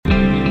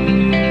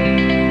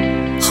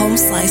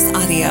Slice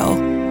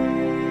Audio.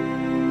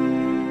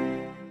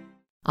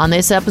 On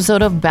this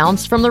episode of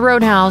Bounced from the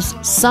Roadhouse,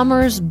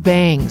 Summer's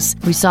Bangs.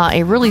 We saw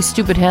a really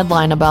stupid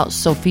headline about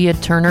Sophia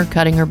Turner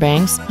cutting her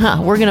bangs.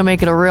 We're going to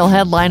make it a real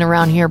headline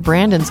around here.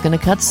 Brandon's going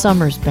to cut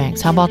Summer's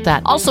bangs. How about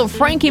that? Also,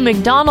 Frankie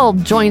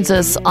McDonald joins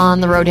us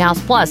on the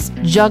Roadhouse. Plus,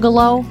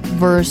 Juggalo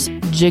versus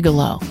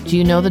Gigolo. Do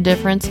you know the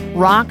difference?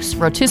 Rocks,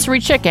 rotisserie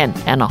chicken,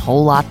 and a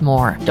whole lot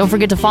more. Don't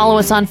forget to follow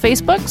us on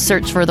Facebook.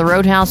 Search for The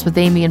Roadhouse with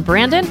Amy and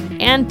Brandon.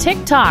 And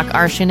TikTok.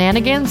 Our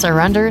shenanigans are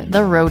under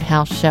The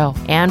Roadhouse Show.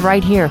 And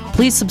right here,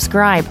 please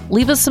subscribe.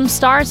 Leave us some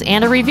stars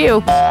and a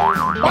review.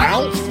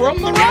 Bounce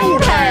from the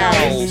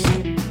Roadhouse!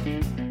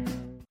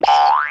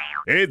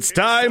 It's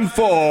time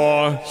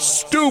for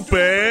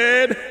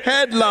Stupid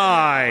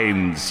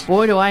Headlines.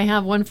 Boy, do I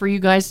have one for you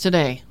guys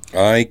today.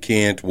 I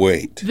can't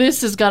wait.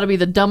 This has got to be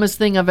the dumbest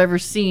thing I've ever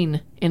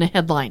seen in a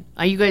headline.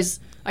 Are you guys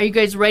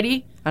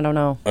ready? I don't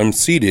know. I'm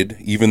seated,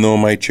 even though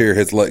my chair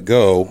has let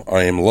go.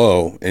 I am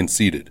low and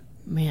seated.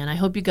 Man, I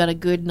hope you got a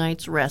good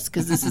night's rest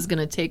because this is going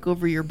to take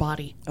over your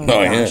body. Oh,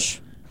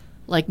 gosh.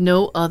 Like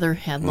no other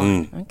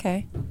headline.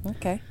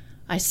 Okay.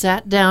 I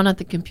sat down at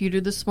the computer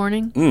this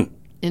morning,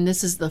 and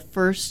this is the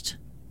first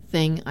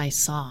thing I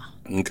saw.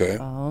 Okay.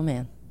 Oh,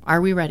 man. Are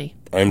we ready?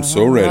 I'm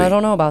so ready. I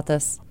don't know about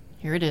this.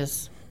 Here it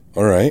is.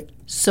 All right.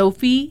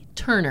 Sophie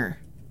Turner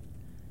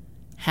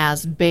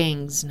has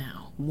bangs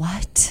now.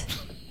 What?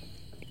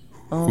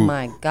 Oh,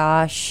 my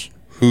gosh.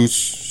 Who's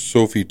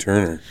Sophie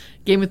Turner?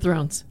 Game of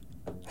Thrones.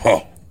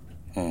 Oh,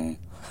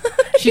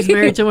 She's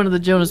married to one of the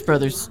Jonas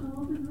Brothers.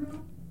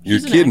 you're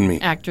She's an kidding me.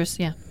 Actress,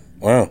 yeah.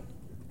 Wow.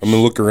 I'm going to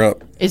look her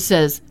up. It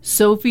says,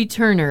 Sophie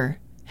Turner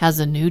has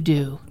a new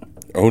do.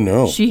 Oh,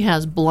 no. She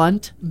has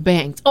blunt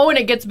bangs. Oh, and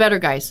it gets better,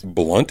 guys.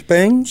 Blunt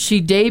bangs?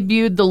 She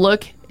debuted the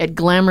look at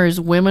Glamour's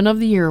Women of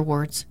the Year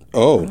Awards.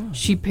 Oh.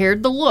 She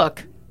paired the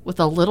look with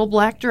a little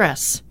black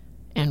dress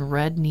and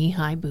red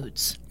knee-high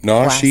boots.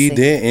 No, she Classy.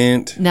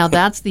 didn't. Now,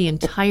 that's the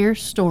entire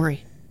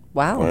story.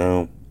 Wow.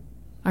 Wow.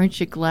 Aren't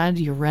you glad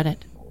you read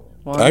it?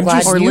 Well, I'm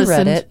glad just- Or you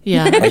listened? read it.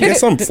 Yeah. I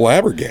guess I'm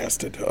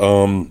flabbergasted.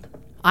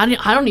 I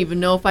don't even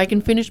know if I can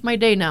finish my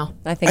day now.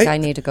 I think I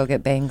need to go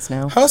get bangs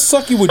now. How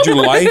sucky would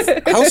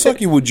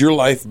your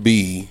life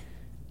be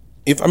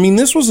if,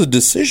 this was a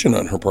decision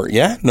on her part?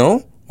 Yeah?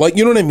 No? Like,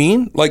 you know what I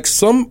mean? Like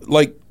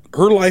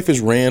her life is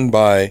ran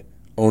by,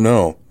 oh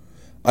no,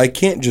 I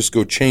can't just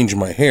go change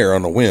my hair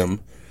on a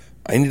whim.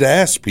 I need to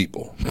ask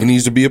people. It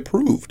needs to be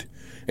approved.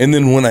 And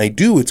then when I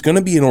do, it's going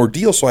to be an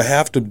ordeal, so I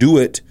have to do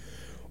it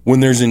when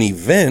there's an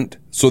event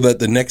so that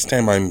the next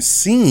time I'm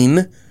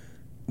seen,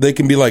 they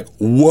can be like,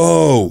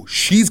 whoa,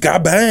 she's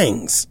got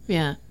bangs.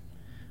 Yeah.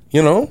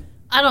 You know?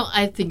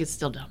 I think it's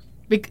still dumb.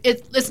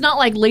 It's not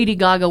like Lady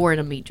Gaga wearing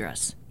a meat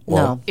dress.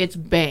 No. It's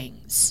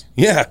bangs.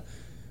 Yeah.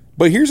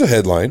 But here's a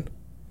headline.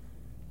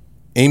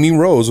 Amy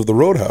Rose of the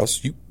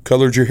Roadhouse, you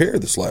colored your hair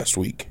this last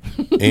week.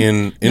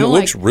 And it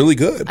looks really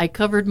good. I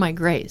covered my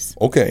grays.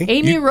 Okay.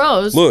 Amy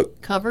Rose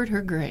look, covered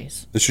her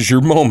grays. this is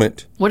your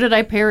moment. What did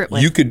I pair it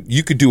with? You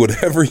could do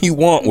whatever you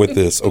want with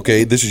this,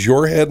 okay? This is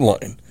your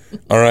headline.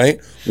 All right?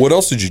 What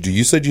else did you do?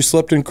 You said you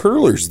slept in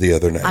curlers the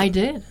other night. I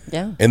did.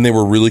 Yeah. And they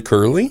were really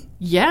curly?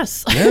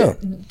 Yes. Yeah.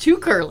 Too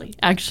curly,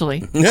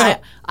 actually. Yeah.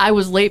 I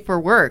was late for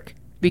work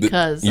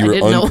because You I were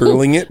didn't know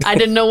uncurling it? I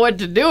didn't know what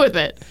to do with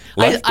it.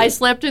 Left I it.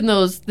 slept in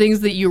those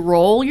things that you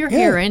roll your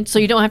hair in so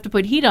you don't have to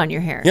put heat on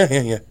your hair.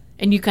 Yeah.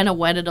 And you kind of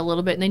wet it a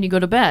little bit and then you go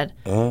to bed.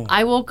 Oh.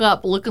 I woke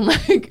up looking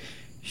like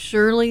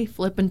Shirley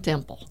Flippin'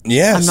 Temple.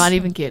 Yes. I'm not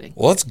even kidding.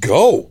 Let's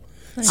go.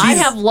 I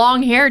have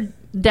long hair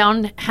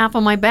down half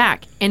of my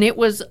back and it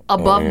was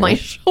above my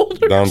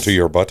shoulders. Down to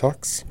your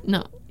buttocks?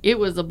 No, it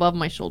was above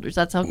my shoulders.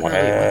 That's how curly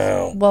it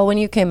Wow. Well, when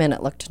you came in,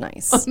 it looked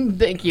nice. was.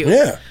 Thank you.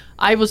 Yeah.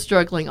 I was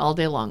struggling all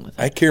day long with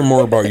it. I care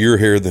more about your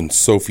hair than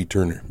Sophie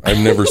Turner. I've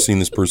never seen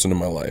this person in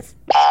my life.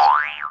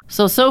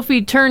 So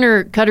Sophie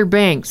Turner cut her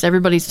bangs.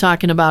 Everybody's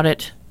talking about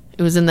it.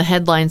 It was in the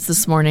headlines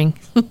this morning.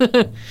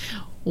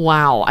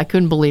 Wow, I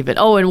couldn't believe it.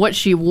 Oh, and what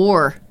she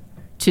wore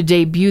to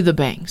debut the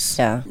bangs.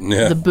 Yeah.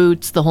 Yeah. The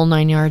boots, the whole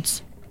 9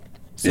 yards.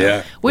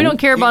 Yeah. We don't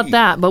care about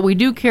that, but we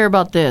do care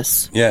about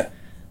this. Yeah.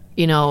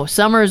 You know,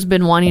 Summer's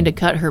been wanting to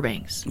cut her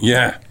bangs.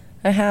 Yeah.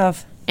 I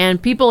have. And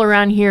people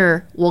around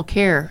here will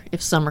care if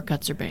Summer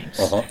cuts her bangs.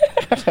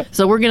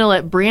 So we're going to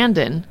let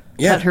Brandon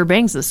cut her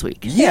bangs this week.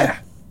 Yeah.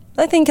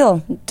 I think he'll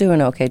do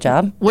an okay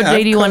job. What Yeah,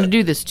 day do you I've want to cut-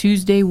 do this?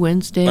 Tuesday,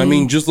 Wednesday? I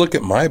mean, just look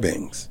at my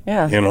bangs.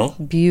 Yeah. You know?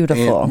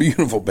 Beautiful. And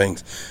beautiful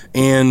bangs.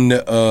 And,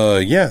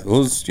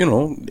 let's,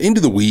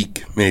 into the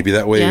week, maybe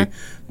that way, Yeah.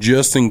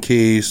 just in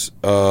case,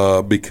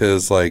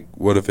 because, like,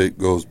 what if it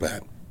goes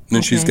bad? And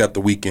then she's got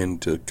the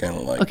weekend to kind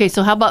of like. Okay,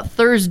 so how about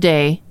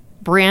Thursday,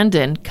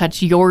 Brandon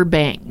cuts your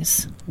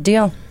bangs?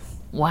 Deal.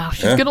 Wow,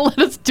 she's going to let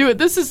us do it.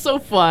 This is so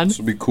fun. This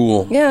would be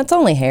cool. Yeah, it's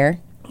only hair.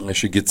 I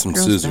should get some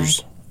Girls'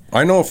 scissors.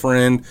 I know a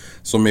friend,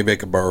 so maybe I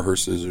could borrow her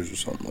scissors or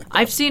something like that.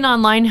 I've seen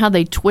online how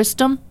they twist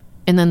them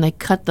and then they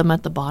cut them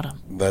at the bottom.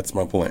 That's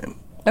my plan.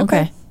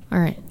 Okay. All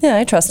right. Yeah,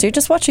 I trust you.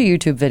 Just watch a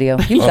YouTube video.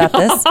 You got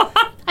this.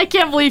 I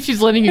can't believe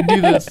she's letting you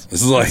do this.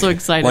 This is like, so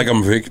excited. like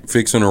I'm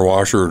fixing her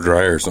washer or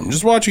dryer or something.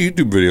 Just watch a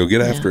YouTube video. Get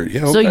after it.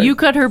 Yeah, okay. So you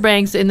cut her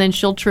bangs and then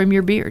she'll trim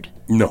your beard.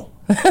 No.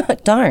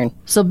 Darn.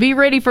 So be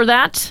ready for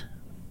that.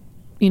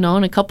 In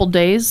a couple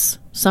days,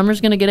 Summer's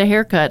going to get a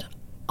haircut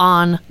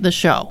on the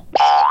show.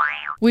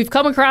 We've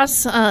come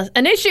across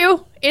an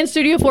issue in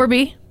Studio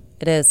 4B.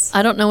 It is.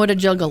 I don't know what a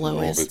juggalo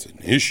Well, is. if it's an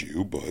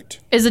issue, but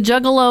Is a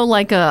juggalo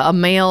like a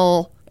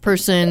male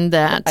person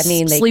that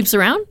they- sleeps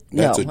around?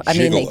 that's no, a I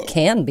mean, they gigolo.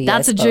 can be.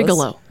 That's I a suppose.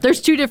 gigolo.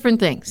 There's two different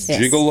things. Yes.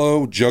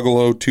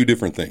 Juggalo, two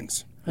different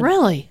things.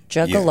 Really?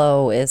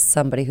 Juggalo is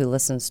somebody who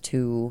listens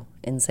to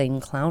Insane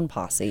Clown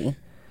Posse.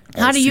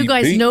 How do you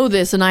guys ICP. know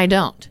this and I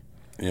don't?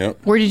 Yeah.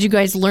 Where did you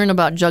guys learn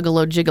about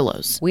juggalo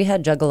gigolos? We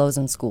had juggalos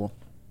in school.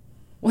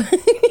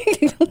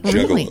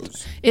 Really?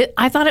 Juggalos.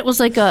 I thought it was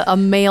like a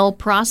male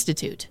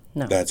prostitute.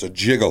 That's a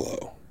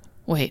gigolo.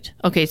 Wait.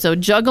 Okay, so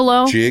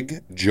juggalo.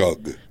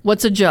 Jug.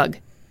 What's a jug?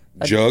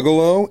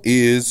 Juggalo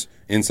is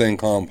Insane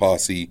Clown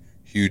Posse,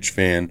 huge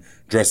fan,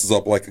 dresses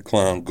up like a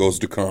clown, goes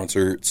to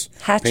concerts,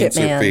 Hatchet paints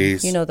her Man.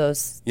 face. You know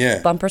those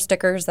Yeah. bumper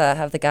stickers that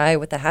have the guy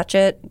with the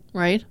hatchet?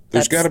 Right?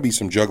 There's got to be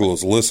some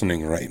juggalos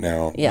listening right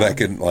now Yeah. that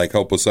can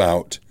help us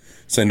out.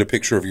 Send a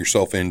picture of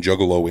yourself in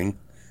juggaloing,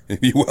 if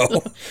you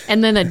will.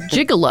 And then a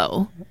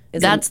gigolo,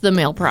 that's the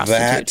male prostitute.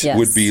 That Yes.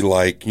 would be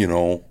like,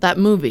 That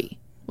movie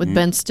with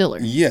Ben Stiller,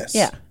 yes.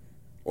 Yeah.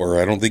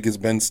 Or I don't think it's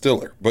Ben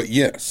Stiller, but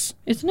yes.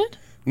 isn't it?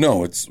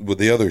 No, it's with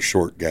the other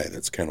short guy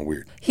that's kind of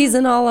weird. He's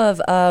in all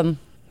of, I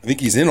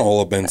think he's in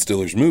all of Ben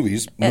Stiller's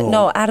movies.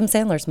 no, Adam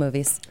Sandler's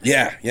movies.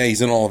 Yeah,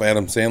 he's in all of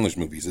Adam Sandler's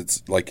movies.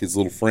 It's like his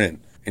little friend,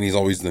 and he's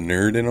always the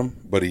nerd in them.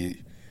 But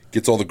he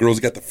gets all the girls.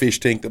 He got the fish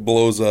tank that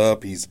blows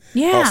up. He's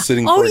Yeah. house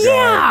sitting Oh, for a guy.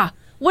 yeah.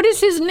 What is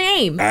his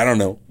name? I don't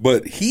know,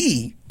 but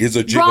he is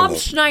a gigolo. Rob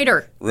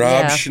Schneider.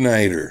 Rob Yeah.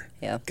 Schneider.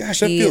 Yeah.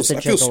 Gosh, I He feel is a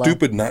I feel gigolo.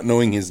 stupid not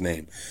knowing his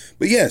name.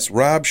 But yes,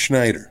 Rob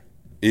Schneider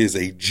is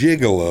a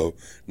gigolo,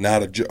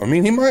 not a. I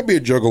mean, he might be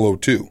a juggalo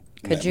too.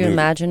 in Could that you movie.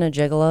 imagine a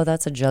gigolo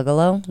that's a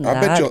juggalo?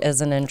 bet That you-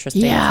 is an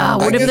interesting Yeah.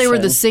 What if they were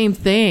the combination. same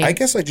thing? I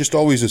guess I just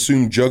always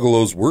assumed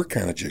juggalos were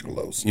kind of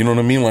gigolos. You know what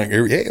I mean? Like,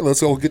 hey,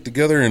 let's all get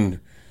together and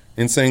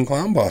insane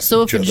clown boss.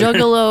 So if each a other.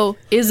 juggalo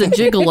is a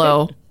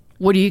gigolo,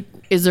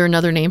 is there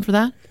another name for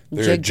that?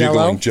 They're a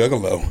Jig-jello?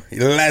 jiggling juggalo.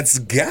 Let's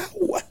go.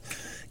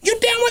 You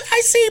down with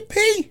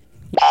ICP?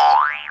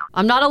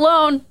 I'm not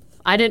alone.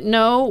 I didn't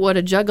know what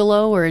a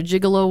juggalo or a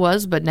gigolo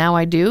was, but now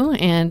I do.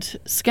 And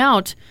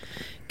Scout,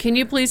 can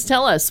you please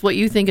tell us what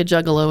you think a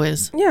juggalo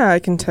is? Yeah, I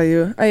can tell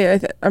you.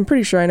 I'm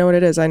pretty sure I know what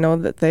it is. I know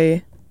that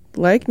they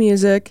like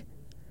music,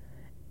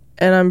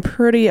 and I'm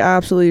pretty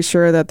absolutely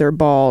sure that they're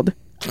bald.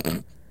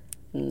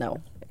 No.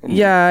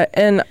 Yeah,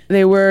 and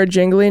they wear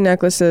jingly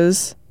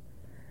necklaces,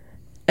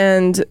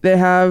 and they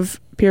have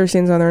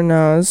piercings on their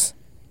nose,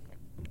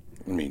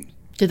 I mean,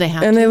 Do they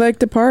have and to? they like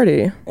to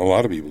party. a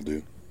lot of people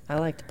do. I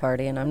like to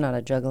party, and I'm not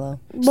a juggalo.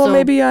 Well, So-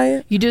 maybe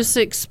I. You just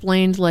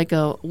explained like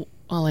a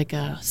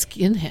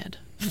skinhead.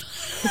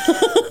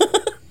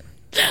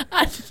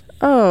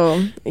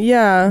 Oh,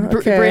 yeah.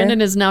 Okay.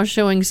 Brandon is now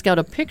showing Scout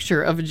a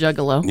picture of a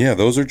juggalo. Yeah,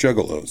 those are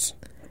juggalos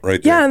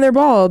right there. Yeah, and they're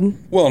bald.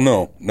 Well,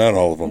 no, not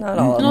all of them. Not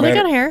all of No, they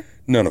got hair.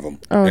 None of them.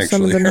 Oh, actually,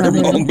 some of them are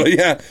have bald, but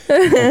yeah.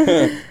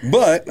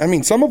 But I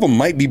mean, some of them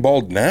might be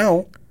bald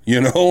now.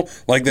 You know,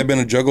 like they've been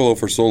a juggalo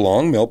for so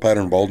long, male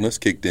pattern baldness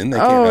kicked in. They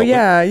can't Oh, help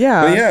yeah, it.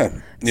 yeah. But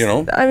yeah, you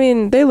know. I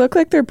mean, they look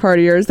like they're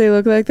partiers. They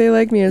look like they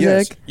like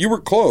music. Yes, you were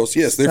close.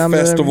 Yes, they're Some of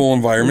them- festival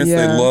environments. They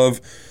yeah. love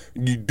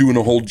you doing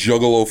a whole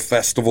juggalo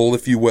festival,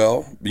 if you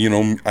will. You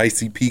know,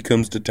 ICP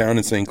comes to town,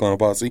 Insane Clown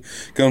Posse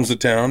comes to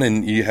town,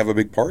 and you have a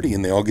big party,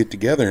 and they all get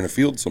together in a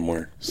field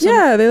somewhere.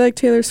 Yeah, they like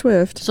Taylor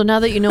Swift. So now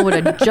that you know what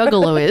a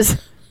juggalo is,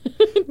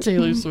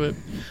 Taylor Swift.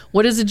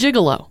 What is a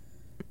gigolo?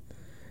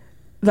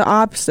 The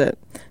opposite.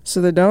 So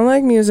they don't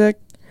like music.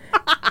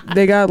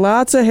 They got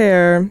lots of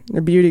hair.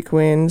 They're beauty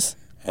queens.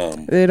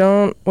 They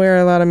don't wear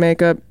a lot of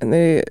makeup, and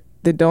they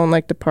don't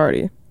like to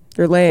party.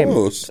 They're lame.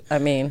 Close. I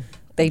mean,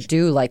 they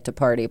do like to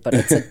party, but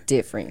it's a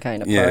different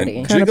kind of Yeah, party.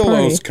 Kinda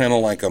gigolo's party. kind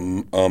of like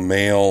a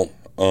male.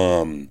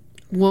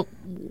 What,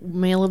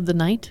 male of the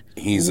night?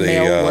 He's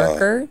Male a.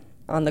 worker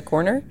on the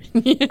corner.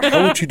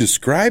 How would you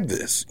describe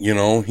this? You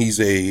know, he's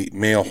a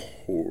male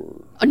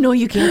whore. Oh, no,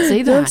 you can't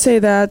say Don't that. say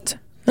that.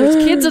 There's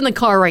kids in the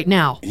car right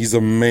now. He's a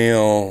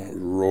male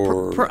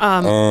roar.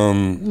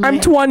 I'm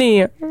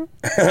 20.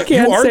 Can't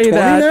you are say 20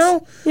 that.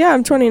 now? Yeah,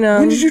 I'm 20 now.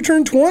 When did you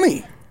turn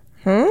 20?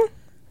 I'm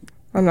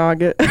not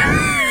good.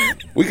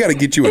 We got to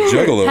get you a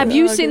juggalo. Have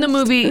you seen the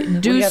movie We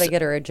Deuce, gotta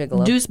get her a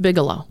gigolo. Deuce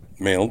Bigelow?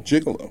 Male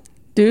gigolo.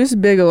 Deuce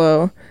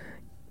Bigelow.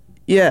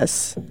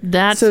 Yes.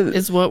 That So-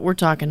 is what we're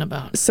talking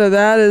about. So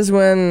that is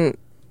when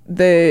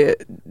they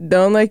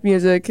don't like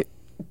music,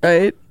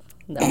 right?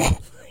 No.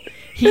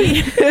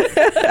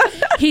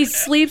 He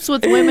sleeps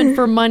with women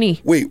for money.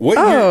 Wait, what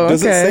year? Oh,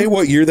 Does okay. it say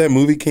what year that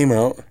movie came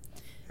out?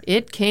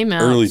 It came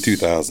out Early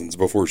 2000s,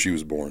 before she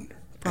was born.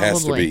 Has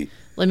to Probably. be.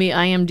 Let me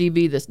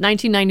IMDb this.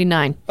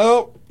 1999.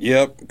 Oh,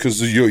 yep,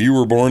 because you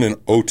were born in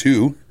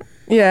 02.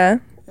 Yeah.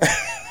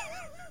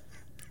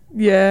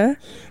 Yeah.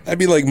 That'd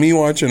be like me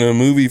watching a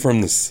movie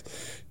from the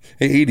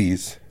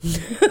 80s.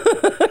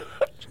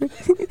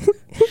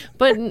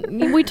 But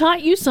we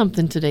taught you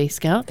something today,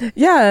 Scout.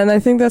 Yeah, and I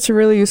think that's a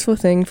really useful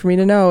thing for me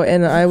to know,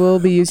 and I will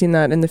be using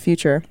that in the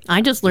future.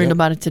 I just learned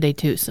about it today,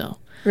 too, so.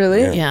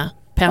 Really? Yeah.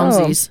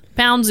 Poundsies.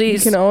 Poundsies. You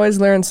can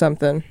always learn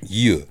something.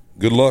 Yeah.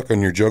 Good luck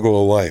on your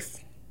juggle of life.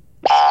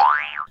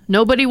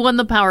 Nobody won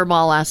the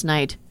Powerball last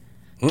night.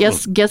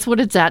 Guess what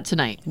it's at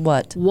tonight?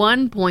 What?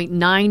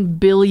 $1.9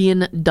 billion.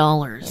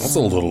 That's a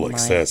little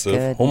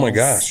excessive. Oh my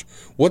goodness.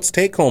 gosh. What's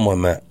take home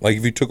on that? Like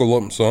if you took a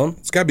lump sum,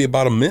 it's got to be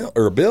about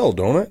a bill,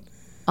 don't it?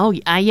 Oh,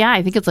 yeah,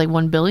 I think it's like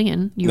 $1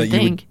 billion, you would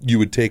think. You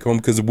would take home,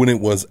 because when it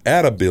was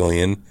at $1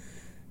 billion,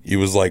 it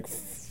was like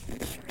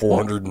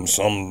 400 and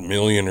some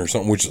million or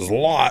something, which is a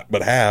lot,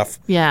 but half.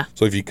 Yeah.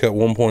 So if you cut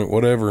 1 point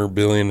whatever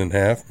billion in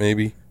half,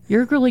 maybe.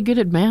 You're really good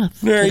at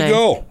math. There today. you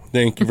go.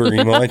 Thank you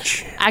very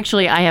much.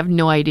 Actually, I have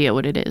no idea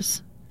what it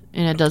is,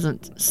 and it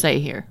doesn't say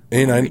here.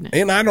 And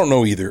I don't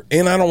know either.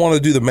 And I don't want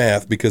to do the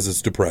math because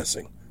it's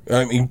depressing.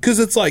 I mean, because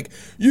it's like,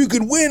 you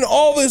could win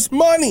all this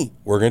money.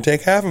 We're going to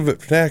take half of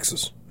it for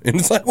taxes. And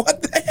it's like,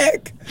 what the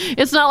heck?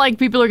 It's not like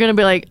people are going to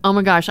be like, oh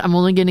my gosh, I'm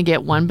only going to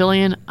get $1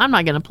 billion. I'm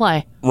not going to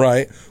play.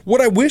 Right.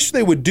 What I wish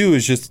they would do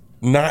is just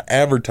not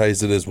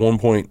advertise it as 1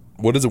 point,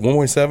 what is it,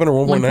 1.7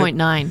 or 1.9?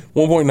 1.9.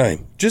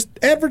 1.9. Just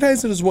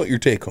advertise it as what your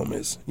take home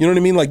is. You know what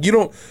I mean? Like,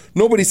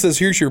 nobody says,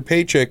 here's your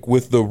paycheck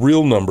with the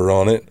real number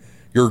on it,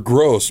 your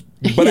gross,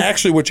 but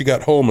actually what you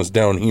got home is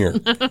down here.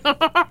 You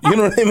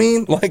know what I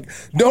mean? Like,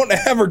 don't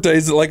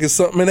advertise it like it's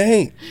something it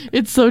ain't.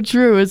 It's so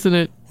true, isn't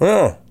it?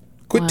 Yeah.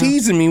 Quit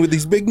teasing me with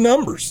these big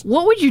numbers.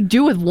 What would you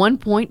do with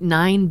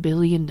 $1.9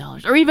 billion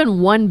or even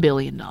 $1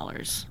 billion?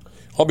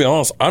 I'll be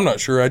honest, I'm not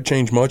sure I'd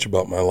change much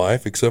about my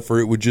life except for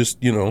it would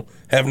just,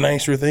 have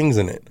nicer things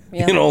in it.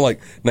 Yeah.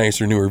 Like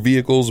nicer, newer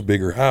vehicles, a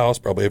bigger house,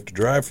 probably have to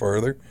drive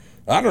farther.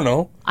 I don't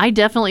know. I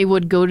definitely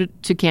would go to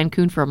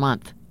Cancun for a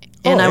month.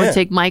 And I would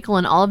take Michael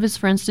and all of his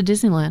friends to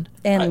Disneyland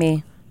And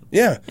me.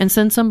 Yeah. and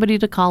send somebody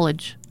to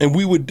college. And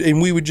we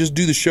would just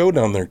do the show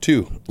down there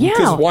too. Yeah.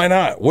 Because why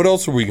not? What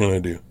else are we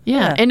going to do?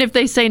 Yeah. And if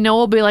they say no,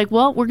 we'll be like,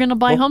 well, we're going to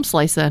buy Home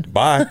Slice then.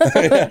 Bye.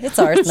 It's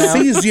ours now.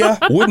 Sees ya.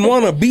 Wouldn't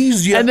want to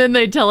bees ya. And then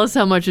they tell us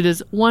how much it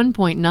is,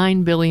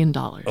 $1.9 billion.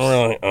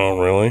 Really? Oh,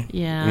 really?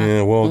 Yeah.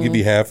 Yeah, well, I'll give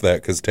you half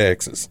that because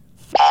taxes.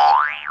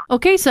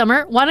 Okay,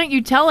 Summer, why don't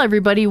you tell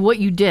everybody what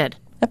you did?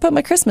 I put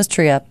my Christmas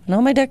tree up and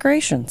all my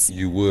decorations.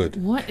 You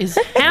would. What is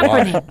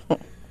happening?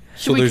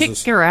 Should we kick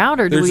her out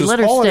or do we let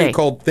her There's this holiday stay?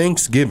 called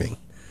Thanksgiving.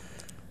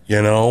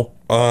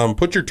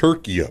 Put your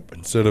turkey up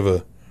instead of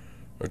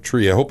a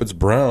tree. I hope it's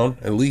brown.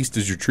 At least,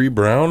 is your tree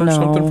brown or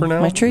something for now?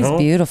 My tree's No?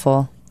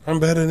 beautiful. I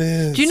bet it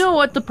is. Do you know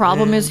what the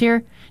problem is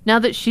here? Now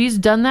that she's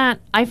done that,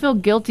 I feel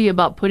guilty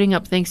about putting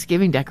up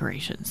Thanksgiving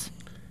decorations.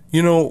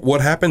 You know,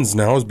 what happens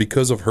now is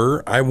because of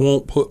her, I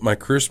won't put my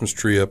Christmas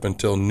tree up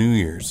until New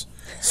Year's.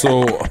 So,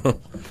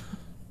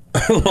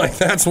 like,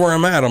 that's where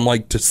I'm at. I'm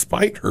like, to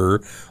spite her,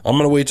 I'm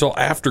going to wait till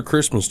after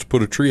Christmas to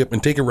put a tree up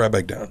and take it right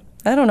back down.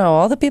 I don't know.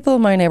 All the people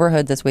in my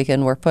neighborhood last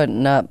weekend were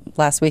putting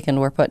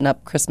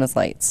up Christmas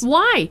lights.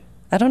 Why?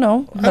 I don't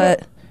know,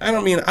 but I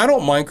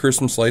don't mind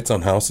Christmas lights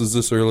on houses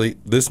this early.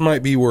 This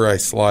might be where I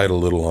slide a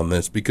little on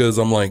this because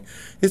I'm like,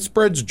 it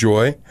spreads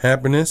joy,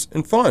 happiness,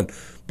 and fun.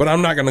 But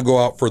I'm not going to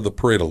go out for the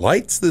parade of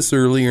lights this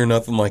early or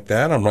nothing like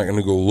that. I'm not going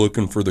to go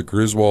looking for the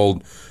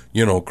Griswold,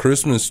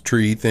 Christmas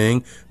tree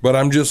thing. But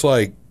I'm just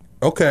like,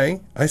 okay,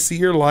 I see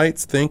your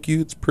lights. Thank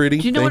you. It's pretty.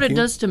 Do you know what it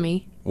does to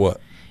me?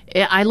 What?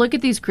 I look at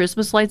these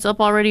Christmas lights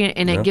up already,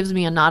 and it gives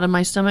me a knot in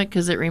my stomach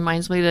because it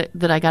reminds me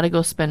that I got to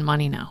go spend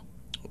money now.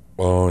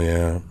 Oh,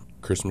 yeah.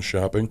 Christmas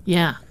shopping.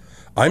 Yeah.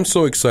 I'm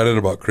so excited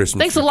about Christmas.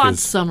 Thanks a lot,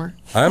 Summer.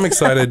 I'm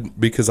excited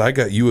because I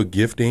got you a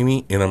gift,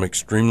 Amy, and I'm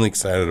extremely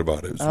excited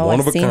about it. It's one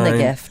of a I've seen kind. the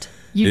gift.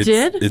 You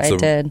did? It's I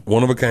did.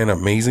 One of a kind,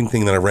 amazing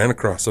thing that I ran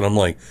across, and I'm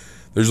like,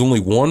 there's only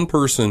one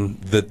person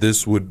that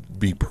this would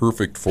be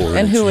perfect for,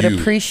 And who it's would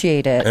you.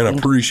 appreciate it. and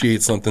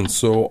appreciate something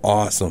so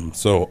awesome.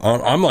 So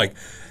I'm like,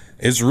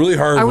 it's really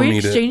hard Are for we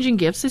me to. exchanging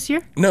gifts this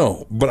year?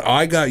 No, but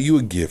I got you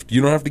a gift.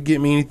 You don't have to get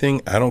me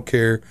anything. I don't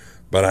care.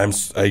 But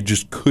I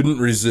just couldn't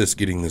resist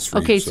getting this for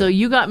you. Okay, so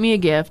you got me a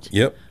gift.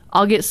 Yep.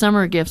 I'll get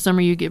Summer a gift.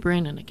 Summer, you get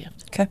Brandon a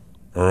gift. Okay.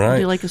 All right.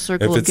 do like a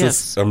circle of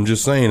gifts. I'm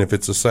just saying, if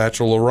it's a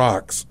satchel of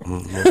rocks,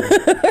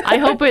 I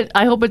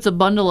hope it's a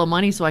bundle of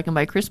money so I can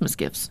buy Christmas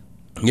gifts.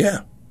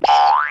 yeah.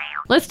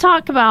 Let's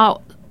talk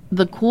about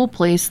the cool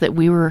place that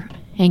we were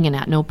hanging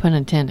at, no pun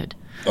intended,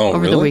 Oh,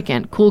 over the really?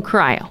 weekend. Cool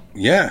Cryo.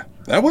 Yeah,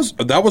 that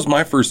was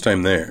my first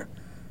time there,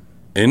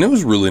 and it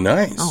was really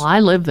nice. Oh, I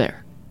live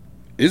there.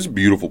 It's a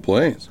beautiful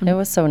place. It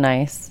was so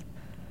nice.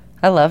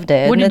 I loved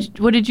it. What And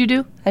did you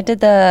do? I did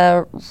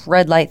the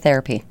red light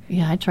therapy.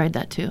 Yeah, I tried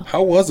that too.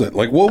 How was it?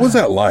 Like, what was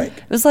that like?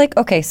 It was like,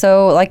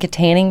 like a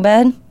tanning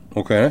bed,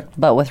 Okay.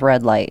 but with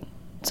red light.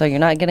 So you're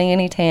not getting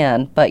any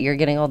tan, but you're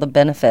getting all the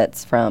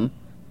benefits from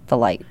the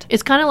light.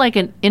 It's kind of like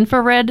an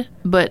infrared,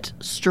 but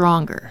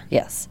stronger.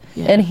 Yes.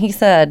 Yeah. And he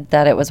said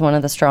that it was one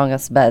of the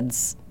strongest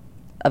beds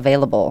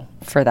available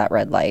for that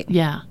red light.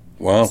 Yeah.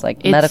 Wow. It's like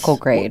It's- medical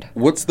grade.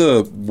 What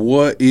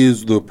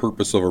is the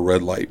purpose of a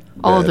red light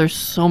bed? Oh, there's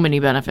so many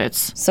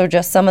benefits. So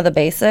just some of the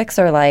basics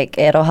are like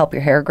it'll help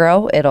your hair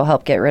grow, it'll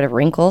help get rid of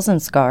wrinkles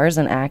and scars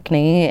and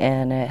acne,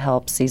 and it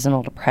helps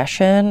seasonal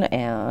depression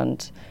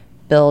and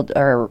build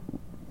or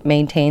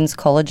maintains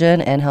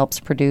collagen and helps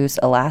produce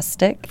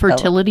elastic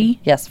Fertility.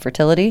 Yes,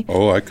 fertility.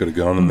 Oh, I could have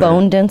gone in there.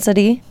 Bone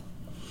density.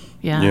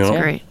 Yeah, Yeah.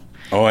 that's great.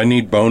 Oh, I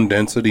need bone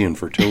density and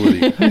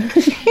fertility.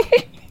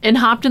 And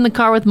hopped in the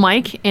car with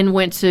Mike and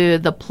went to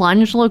the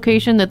Plunge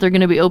location that they're going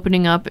to be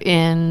opening up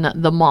in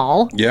the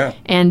mall. Yeah.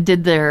 And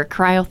did their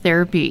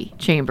cryotherapy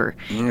chamber.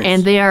 Nice.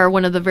 And they are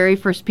one of the very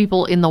first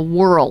people in the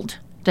world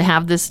to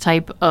have this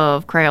type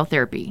of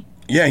cryotherapy.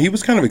 Yeah, he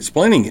was kind of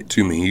explaining it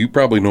to me. You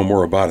probably know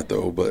more about it,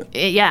 though, but...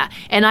 Yeah,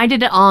 and I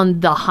did it on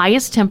the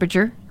highest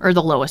temperature, or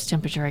the lowest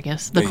temperature, I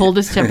guess, the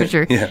coldest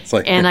temperature. Yeah, it's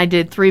like- and I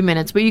did 3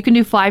 minutes, but you can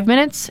do 5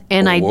 minutes.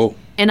 And whoa.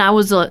 I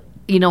was a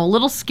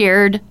little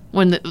scared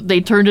when they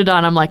turned it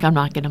on. I'm like, I'm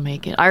not gonna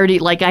make it. I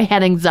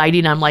had anxiety,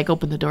 and I'm like,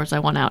 open the doors, I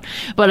want out.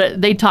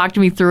 But they talked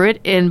me through it,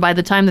 and by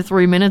the time the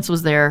 3 minutes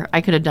was there, I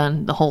could have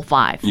done the whole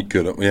 5. You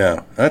could have,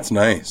 yeah. That's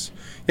nice.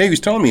 Yeah, he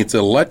was telling me it's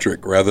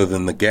electric rather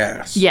than the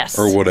gas. Yes.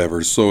 Or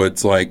whatever. So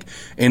it's like,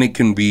 and it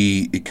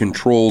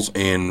controls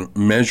and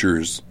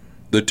measures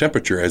the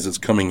temperature as it's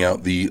coming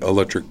out the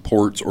electric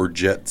ports or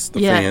jets, the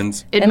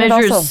fans. It And it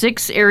measures also-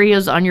 6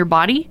 areas on your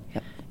body.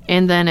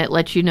 And then it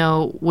lets you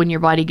know when your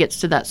body gets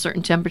to that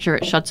certain temperature,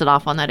 it shuts it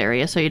off on that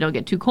area so you don't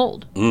get too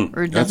cold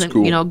or it that's doesn't,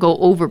 cool. Go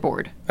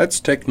overboard. That's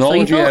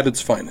technology feel- at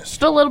its finest.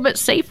 Feel a little bit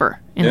safer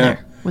in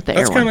there with the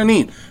that's air kind of one.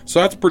 neat. So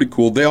that's pretty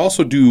cool. They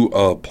also do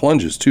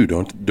plunges too,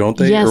 don't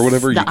they? Yes, or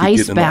whatever the you could ice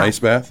get in bath. the ice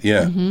bath.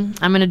 Yeah. I'm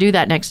going to do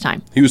that next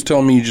time. He was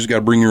telling me you just got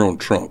to bring your own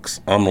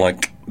trunks. I'm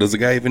like, does a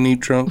guy even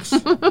need trunks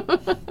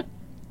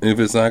if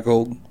it's not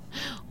cold?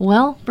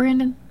 Well,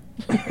 Brandon.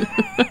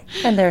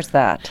 And there's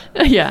that.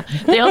 Yeah.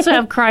 They also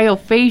have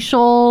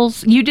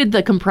cryofacials. You did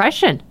the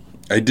compression.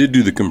 I did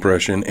do the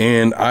compression,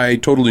 and I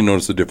totally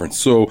noticed the difference.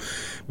 So,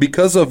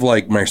 because of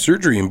like my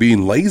surgery and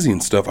being lazy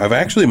and stuff, I've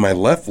actually my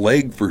left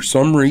leg for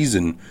some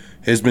reason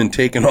has been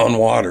taking on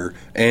water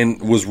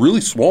and was really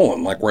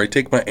swollen. Like where I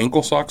take my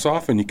ankle socks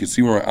off, and you can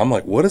see where I'm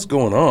like, what is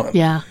going on?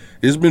 Yeah.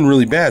 It's been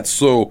really bad.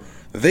 So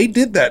they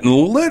did that, and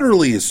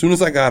literally as soon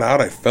as I got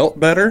out, I felt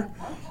better.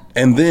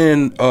 And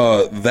then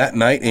that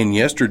night and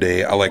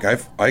yesterday,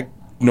 I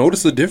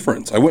noticed a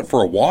difference. I went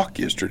for a walk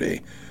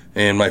yesterday,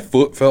 and my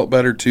foot felt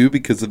better too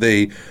because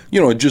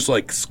it just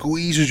like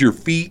squeezes your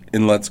feet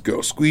and lets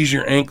go. Squeeze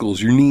your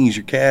ankles, your knees,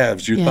 your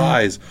calves, your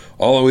thighs,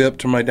 all the way up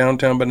to my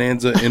downtown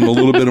bonanza and a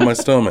little bit of my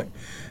stomach.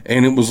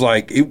 And it was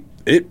like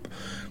it.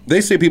 They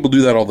say people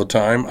do that all the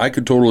time. I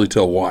could totally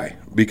tell why,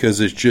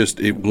 because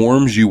it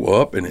warms you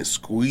up and it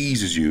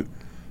squeezes you.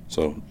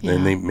 So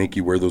then they make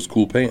you wear those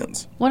cool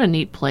pants. What a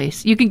neat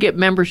place. You can get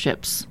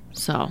memberships.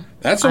 So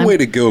That's a way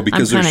to go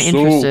because I'm kinda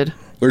interested.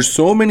 there's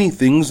so many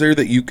things there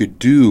that you could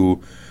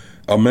do.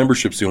 A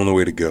membership's the only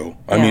way to go.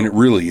 I mean, it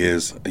really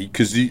is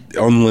because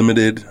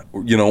unlimited,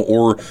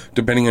 or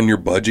depending on your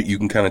budget, you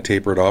can kind of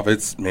taper it off.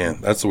 That's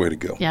the way to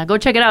go. Yeah, go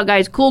check it out,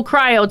 guys. Cool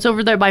Cryo. It's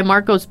over there by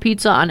Marco's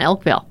Pizza on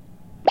Elkville.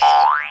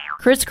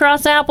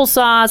 Crisscross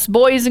applesauce,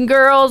 boys and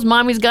girls.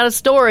 Mommy's got a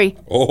story.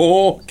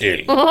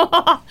 Okay.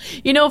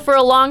 For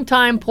a long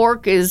time,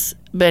 pork has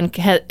been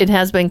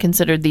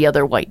considered the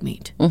other white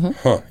meat.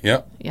 Huh?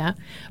 Yeah. Yeah,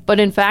 but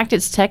in fact,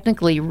 it's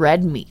technically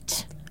red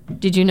meat.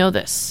 Did you know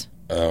this?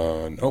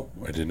 No,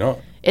 I did not.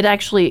 It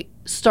actually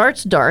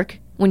starts dark.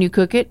 When you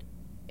cook it,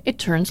 it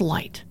turns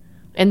light.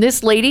 And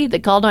this lady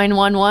that called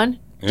 911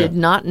 did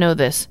not know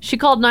this. She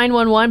called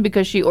 911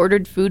 because she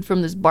ordered food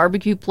from this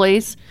barbecue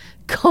place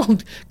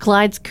called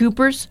Clyde's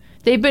Coopers.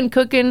 They've been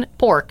cooking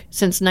pork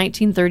since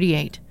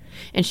 1938.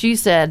 And she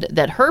said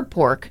that her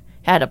pork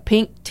had a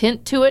pink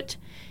tint to it,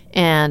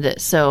 and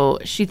so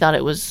she thought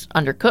it was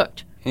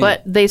undercooked.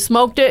 But they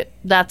smoked it.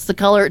 That's the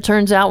color it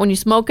turns out when you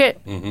smoke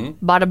it.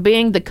 Mm-hmm. Bada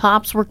bing, the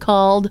cops were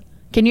called.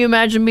 Can you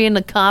imagine being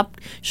the cop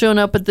showing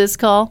up at this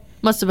call?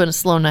 Must have been a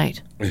slow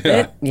night.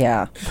 Yeah.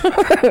 Yeah.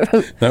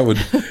 That would,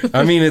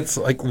 I mean, it's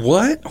like,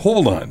 what?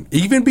 Hold on.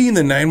 Even being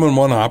the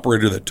 911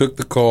 operator that took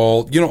the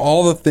call,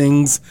 all the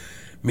things,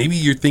 maybe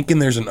you're thinking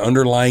there's an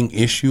underlying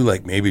issue,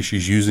 like maybe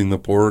she's using the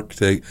pork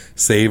to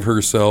save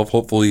herself.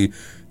 Hopefully,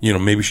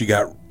 maybe she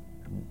got,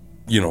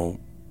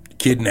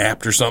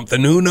 kidnapped or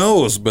something. Who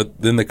knows?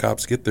 But then the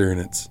cops get there and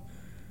it's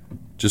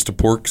just a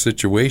pork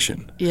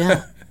situation.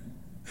 Yeah.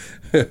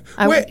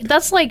 Wait.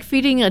 That's like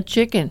feeding a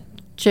chicken.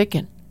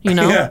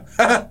 Yeah.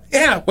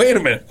 Yeah, wait a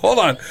minute. Hold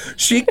on.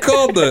 She's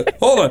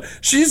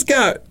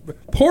got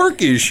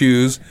pork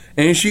issues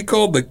and she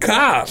called the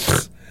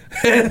cops.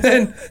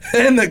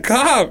 And the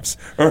cops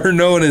are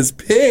known as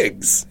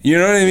pigs. You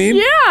know what I mean?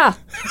 Yeah.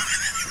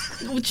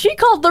 She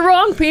called the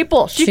wrong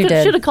people. She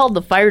did. should have called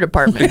the fire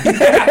department.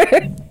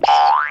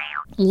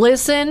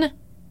 Listen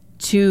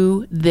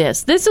to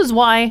this. This is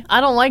why I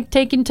don't like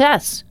taking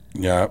tests,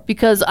 Yeah.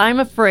 because I'm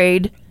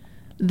afraid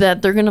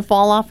that they're going to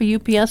fall off a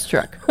UPS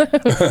truck.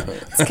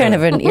 It's kind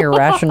of an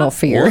irrational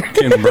fear. What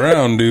can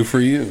Brown do for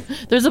you?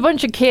 There's a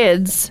bunch of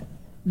kids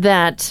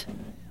that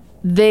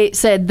they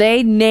said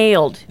they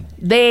aced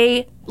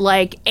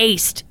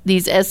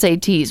these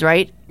SATs,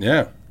 right?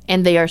 Yeah.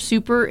 And they are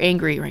super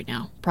angry right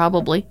now,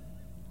 probably.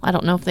 I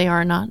don't know if they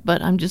are or not,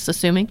 but I'm just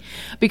assuming.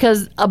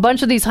 Because a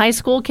bunch of these high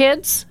school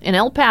kids in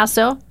El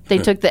Paso, they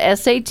took the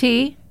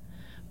SAT,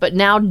 but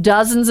now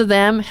dozens of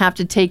them have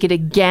to take it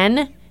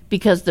again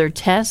because their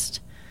test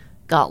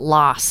got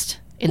lost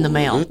in the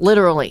mail.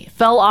 Literally.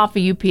 Fell off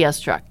a UPS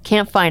truck.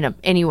 Can't find them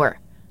anywhere.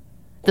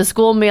 The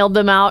school mailed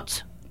them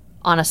out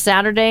on a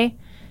Saturday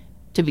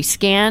to be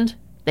scanned.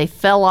 They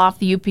fell off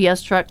the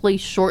UPS truck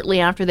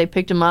shortly after they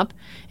picked them up.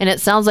 And it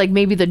sounds like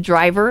maybe the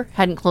driver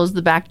hadn't closed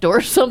the back door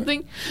or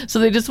something. So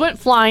they just went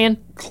flying.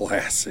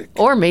 Classic.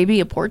 Or maybe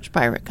a porch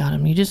pirate got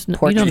them.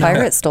 Porch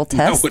pirate stole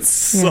tests. That would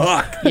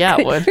suck. Yeah,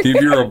 it would.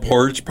 If you're a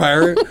porch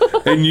pirate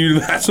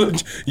and that's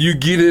what you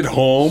get it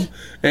home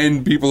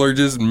and people are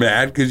just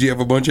mad because you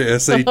have a bunch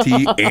of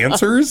SAT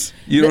answers.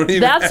 You don't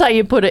even. That's how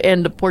you put an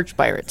end to porch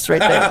pirates,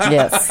 right there.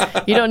 Yes.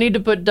 You don't need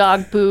to put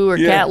dog poo or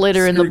cat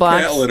litter in the screw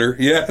box. Cat litter.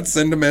 Yeah,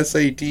 send them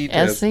SAT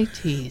tests.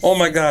 SATs. Oh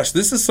my gosh,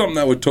 this is something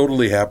that would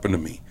totally happen to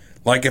me.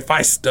 Like if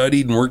I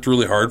studied and worked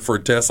really hard for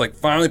a test, like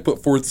finally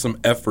put forth some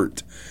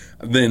effort,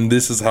 then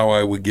this is how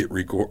I would get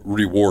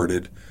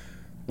rewarded.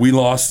 We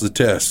lost the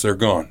tests. They're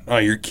gone. Oh,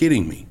 you're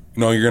kidding me.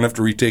 No, you're going to have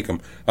to retake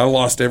them. I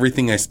lost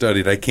everything I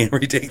studied. I can't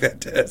retake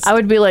that test. I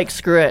would be like,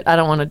 screw it. I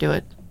don't want to do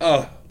it.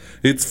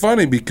 It's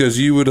funny because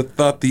you would have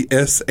thought the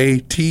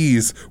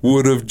SATs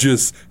would have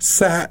just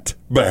sat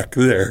back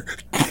there.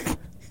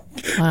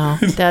 Wow.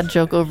 Dad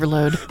joke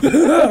overload.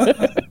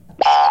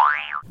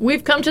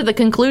 We've come to the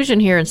conclusion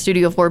here in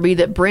Studio 4B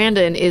that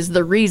Brandon is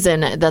the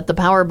reason that the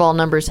Powerball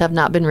numbers have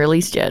not been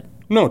released yet.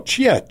 No,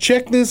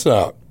 check this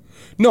out.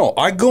 No,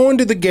 I go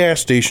into the gas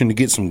station to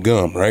get some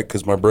gum, right?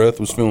 Because my breath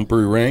was feeling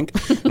pretty rank.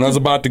 And I was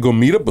about to go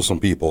meet up with some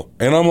people.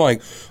 And I'm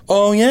like,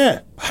 oh,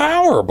 yeah,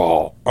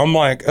 Powerball. I'm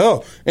like,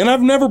 oh. And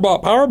I've never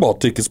bought Powerball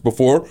tickets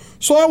before.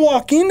 So I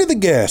walk into the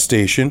gas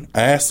station.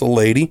 I ask the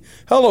lady,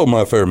 hello,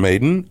 my fair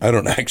maiden. I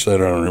don't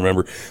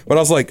remember. But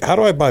I was like, how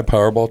do I buy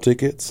Powerball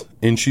tickets?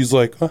 And she's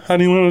like, how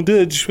do you want to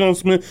do it?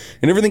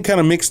 And everything kind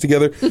of mixed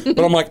together.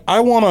 But I'm like, I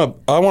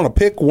want to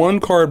pick one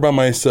card by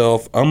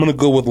myself. I'm going to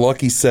go with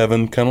Lucky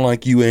 7, kind of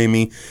like you,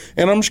 Amy.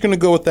 And I'm just going to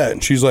go with that.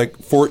 And she's like,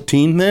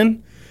 14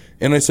 then?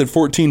 And I said,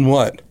 14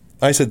 what?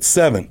 I said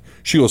 7.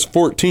 She goes,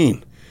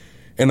 14.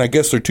 And I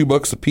guess they're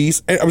 $2 a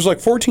piece. And I was like,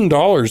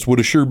 $14 would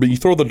assure, but you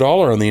throw the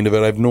dollar on the end of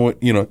it. I've no,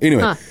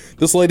 Anyway,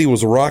 This lady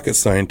was a rocket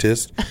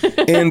scientist.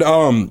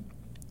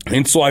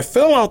 And so I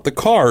fill out the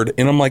card,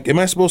 and I'm like, am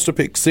I supposed to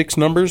pick 6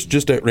 numbers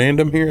just at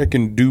random here? I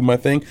can do my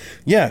thing?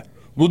 Yeah.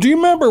 Well, do you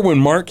remember when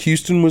Mark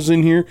Houston was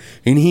in here,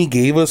 and he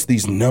gave us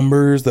these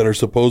numbers that are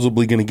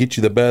supposedly going to get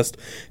you the best,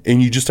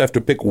 and you just have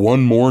to pick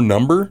one more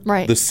number?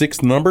 Right. The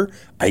 6th number?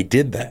 I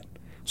did that.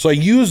 So I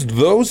used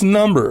those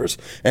numbers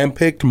and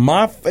picked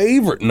my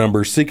favorite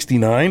number,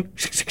 69,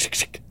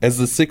 as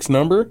the 6th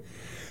number.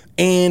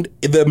 And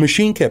the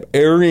machine kept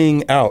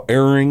erroring out,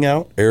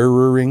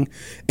 and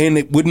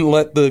it wouldn't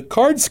let the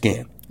card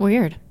scan.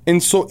 Weird.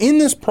 And so in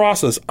this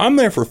process, I'm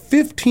there for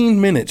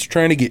 15 minutes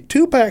trying to get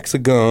 2 packs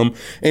of gum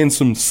and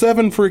some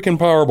 7 freaking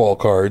Powerball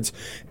cards.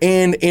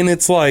 And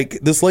it's like,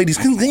 this lady's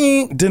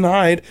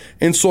denied.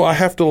 And so I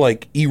have to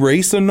like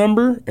erase a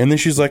number. And then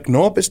she's like,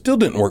 nope, it still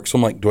didn't work. So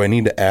I'm like, do I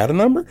need to add a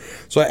number?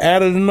 So I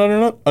added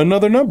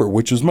another number,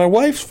 which is my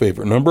wife's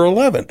favorite, number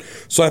 11.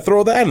 So I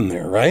throw that in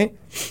there, right?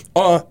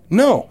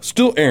 No,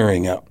 still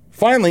erroring out.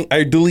 Finally,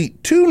 I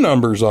delete 2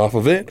 numbers off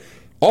of it.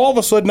 All of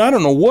a sudden, I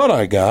don't know what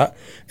I got.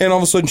 And all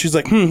of a sudden, she's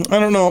like, I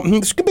don't know.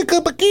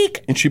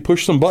 And she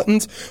pushed some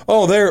buttons.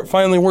 Oh, there, it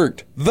finally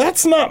worked.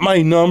 That's not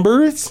my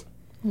numbers.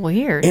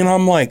 Weird. And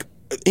I'm like,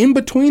 in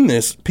between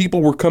this,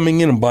 people were coming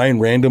in and buying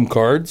random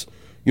cards,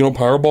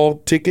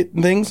 Powerball ticket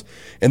and things.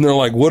 And they're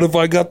like, what if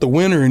I got the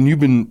winner and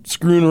you've been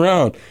screwing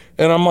around?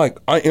 And I'm like,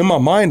 in my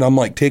mind, I'm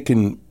like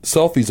taking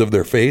selfies of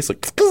their face.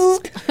 Like,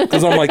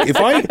 because I'm like,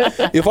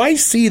 if I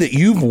see that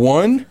you've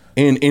won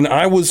and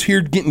I was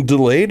here getting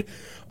delayed,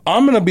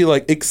 I'm going to be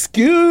like,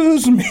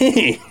 excuse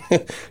me,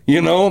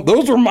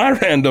 those were my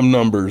random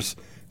numbers.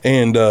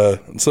 And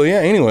so, yeah,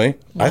 anyway,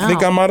 wow. I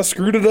think I might have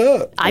screwed it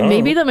up.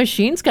 Maybe the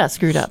machines got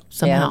screwed up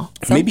somehow.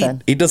 Yeah, maybe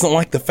it doesn't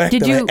like the fact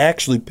that I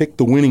actually picked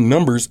the winning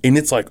numbers, and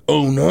it's like,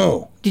 oh,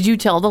 no. Did you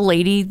tell the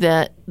lady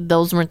that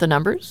those weren't the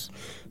numbers?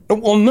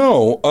 Well,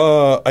 no,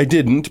 I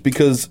didn't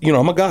because,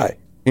 I'm a guy.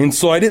 And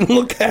so I didn't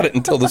look at it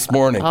until this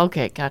morning.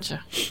 Okay,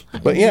 gotcha.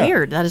 But yeah,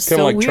 weird. That is kind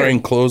so of like weird.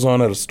 trying clothes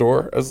on at a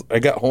store. I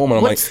got home and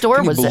I'm What like, store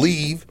can you was it?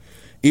 believe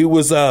it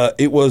was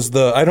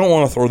the, I don't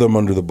want to throw them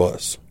under the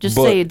bus. Just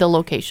say the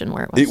location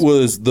where it was. It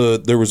was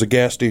there was a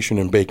gas station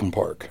in Bacon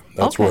Park.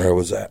 That's where I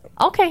was at.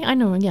 Okay, I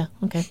know. Yeah,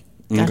 okay.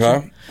 Gotcha.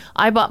 Okay.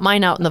 I bought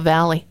mine out in the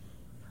valley.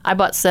 I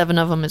bought 7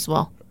 of them as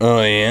well.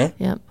 Oh, yeah?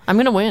 Yeah. I'm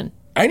going to win.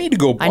 I need to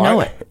go buy. I know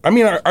it. I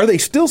mean, are they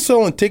still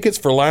selling tickets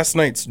for last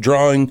night's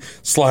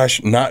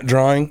drawing/not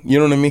drawing? You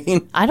know what I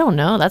mean? I don't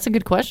know. That's a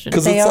good question.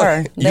 They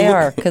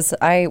are. Because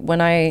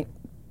when I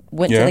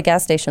went to the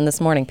gas station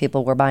this morning,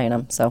 people were buying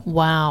them. So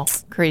wow,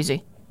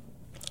 crazy.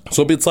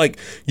 So it's like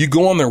you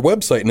go on their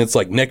website and it's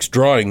like next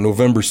drawing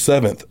November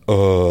 7th.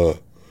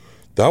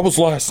 That was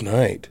last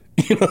night.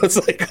 You know, it's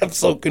like I'm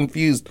so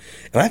confused.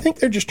 And I think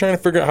they're just trying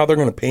to figure out how they're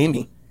going to pay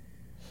me.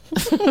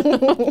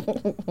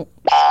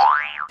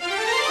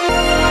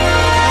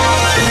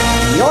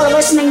 You're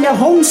listening to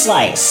Home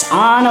Slice.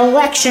 On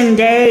Election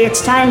Day,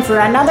 it's time for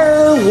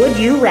another Would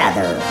You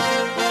Rather.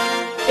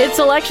 It's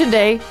Election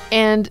Day,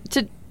 and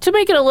to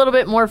make it a little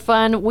bit more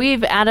fun,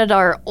 we've added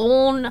our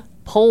own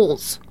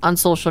polls on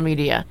social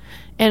media.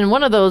 And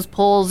one of those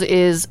polls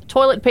is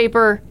toilet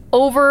paper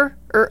over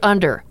or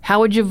under. How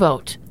would you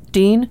vote?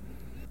 Dean?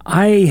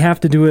 I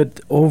have to do it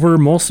over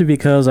mostly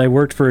because I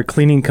worked for a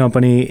cleaning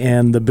company,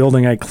 and the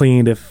building I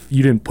cleaned, if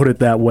you didn't put it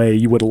that way,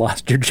 you would have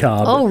lost your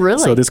job. Oh,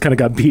 really? So this kind of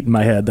got beat in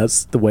my head.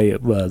 That's the way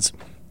it was.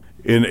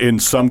 In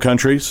some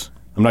countries,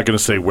 I'm not going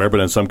to say where, but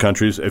in some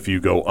countries, if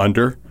you go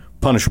under,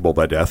 punishable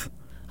by death.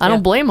 I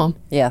don't blame them.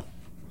 Yeah.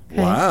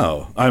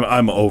 Wow.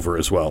 I'm over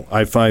as well.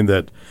 I find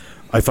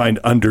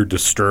under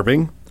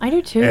disturbing. I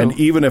do too. And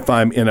even if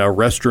I'm in a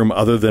restroom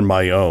other than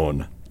my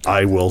own,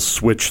 I will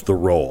switch the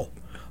role.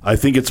 I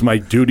think it's my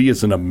duty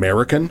as an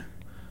American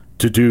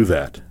to do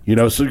that. You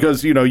know, so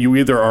because, you know, you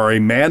either are a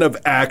man of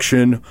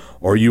action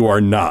or you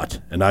are not.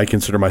 And I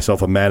consider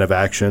myself a man of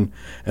action,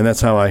 and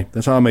that's how I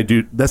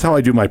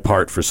do my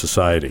part for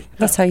society.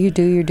 That's how you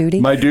do your duty?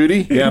 My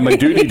duty? Yeah, my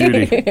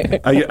duty.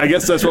 I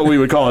guess that's what we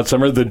would call it,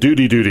 Summer, the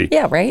duty.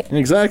 Yeah, right?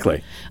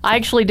 Exactly. I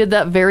actually did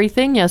that very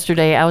thing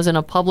yesterday. I was in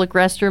a public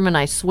restroom, and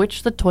I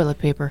switched the toilet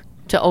paper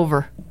to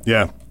over.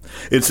 Yeah.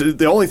 It's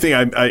the only thing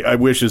I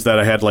wish is that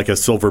I had like a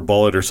silver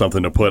bullet or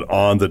something to put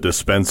on the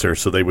dispenser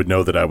so they would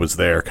know that I was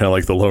there, kind of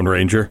like the Lone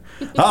Ranger.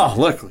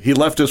 Look, he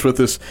left us with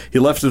this. He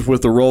left us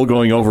with the roll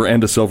going over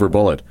and a silver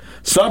bullet.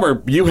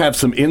 Summer, you have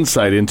some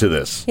insight into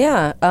this.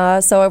 Yeah.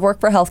 So I've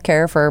worked for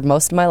healthcare for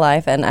most of my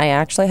life, and I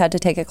actually had to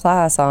take a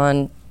class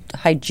on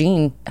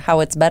hygiene,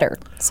 how it's better.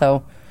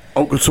 So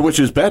which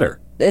is better?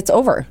 It's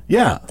over.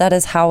 Yeah. That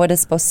is how it is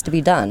supposed to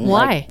be done.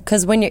 Why?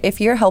 Because if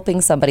you're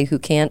helping somebody who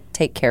can't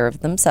take care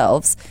of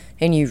themselves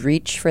and you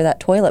reach for that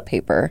toilet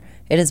paper,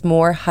 it is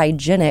more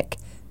hygienic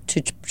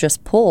to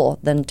just pull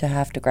than to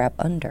have to grab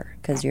under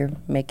because you're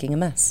making a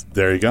mess.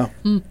 There you go.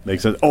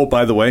 Makes sense. Oh,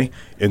 by the way,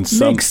 Makes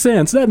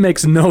sense. That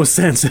makes no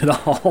sense at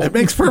all. It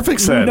makes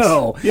perfect sense.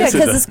 No. Yes, yeah, it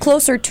because does. it's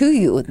closer to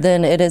you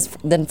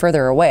than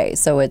further away.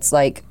 So it's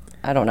like,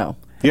 I don't know.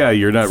 Yeah,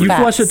 you're not. You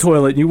Facts. flush a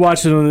toilet, you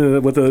watch it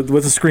with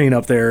a screen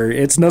up there.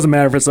 It doesn't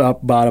matter if it's up,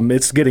 bottom.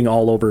 It's getting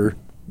all over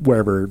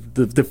wherever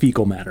the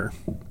fecal matter.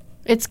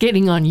 It's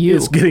getting on you.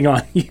 It's getting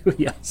on you,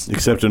 yes.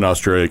 Except in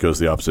Australia, it goes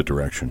the opposite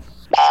direction.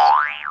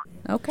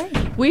 Okay.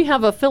 We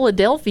have a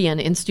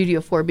Philadelphian in Studio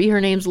 4B. Her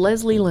name's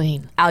Leslie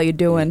Lane. How you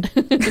doing?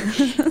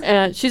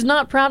 She's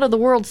not proud of the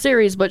World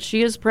Series, but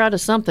she is proud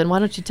of something. Why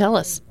don't you tell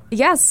us?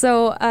 Yes,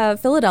 so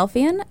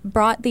Philadelphian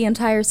brought the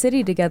entire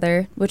city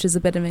together, which is a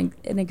bit of an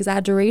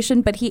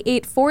exaggeration, but he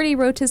ate 40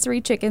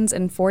 rotisserie chickens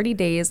in 40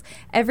 days.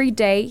 Every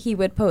day he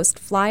would post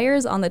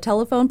flyers on the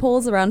telephone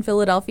poles around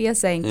Philadelphia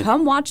saying,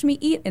 "Come watch me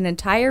eat an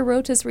entire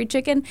rotisserie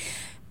chicken."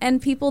 And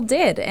people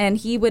did, and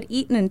he would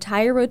eat an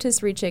entire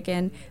rotisserie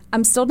chicken.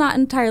 I'm still not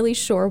entirely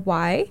sure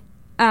why,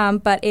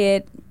 but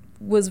it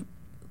was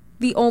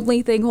the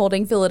only thing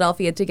holding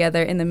Philadelphia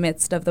together in the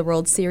midst of the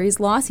World Series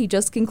loss. He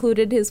just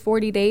concluded his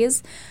 40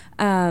 days,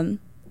 and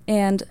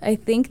I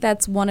think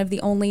that's one of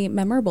the only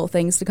memorable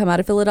things to come out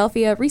of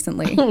Philadelphia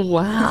recently.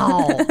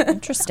 Wow.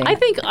 Interesting. I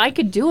think I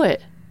could do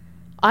it.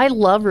 I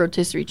love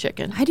rotisserie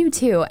chicken. I do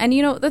too. And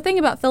you know, the thing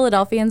about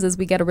Philadelphians is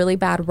we get a really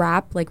bad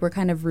rap, like we're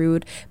kind of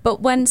rude.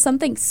 But when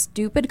something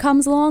stupid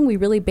comes along, we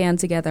really band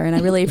together, and I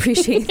really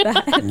appreciate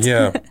that.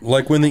 Yeah,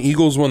 like when the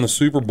Eagles won the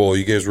Super Bowl,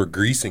 you guys were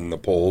greasing the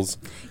poles.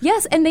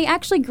 Yes, and they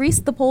actually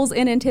greased the polls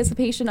in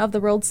anticipation of the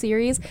World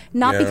Series,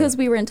 not Yeah. because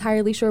we were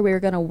entirely sure we were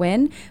going to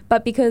win,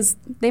 but because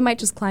they might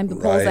just climb the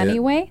polls Riot.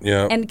 anyway.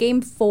 Yeah. And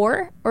game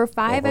 4 or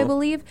 5, I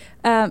believe,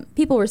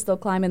 people were still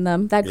climbing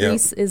them. That Yeah.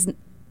 grease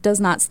does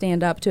not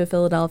stand up to a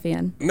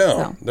Philadelphian. No,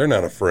 So. they're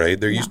not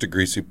afraid. They're used to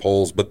greasy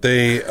poles, but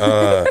they.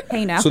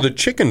 Hey, now. So the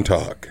chicken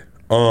talk.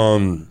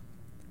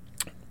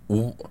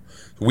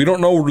 We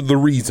don't know the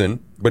reason,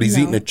 but he's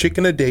No. eating a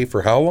chicken a day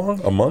for how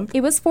long? A month? It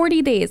was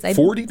 40 days. I'm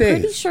 40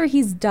 pretty days. sure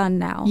he's done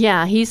now.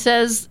 Yeah, he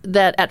says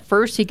that at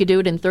first he could do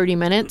it in 30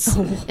 minutes,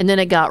 and then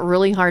it got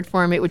really hard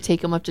for him. It would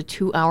take him up to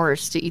 2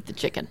 hours to eat the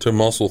chicken. To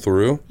muscle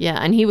through? Yeah,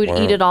 and he would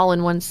Wow. eat it all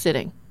in one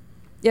sitting.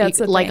 Yeah, it's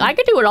the Like, thing. I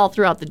could do it all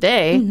throughout the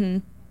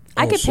day.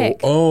 I could So-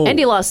 pick. And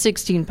he lost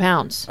 16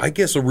 pounds. I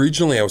guess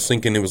originally I was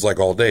thinking it was like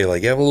all day.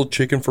 Like, have a little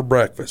chicken for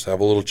breakfast, have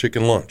a little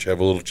chicken lunch,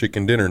 have a little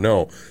chicken dinner.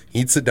 No,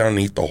 he'd sit down and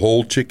eat the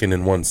whole chicken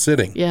in one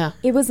sitting. Yeah.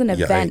 It was an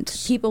event.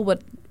 Yikes. People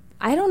would.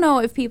 I don't know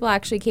if people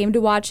actually came to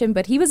watch him,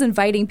 but he was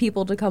inviting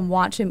people to come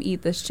watch him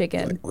eat this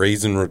chicken.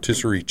 Raisin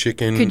rotisserie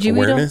chicken Could you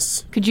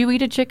awareness. could you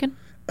eat a chicken?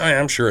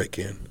 I'm sure I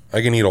can.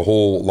 I can eat a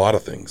whole lot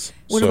of things.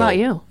 What So- about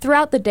you?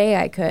 Throughout the day,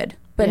 I could,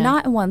 but Yeah.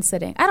 not in one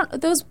sitting. I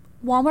don't. Those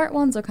Walmart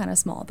ones are kind of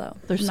small, though.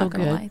 They're I'm so not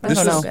gonna good. lie. They're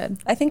This so is- good.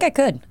 I think I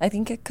could. I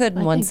think it could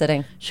in one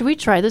sitting. Should we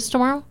try this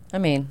tomorrow? I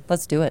mean,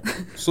 let's do it.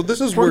 So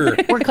this is where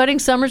We're cutting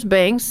Summer's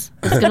bangs.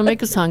 It's going to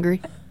make us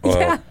hungry.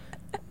 Yeah.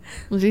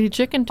 We'll eat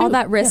chicken, too. All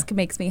that risk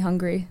makes me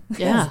hungry.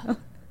 Yeah.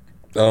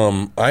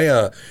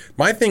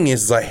 my thing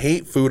is I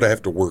hate food I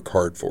have to work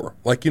hard for.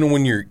 Like, you know,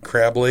 when you're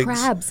crab legs.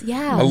 Crabs,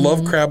 yeah. I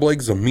love crab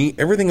legs, the meat,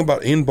 everything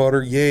about in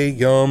butter, yay,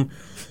 yum.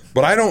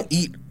 But I don't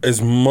eat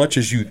as much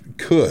as you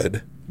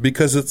could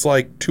because it's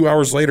like 2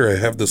 hours later I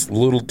have this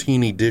little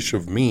teeny dish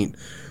of meat.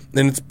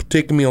 And it's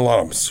taking me a lot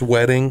of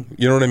sweating.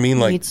 You know what I mean?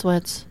 Like Meat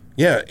sweats.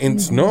 yeah,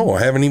 and no,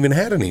 I haven't even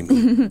had any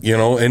meat, you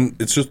know, and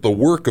it's just the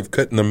work of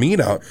cutting the meat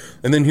out.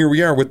 And then here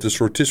we are with this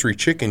rotisserie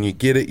chicken. You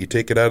get it, you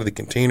take it out of the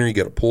container, you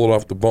got to pull it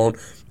off the bone.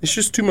 It's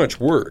just too much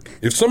work.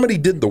 If somebody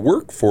did the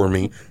work for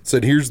me,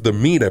 said, here's the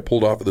meat I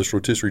pulled off of this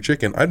rotisserie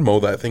chicken, I'd mow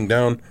that thing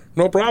down,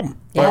 no problem.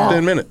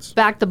 5-10 minutes.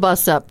 Back the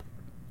bus up.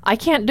 I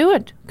can't do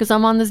it because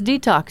I'm on this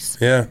detox.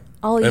 Yeah.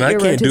 I'll eat and I your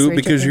can't do it rotisserie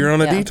because chicken. you're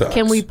on a Yeah. detox.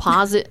 Can we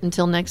pause it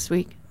until next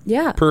week?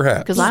 Yeah.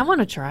 Perhaps. Because I want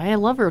to try. I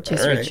love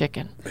rotisserie All right.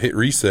 chicken. Hit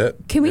reset.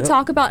 Can we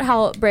talk about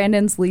how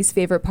Brandon's least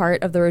favorite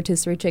part of the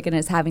rotisserie chicken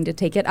is having to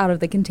take it out of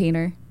the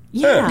container?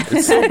 Yeah.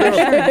 It's so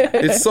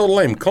it's so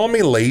lame. Call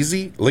me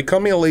lazy. Like,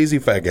 call me a lazy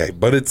fat guy.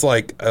 But it's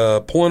like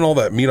pulling all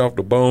that meat off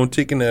the bone,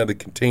 taking it out of the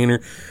container.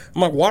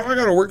 I'm like, why do I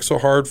got to work so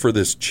hard for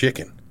this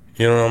chicken?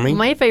 You know what I mean?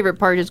 My favorite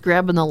part is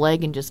grabbing the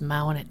leg and just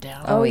mowing it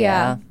down. Oh,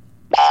 yeah.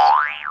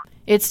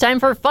 It's time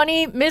for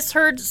funny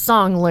misheard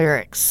song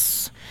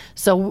lyrics.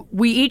 So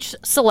we each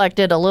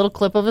selected a little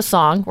clip of a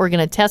song. We're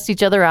going to test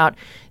each other out,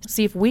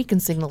 see if we can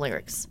sing the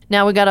lyrics.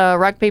 Now we got a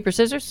rock, paper,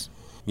 scissors.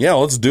 Yeah,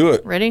 let's do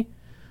it. Ready?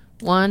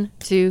 1,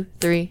 2,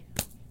 3.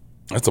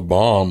 That's a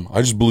bomb.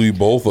 I just blew you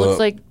both Looks up.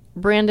 like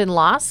Brandon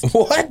lost.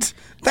 What?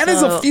 That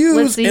is a Let's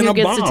fuse see and who a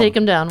gets bomb. to take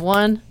him down.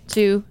 1,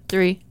 2,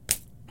 3.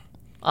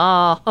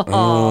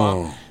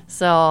 Oh.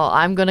 So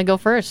I'm going to go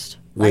first.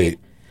 Wait,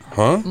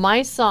 huh?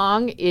 My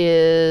song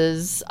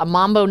is a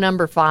Mambo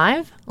number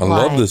 5. I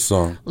love this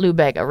song. Lou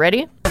Bega.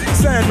 Ready?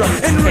 Sandra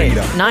and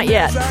Rita. Not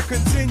yet. As I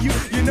continue,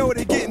 you know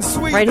they're getting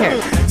sweet. Right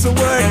here. So what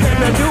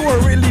can I do?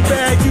 I really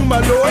bag you, my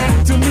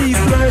lord. To me,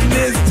 flirting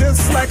is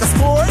just like a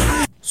sport.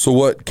 So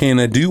what can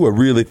I do? I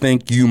really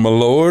thank you, my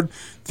lord.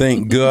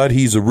 Thank God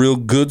he's a real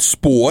good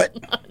sport.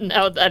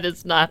 No, that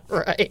is not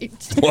right.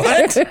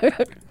 What?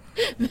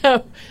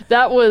 No,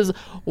 that was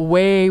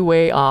way,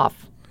 way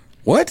off.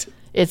 What?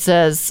 It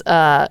says,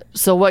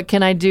 so what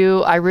can I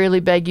do? I really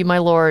beg you, my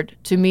lord.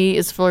 To me,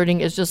 is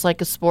flirting is just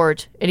like a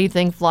sport.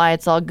 Anything fly,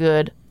 it's all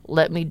good.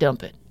 Let me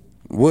dump it.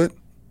 What?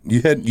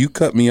 You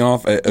cut me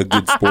off at a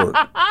good sport.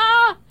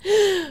 I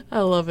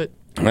love it.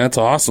 That's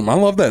awesome. I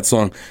love that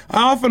song.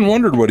 I often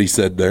wondered what he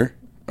said there.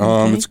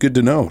 It's good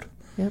to know.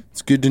 Yep.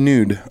 It's good to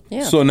nude.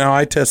 Yeah. So now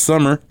I test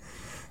Summer.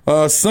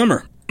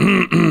 Summer.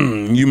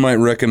 You might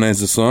recognize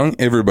the song.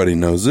 Everybody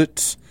knows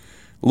it.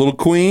 Little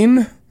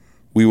Queen,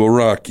 We Will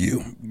Rock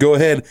You. Go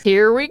ahead.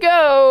 Here we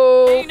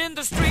go. In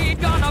the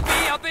street, gonna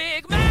be a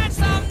big man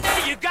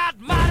someday. You got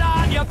mud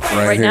on your face.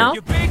 Right here. now?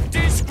 You big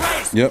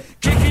disgrace. Yep.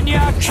 Kicking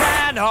your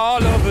can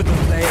all over the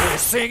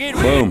place. Singing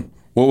with Boom.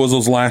 What was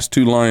those last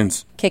two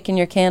lines? Kicking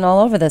your can all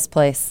over this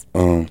place.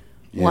 Oh.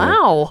 Yeah.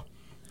 Wow.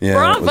 Yeah,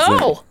 that was it.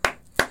 Bravo.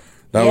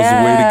 That was the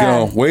way to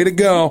go. Way to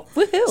go.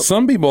 Woohoo.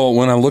 Some people,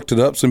 when I looked it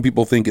up, some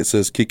people think it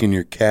says kicking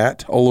your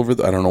cat all over.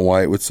 I don't know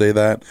why it would say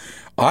that.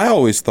 I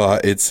always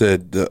thought it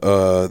said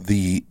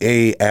the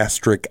A**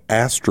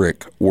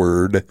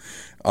 word.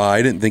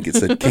 I didn't think it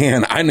said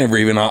can.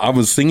 I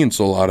was singing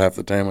so loud half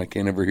the time I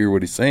can't ever hear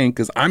what he's saying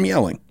because I'm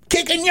yelling.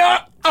 Kicking you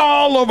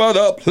all over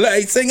the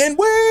place, singing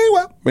way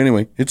well.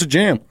 Anyway, it's a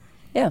jam.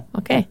 Yeah.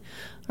 Okay.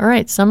 All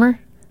right, Summer.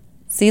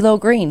 CeeLo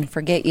Green,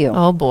 Forget You.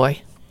 Oh,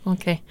 boy.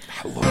 Okay.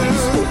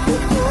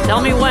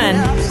 Tell me when.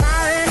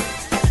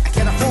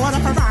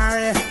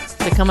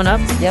 Is it coming up?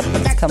 Yep,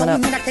 it's coming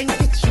up.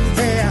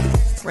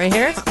 Right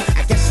here?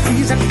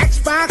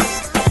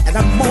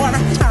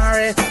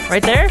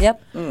 Right there?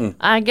 Yep.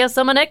 I guess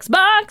I'm an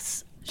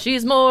Xbox.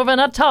 She's more of an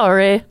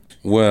Atari.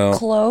 Well,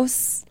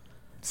 Close.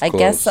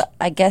 close.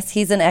 I guess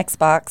he's an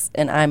Xbox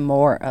and I'm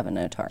more of an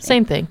Atari.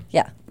 Same thing.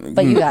 Yeah.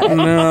 But you got it.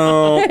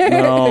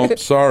 no,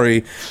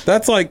 sorry.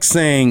 That's like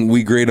saying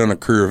we grade on a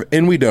curve,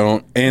 and we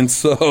don't. And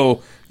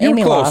so you're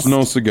Amy close. lost.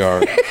 No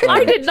cigar.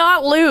 I did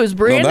not lose.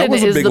 Brandon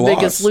was a is big the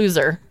biggest loss.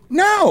 loser.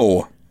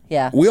 No,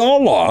 Yeah. we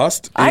all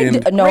lost.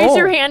 And No. Raise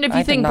your hand if I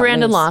you did think not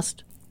Brandon lose.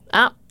 lost.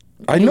 Ah,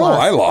 I you know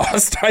lost. I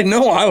lost. I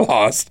know I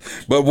lost.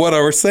 But what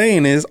I was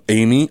saying is,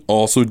 Amy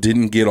also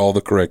didn't get all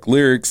the correct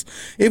lyrics.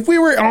 If we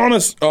were on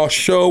a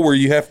show where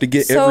you have to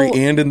get So- every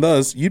and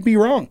thus, you'd be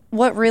wrong.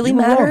 What really You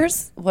were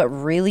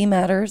wrong.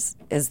 matters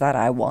is that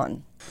I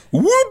won.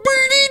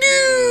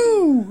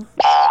 Whoopity-doo!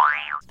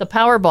 The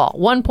Powerball,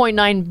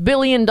 $1.9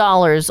 billion.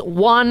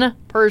 One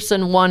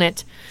person won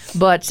it,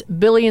 but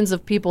billions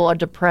of people are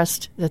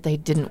depressed that they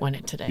didn't win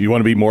it today. You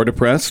want to be more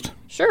depressed?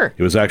 Sure.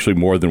 It was actually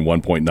more than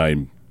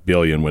 1.9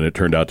 billion when it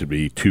turned out to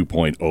be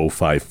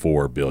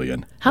 2.054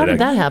 billion. How did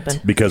that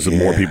happen? Because of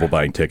more people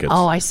buying tickets.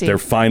 Oh, I see. Their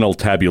final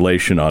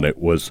tabulation on it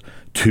was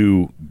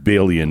 $2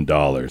 billion.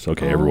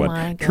 Okay, everyone.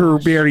 my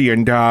 $2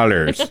 billion.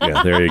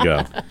 Yeah, there you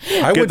go.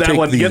 Get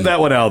that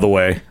one out of the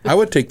way. I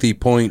would take the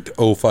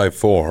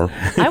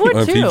 .054. I would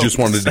if too. you just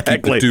wanted to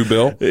keep the 2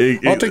 bill.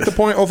 I'll take the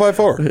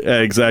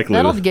 .054. Exactly.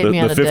 That'll get me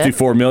on the a dick.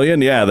 54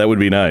 million. Yeah, that would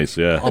be nice.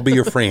 Yeah. I'll be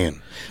your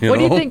friend. What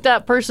do you think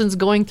that person's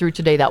going through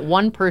today? That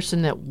one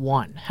person that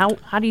won.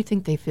 How do you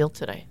think they feel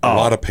today? A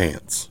lot of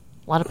pants.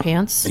 A lot of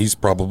pants? He's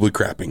probably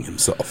crapping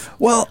himself.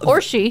 Well, or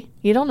she.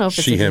 You don't know if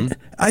it's she, him.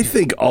 I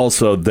think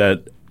also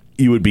that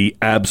you would be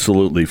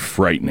absolutely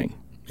frightening.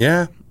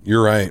 Yeah,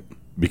 you're right.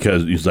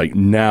 Because he's like,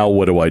 now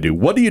what do I do?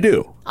 What do you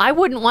do? I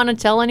wouldn't want to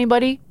tell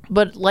anybody,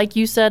 but like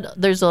you said,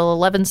 there's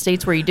 11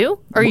 states where you do,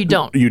 or you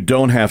don't. You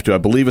don't have to. I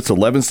believe it's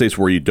 11 states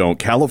where you don't.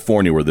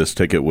 California, where this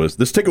ticket was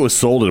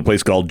sold at a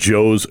place called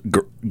Joe's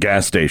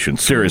Gas Station.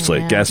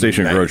 Seriously, gas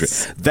station and grocery.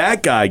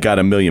 That guy got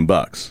 $1 million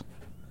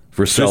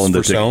for selling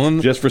the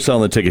ticket. Just for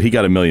selling the ticket, he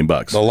got $1 million.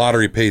 The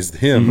lottery pays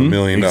him $1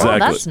 million. Exactly. Oh,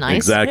 that's nice.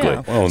 Exactly.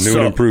 Yeah. Well, new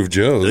and improved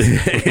Joe's.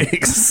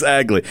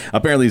 Exactly.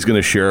 Apparently, he's going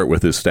to share it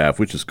with his staff,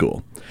 which is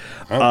cool.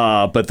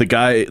 But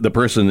the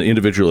person, the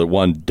individual that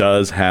won,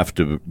 does have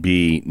to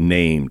be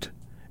named,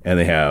 and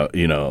they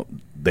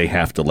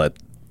have to let.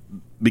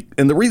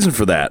 And the reason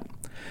for that,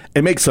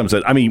 it makes some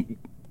sense. I mean,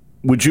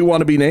 would you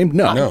want to be named?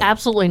 No.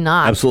 Absolutely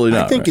not. Absolutely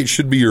not. I think it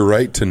should be your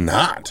right to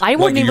not. I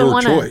wouldn't like even your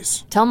want choice.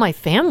 to tell my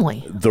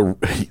family.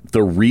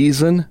 The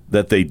reason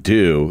that they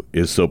do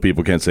is so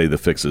people can't say the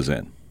fix is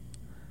in.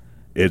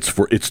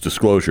 It's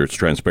disclosure. It's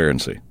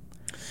transparency.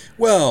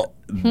 Well,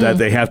 that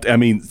they have to. I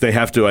mean, they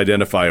have to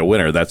identify a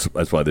winner. That's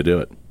why they do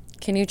it.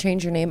 Can you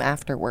change your name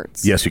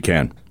afterwards? Yes, you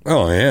can.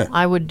 Oh yeah.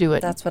 I would do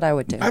it. That's what I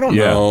would do. I don't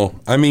know.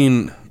 I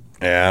mean,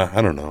 yeah,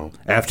 I don't know.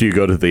 After you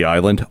go to the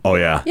island, oh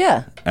yeah,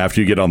 Yeah.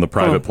 After you get on the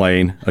private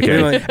plane,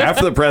 okay.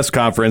 After the press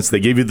conference, they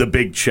give you the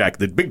big check.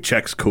 The big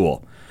check's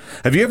cool.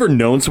 Have you ever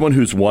known someone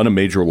who's won a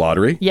major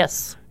lottery?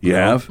 Yes. You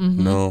have?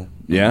 Mm-hmm. No.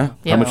 Yeah?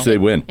 Yeah. How much did they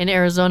win? In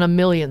Arizona,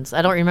 millions.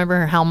 I don't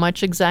remember how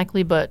much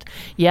exactly, but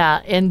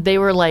yeah. And they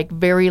were like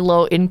very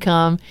low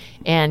income.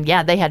 And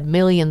yeah, they had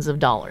millions of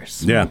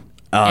dollars. Yeah.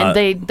 And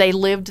they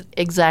lived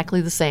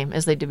exactly the same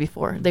as they did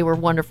before. They were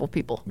wonderful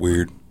people.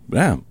 Weird.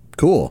 Yeah.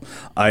 Cool.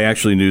 I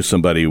actually knew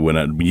somebody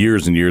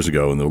years and years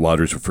ago when the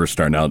lotteries were first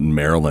starting out in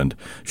Maryland.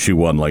 She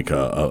won like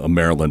a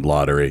Maryland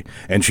lottery,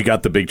 and she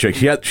got the big check.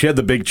 She had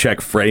the big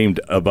check framed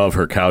above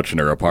her couch in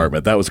her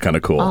apartment. That was kind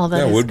of cool. Oh,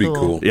 that would be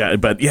cool. Yeah,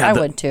 but yeah, I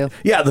would too.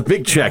 Yeah, the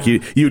big check.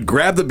 You'd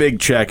grab the big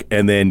check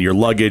and then your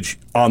luggage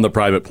on the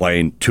private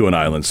plane to an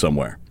island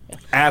somewhere.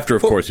 After,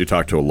 of course, you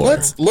talk to a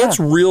lawyer. Let's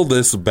reel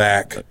this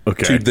back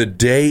to the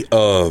day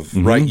of,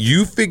 right?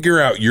 You figure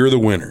out you're the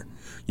winner.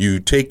 You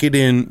take it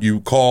in, you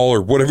call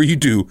or whatever you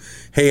do.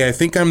 Hey, I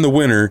think I'm the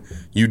winner.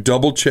 You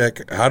double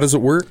check. How does it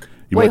work?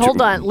 Wait,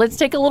 hold on. Let's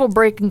take a little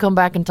break and come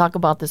back and talk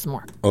about this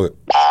more. Okay.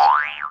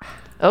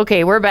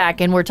 Okay, we're back,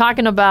 and we're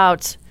talking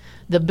about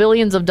the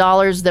billions of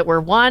dollars that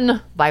were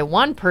won by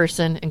one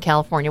person in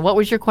California. What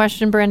was your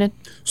question, Brandon?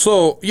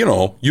 So,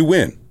 you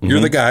win. You're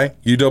the guy.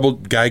 You double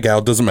guy, gal,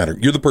 doesn't matter.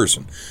 You're the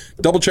person.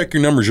 Double check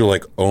your numbers. You're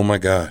like, oh my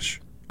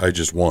gosh, I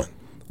just won.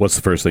 What's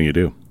the first thing you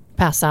do?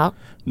 Pass out.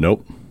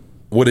 Nope.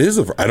 What is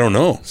it? I don't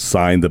know.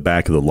 Sign the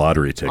back of the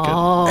lottery ticket.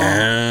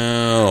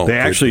 Oh. They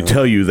actually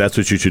tell you that's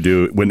what you should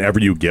do whenever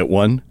you get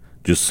one.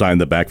 Just sign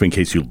the back in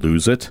case you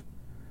lose it.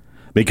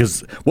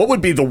 Because what would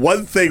be the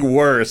one thing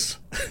worse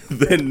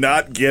than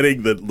not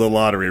getting the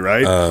lottery,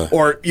 right?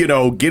 Or,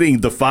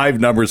 getting the 5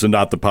 numbers and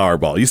not the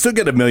Powerball. You still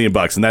get $1 million,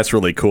 and that's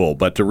really cool.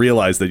 But to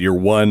realize that you're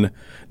one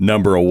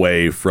number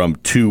away from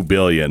 $2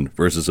 billion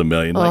versus $1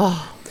 million.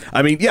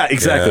 I mean, yeah,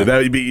 exactly. Yeah. That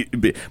would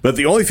be. But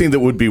the only thing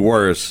that would be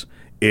worse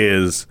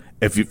is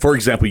if, for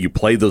example, you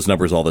play those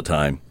numbers all the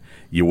time.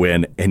 You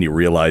win, and you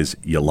realize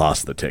you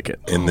lost the ticket.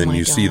 And then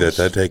you see that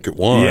ticket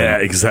won. Yeah,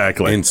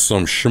 exactly. And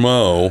some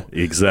schmo.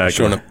 Exactly.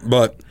 Showing up.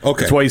 But,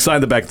 okay. That's why you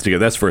sign the back of the ticket.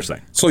 That's the first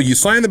thing. So you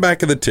sign the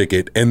back of the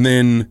ticket, and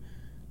then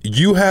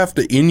you have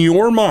to, in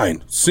your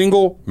mind,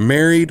 single,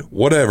 married,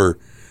 whatever,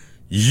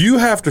 you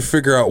have to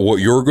figure out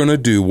what you're going to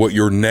do, what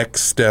your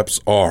next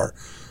steps are.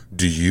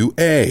 Do you,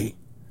 A,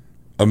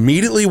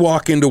 immediately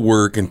walk into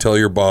work and tell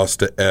your boss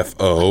to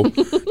F-O?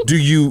 Do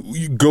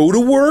you go to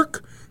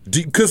work?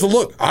 Because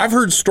look, I've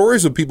heard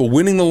stories of people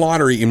winning the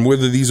lottery, and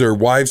whether these are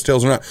wives'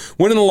 tales or not.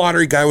 Winning the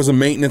lottery, guy was a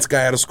maintenance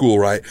guy out of school,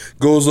 right?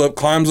 Goes up,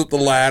 climbs up the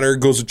ladder,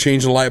 goes to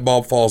change the light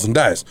bulb, falls and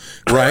dies,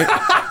 right?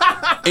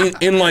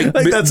 and like,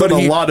 I think that's an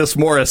Alanis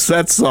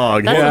Morissette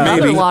song. That's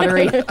another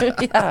lottery.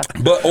 Yeah.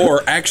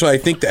 Or actually, I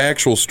think the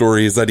actual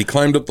story is that he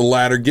climbed up the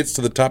ladder, gets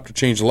to the top to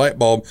change the light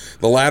bulb.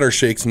 The ladder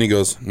shakes, and he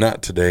goes,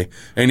 "Not today."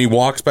 And he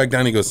walks back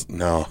down. He goes,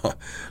 "No,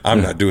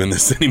 I'm not doing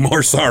this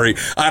anymore. Sorry,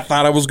 I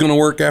thought I was going to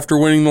work after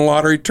winning the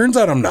lottery. Turns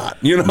out I'm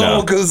not.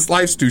 Because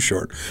life's too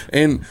short."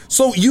 And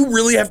so you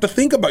really have to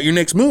think about your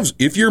next moves.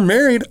 If you're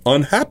married,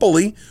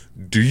 unhappily,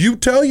 Do you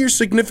tell your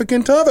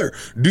significant other?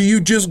 Do you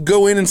just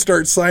go in and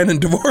start signing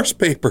divorce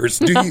papers?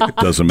 Do you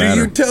Doesn't matter.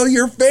 Do you tell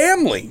your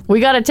family? We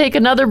got to take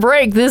another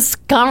break. This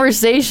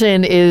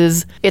conversation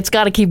it's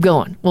got to keep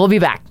going. We'll be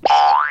back.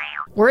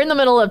 We're in the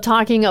middle of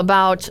talking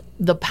about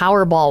the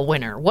Powerball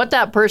winner, what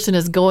that person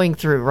is going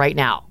through right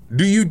now.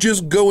 Do you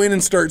just go in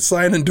and start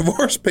signing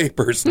divorce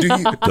papers? Do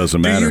you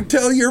Doesn't matter. Do you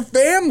tell your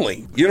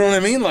family? You know what I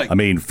mean? Like, I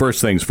mean,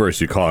 first things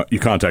first, you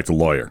contact a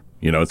lawyer.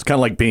 You know, it's kind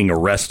of like being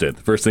arrested.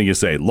 First thing you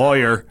say,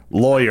 lawyer,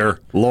 lawyer,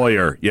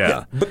 lawyer.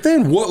 Yeah. but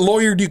then what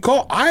lawyer do you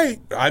call? I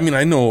mean,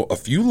 I know a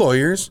few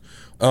lawyers.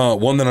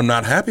 One that I'm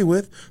not happy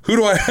with. Who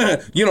do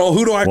I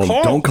Well,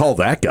 call? don't call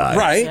that guy.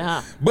 Right.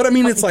 Yeah. But I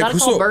mean, it's like Gotta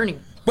call Bernie.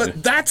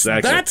 But that's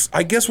Exactly.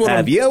 I guess what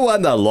Have you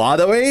won the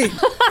lottery?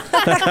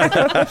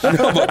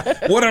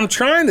 what I'm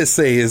trying to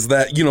say is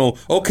that,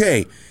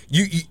 okay,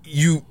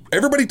 you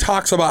everybody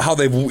talks about how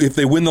if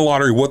they win the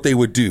lottery, what they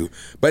would do.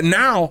 But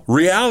now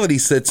reality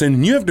sets in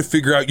and you have to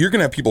figure out, you're going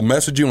to have people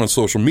message you on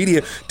social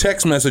media,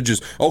 text messages.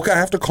 Okay, I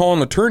have to call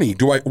an attorney.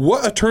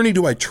 What attorney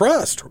do I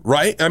trust?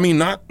 Right? I mean,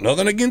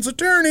 nothing against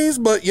attorneys,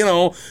 but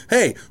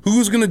hey,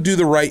 who's going to do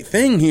the right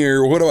thing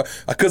here?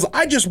 Because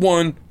I just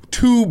won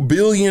 $2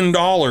 billion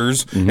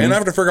and I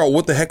have to figure out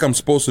what the heck I'm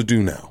supposed to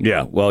do now.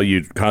 Yeah. Well,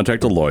 you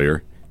contact a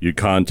lawyer. You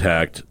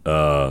contact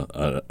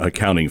an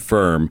accounting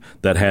firm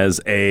that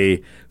has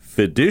a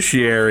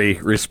fiduciary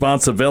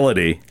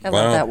responsibility. I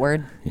love that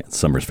word. Yeah, it's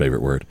Summer's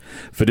favorite word.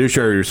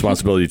 Fiduciary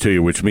responsibility to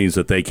you, which means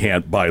that they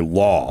can't, by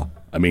law,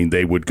 I mean,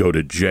 they would go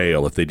to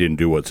jail if they didn't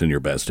do what's in your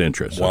best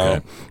interest. Wow.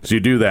 Okay? So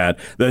you do that.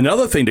 Then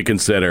another thing to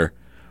consider,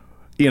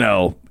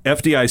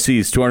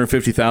 FDIC's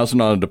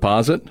 $250,000 on a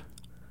deposit.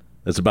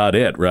 That's about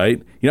it, right?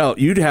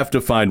 You'd have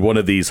to find one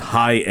of these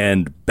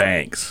high-end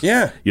banks.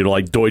 Yeah.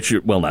 Like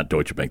not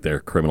Deutsche Bank, they're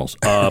criminals.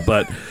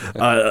 But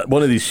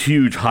one of these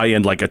huge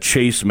high-end, like a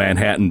Chase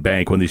Manhattan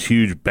Bank, one of these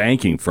huge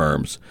banking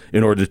firms,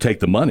 in order to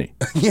take the money.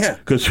 Yeah.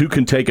 Because who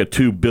can take a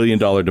 $2 billion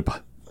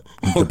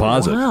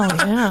deposit? Wow,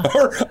 yeah.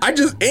 Or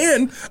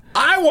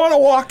I want to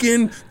walk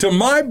into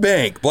my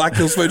bank, Black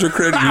Hills Federal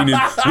Credit Union,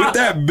 with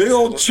that big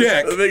old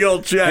check. A big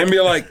old check. And be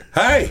like,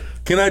 hey,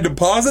 can I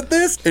deposit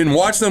this? And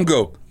watch them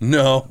go,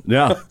 no.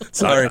 Yeah.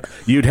 Sorry.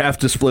 You'd have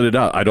to split it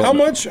up. I don't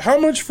know. How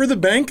much for the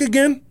bank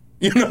again?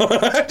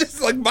 I just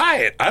buy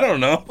it. I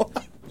don't know.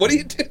 What do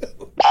you do?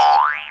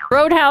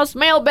 Roadhouse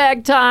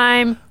mailbag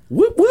time.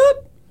 Whoop,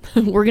 whoop.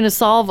 We're going to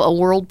solve a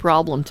world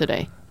problem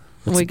today.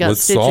 And we got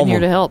let's Stitch solve in here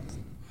them. to help.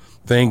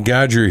 Thank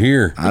God you're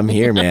here. I'm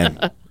here, man.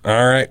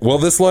 All right. Well,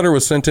 this letter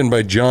was sent in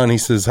by John. He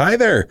says, hi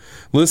there.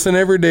 Listen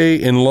every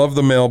day and love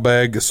the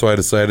mailbag, so I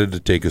decided to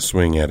take a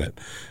swing at it.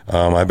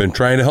 I've been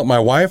trying to help my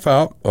wife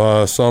out,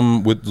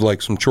 some with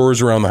some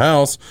chores around the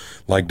house.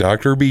 Like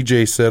Dr.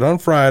 BJ said on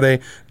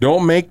Friday,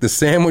 don't make the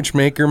sandwich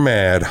maker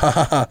mad.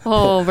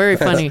 Oh, very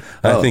funny.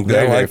 I think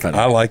very, that very funny.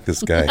 I like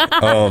this guy.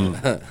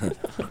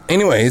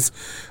 Anyways,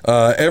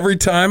 every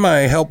time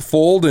I help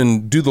fold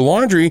and do the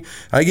laundry,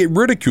 I get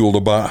ridiculed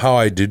about how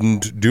I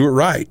didn't do it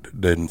right.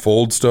 Didn't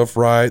fold stuff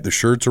right. The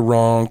shirts are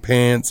wrong,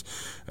 pants,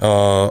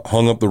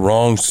 hung up the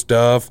wrong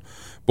stuff.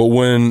 But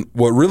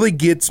what really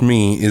gets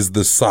me is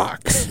the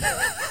socks.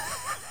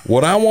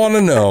 What I want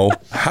to know,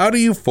 how do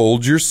you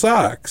fold your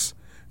socks?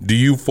 Do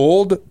you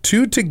fold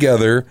two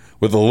together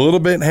with a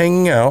little bit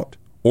hanging out?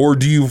 Or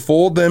do you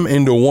fold them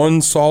into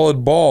one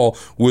solid ball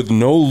with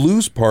no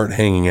loose part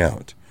hanging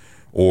out?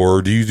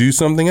 Or do you do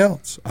something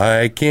else?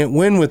 I can't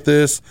win with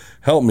this.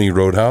 Help me,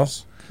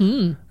 Roadhouse.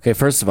 Okay,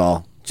 first of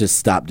all, just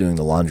stop doing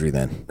the laundry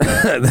then.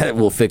 That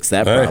will fix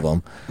that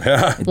problem.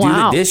 Yeah. Do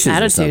Wow, the dishes or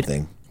attitude.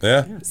 something.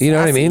 Yeah. You know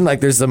what I mean? Like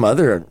there's some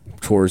other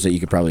chores that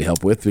you could probably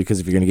help with, because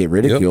if you're going to get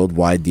ridiculed,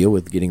 why deal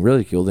with getting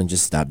ridiculed and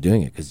just stop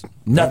doing it? Because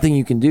nothing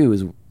you can do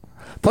is...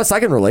 Plus, I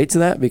can relate to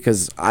that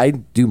because I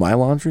do my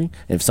laundry,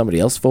 and if somebody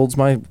else folds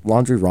my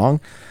laundry wrong,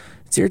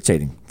 it's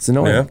irritating. It's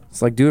annoying. Yeah.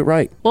 It's like, do it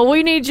right. Well,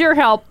 we need your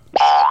help.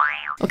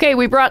 Okay,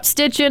 we brought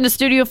Stitch into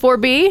Studio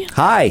 4B.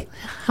 Hi.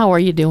 How are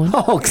you doing?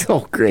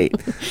 Oh, great.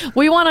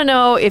 We want to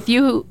know, if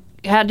you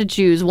had to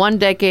choose one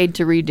decade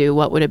to redo,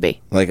 what would it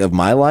be? Like of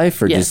my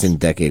life or Yes. just in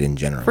decade in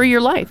general? For your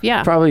life,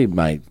 yeah. Probably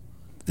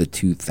the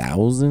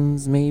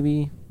 2000s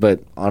maybe.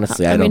 But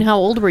honestly, I mean, how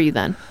old were you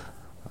then?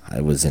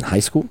 I was in high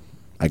school.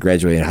 I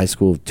graduated high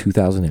school in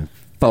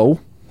 2004.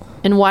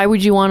 And why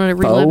would you want to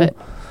relive it?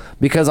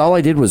 Because all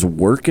I did was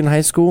work in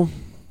high school.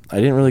 I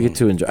didn't really get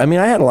to enjoy. I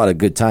mean, I had a lot of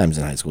good times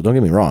in high school. Don't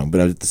get me wrong,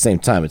 but at the same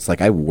time, it's like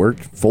I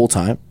worked full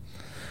time,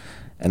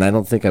 and I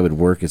don't think I would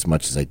work as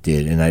much as I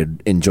did. And I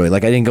enjoy.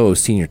 Like I didn't go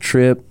senior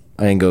trip.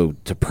 I didn't go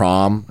to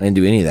prom. I didn't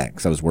do any of that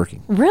because I was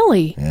working.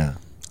 Really? Yeah.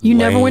 You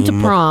never went to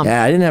prom?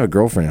 Yeah, I didn't have a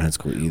girlfriend in high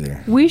school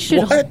either. We should.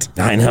 What?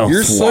 I know.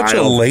 You're it's such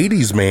a wild.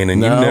 ladies' man,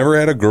 and you No. never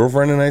had a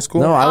girlfriend in high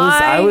school? No,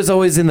 I was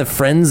always in the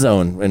friend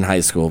zone in high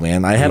school,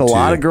 man. I had a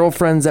lot too. of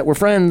girlfriends that were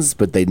friends,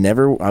 but they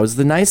never. I was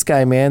the nice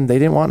guy, man. They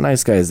didn't want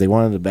nice guys. They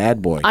wanted a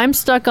bad boy. I'm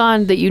stuck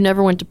on that you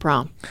never went to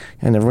prom.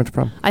 I never went to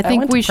prom. I think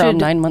went we to prom should.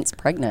 9 months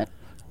pregnant.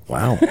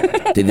 Wow.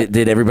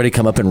 Did everybody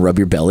come up and rub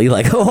your belly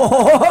like,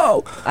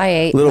 oh, I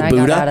ate Little and I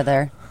Buddha? got out of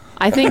there.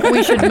 I think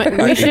we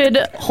should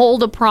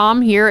hold a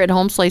prom here at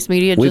Home Slice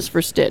Media just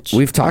for Stitch.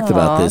 We've talked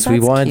about this. We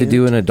wanted to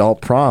do an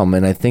adult prom,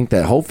 and I think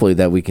that hopefully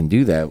that we can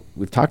do that.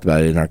 We've talked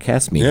about it in our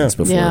cast meetings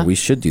before. Yeah. We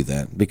should do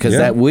that because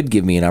that would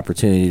give me an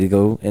opportunity to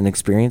go and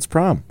experience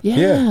prom.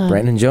 Yeah.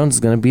 Brandon Jones is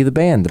going to be the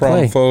band to Prom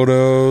play.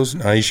 photos.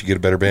 Nah, you should get a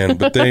better band.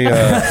 But they,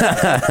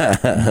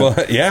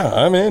 but yeah,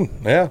 I'm in.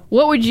 Yeah.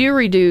 What would you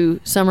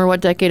redo, Summer?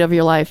 What decade of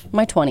your life?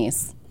 My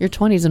 20s. Your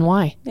 20s, and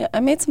why? Yeah, I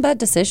made some bad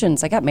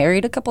decisions. I got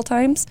married a couple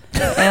times,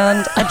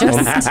 and I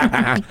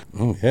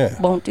just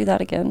won't do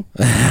that again.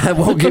 I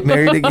won't get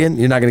married again?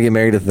 You're not going to get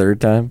married a third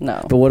time?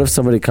 No. But what if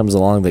somebody comes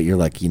along that you're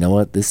like, you know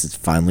what? This is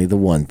finally the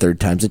one. Third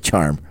time's a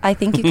charm. I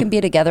think you can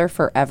be together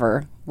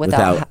forever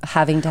without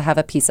having to have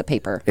a piece of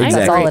paper. Exactly.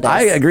 That's all it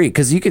is. I agree,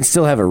 because you can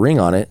still have a ring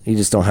on it. You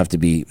just don't have to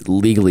be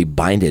legally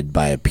binded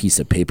by a piece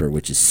of paper,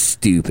 which is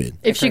stupid.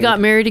 If she got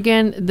married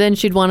again, then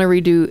she'd want to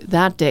redo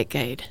that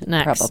decade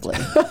next. Probably.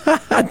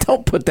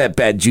 Don't put that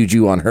bad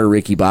juju on her,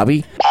 Ricky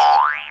Bobby.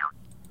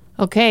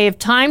 Okay, if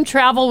time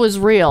travel was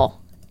real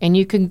and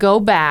you can go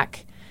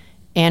back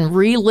and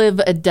relive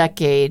a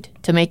decade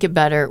to make it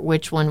better,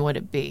 which one would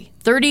it be?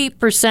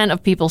 30%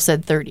 of people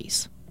said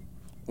 30s.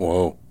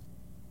 Whoa.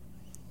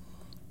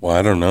 Well,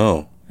 I don't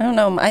know.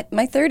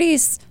 My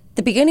 30s,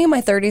 the beginning of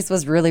my 30s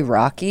was really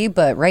rocky,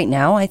 but right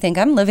now I think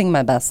I'm living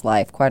my best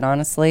life, quite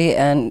honestly.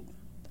 And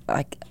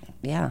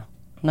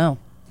no.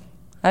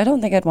 I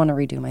don't think I'd want to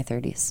redo my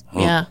 30s.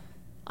 Yeah.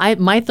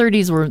 My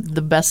 30s were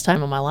the best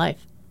time of my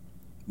life.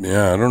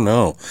 Yeah, I don't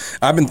know.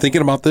 I've been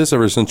thinking about this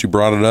ever since you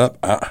brought it up.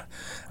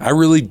 I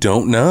really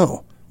don't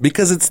know.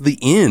 Because it's the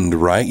end,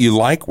 right? You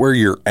like where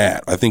you're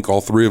at. I think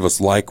all three of us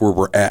like where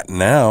we're at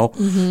now.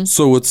 Mm-hmm.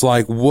 So it's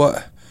like,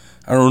 what?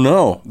 I don't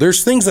know.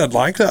 There's things I'd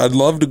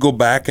love to go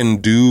back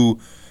and do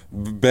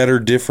better,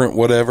 different,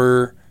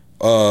 whatever,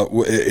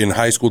 in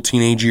high school,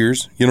 teenage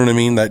years. You know what I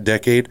mean? That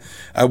decade.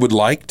 I would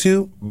like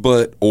to,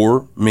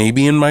 or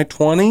maybe in my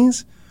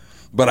 20s.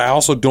 But I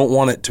also don't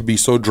want it to be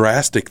so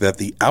drastic that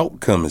the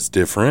outcome is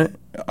different,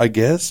 I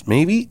guess.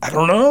 Maybe. I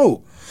don't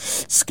know.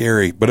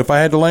 Scary. But if I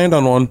had to land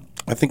on one,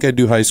 I think I'd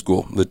do high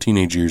school, the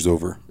teenage years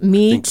over.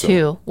 Me too.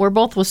 So. We're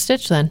both with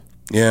Stitch then.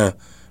 Yeah.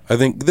 I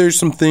think there's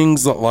some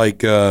things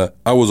that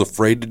I was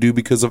afraid to do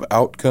because of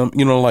outcome.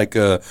 You know, I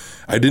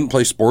didn't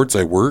play sports.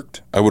 I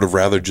worked. I would have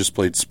rather just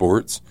played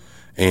sports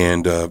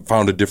and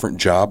found a different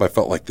job. I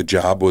felt like the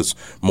job was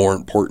more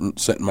important,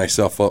 setting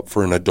myself up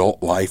for an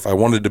adult life. I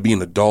wanted to be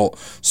an adult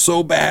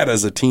so bad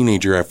as a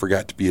teenager, I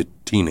forgot to be a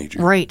teenager.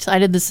 Right. I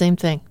did the same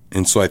thing.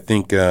 And so I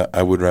think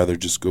I would rather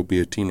just go be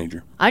a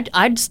teenager.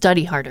 I'd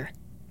study harder.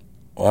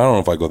 Well, I don't know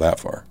if I go that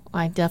far.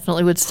 I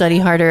definitely would study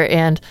harder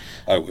and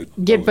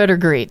get better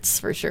grades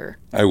for sure.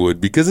 I would,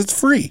 because it's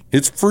free.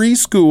 It's free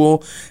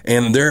school,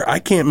 and I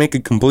can't make a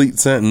complete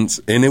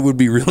sentence, and it would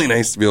be really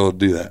nice to be able to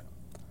do that.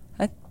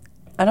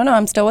 I don't know.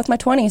 I'm still with my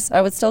 20s.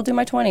 I would still do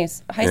my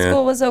 20s. High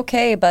school was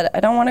okay, but I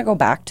don't want to go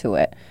back to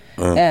it.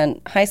 And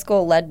high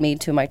school led me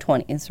to my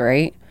 20s,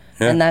 right?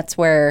 Yeah. And that's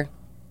where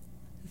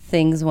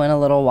things went a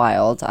little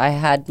wild. I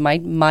had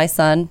my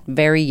son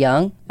very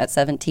young at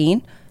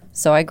 17,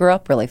 so I grew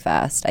up really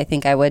fast. I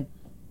think I would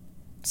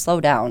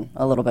slow down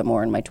a little bit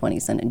more in my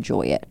 20s and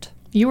enjoy it.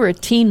 You were a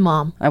teen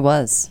mom. I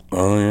was.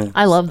 Oh, yeah.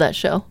 I love that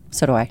show.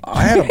 So do I.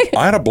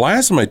 I had a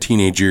blast in my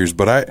teenage years,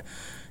 but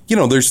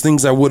there's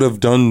things I would have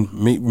done,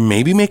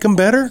 maybe make them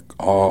better.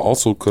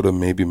 Also could have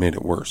maybe made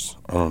it worse.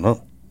 I don't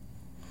know.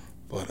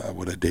 But I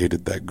would have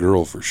dated that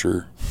girl for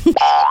sure.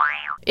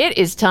 It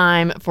is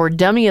time for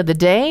Dummy of the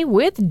Day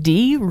with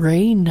D.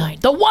 Ray Knight.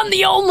 The one,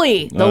 the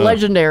only, the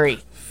legendary.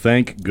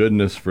 Thank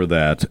goodness for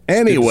that.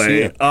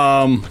 Anyway,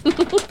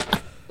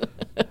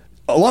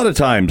 a lot of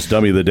times,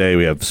 Dummy of the Day,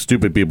 we have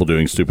stupid people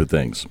doing stupid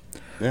things.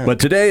 Yeah.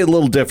 But today, a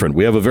little different.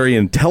 We have a very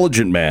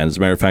intelligent man. As a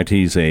matter of fact,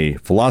 he's a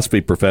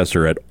philosophy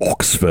professor at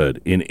Oxford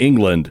in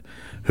England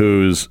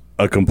who's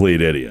a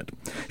complete idiot.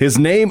 His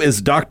name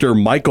is Dr.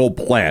 Michael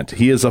Plant.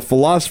 He is a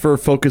philosopher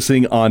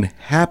focusing on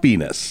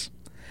happiness.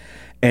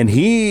 And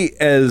he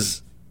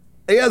has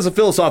a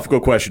philosophical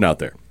question out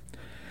there.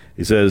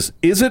 He says,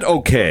 is it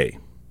okay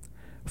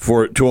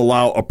to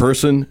allow a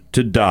person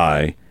to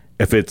die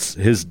if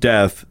his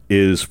death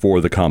is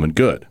for the common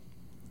good?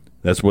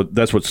 That's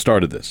what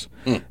started this.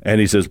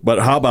 And he says, but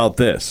how about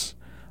this?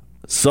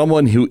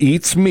 Someone who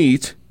eats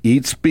meat,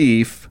 eats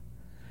beef,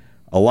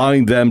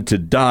 allowing them to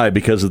die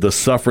because of the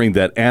suffering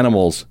that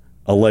animals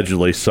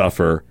allegedly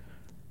suffer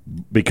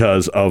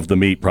because of the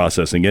meat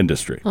processing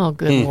industry. Oh,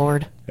 good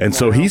Lord. And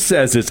so he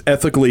says it's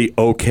ethically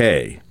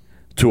okay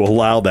to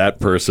allow that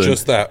person.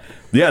 Just that.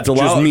 Yeah, to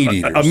allow just meat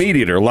eaters. A meat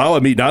eater. Allow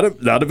a meat, not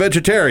a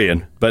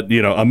vegetarian, but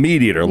a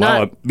meat eater.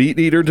 Allow a meat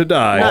eater to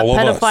die. Not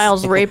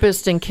pedophiles,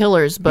 rapists, and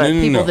killers, but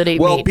people that eat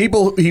meat. Well,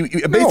 people,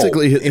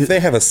 basically... if they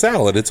have a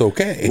salad, it's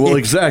okay. Well,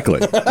 exactly.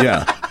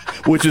 Yeah.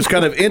 Which is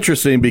kind of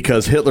interesting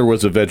because Hitler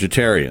was a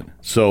vegetarian.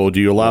 So do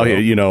you allow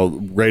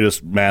him,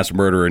 greatest mass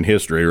murderer in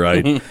history,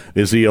 right?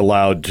 Is he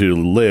allowed to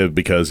live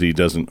because he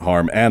doesn't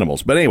harm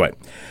animals? But anyway,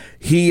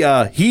 he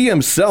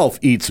himself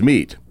eats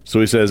meat. So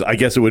he says, I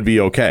guess it would be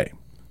okay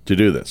to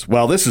do this.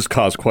 Well, this has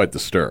caused quite the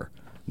stir.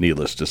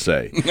 needless to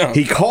say.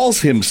 He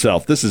calls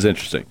himself, this is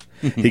interesting,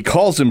 he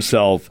calls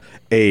himself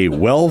a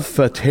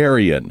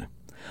welfatarian.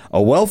 A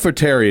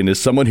welfatarian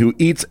is someone who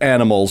eats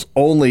animals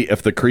only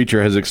if the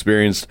creature has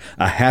experienced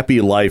a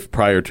happy life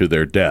prior to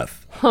their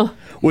death.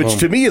 Which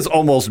to me is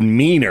almost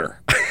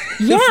meaner.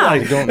 Yeah.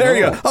 Like, there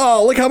you go.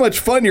 Oh, look how much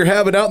fun you're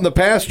having out in the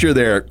pasture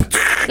there.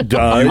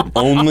 Done. You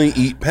only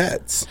eat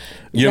pets.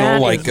 You That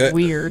know, like is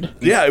weird.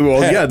 Yeah, well,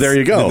 pets. yeah, there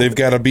you go. They've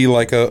got to be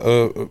like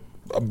a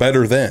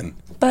better than.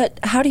 But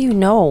how do you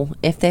know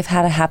if they've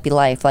had a happy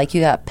life? Like,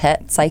 you got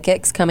pet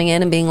psychics coming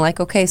in and being like,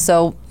 okay,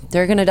 so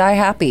they're going to die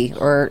happy,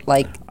 or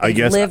like I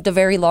guess lived a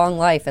very long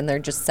life and they're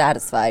just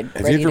satisfied.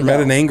 Have you ever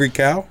met an angry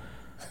cow?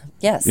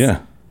 Yes.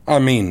 Yeah. I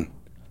mean,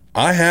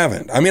 I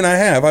haven't. I mean, I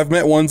have. I've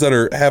met ones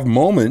that have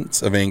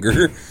moments of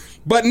anger.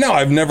 But no,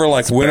 I've never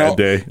went out.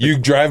 Day. You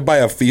drive by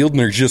a field and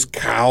there's just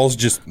cows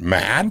just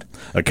mad.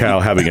 A cow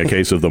having a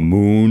case of the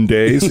moon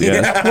days.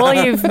 Yeah.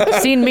 Well, you've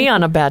seen me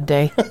on a bad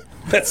day.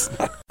 That's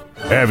not.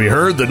 Have you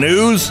heard the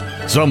news?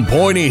 Some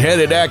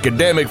pointy-headed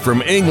academic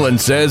from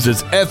England says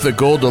it's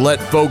ethical to let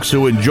folks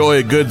who enjoy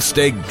a good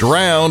steak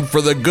drown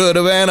for the good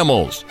of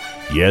animals.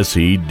 Yes,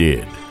 he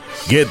did.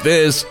 Get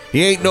this,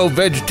 he ain't no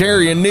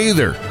vegetarian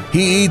neither.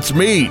 He eats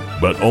meat,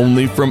 but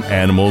only from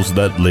animals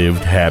that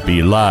lived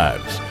happy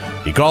lives.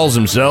 He calls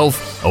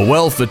himself a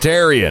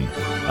welfatarian.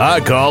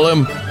 I call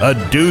him a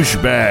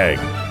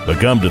douchebag. But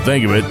come to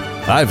think of it,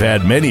 I've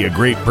had many a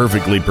great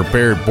perfectly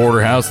prepared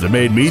porterhouse that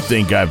made me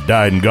think I've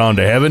died and gone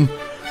to heaven.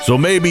 So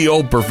maybe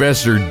old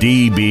Professor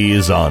DB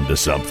is onto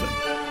something.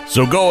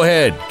 So go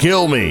ahead,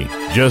 kill me,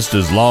 just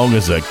as long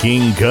as a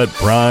king-cut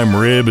prime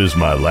rib is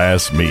my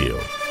last meal.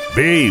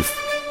 Beef,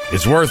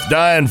 it's worth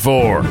dying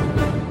for.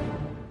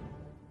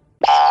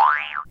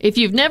 If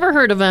you've never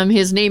heard of him,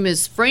 his name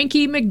is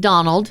Frankie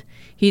McDonald.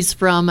 He's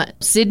from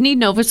Sydney,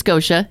 Nova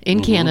Scotia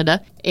in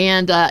Canada,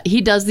 and he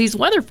does these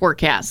weather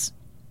forecasts.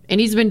 And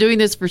he's been doing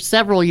this for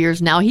several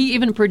years now. He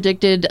even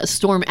predicted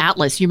Storm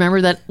Atlas. You remember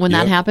that when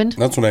that happened?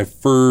 That's when I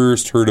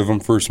first heard of him,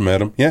 first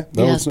met him. Yeah.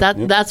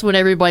 That's when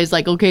everybody's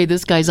like, okay,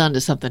 this guy's onto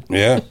something.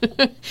 Yeah.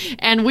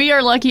 And we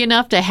are lucky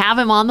enough to have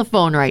him on the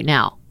phone right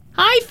now.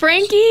 Hi,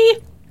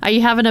 Frankie. Are you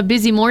having a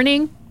busy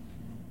morning?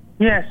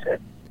 Yes.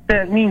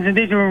 That means that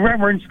there's a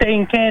Remembrance Day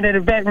in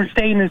Canada, Veterans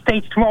Day in the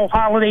States, tomorrow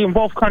holiday in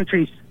both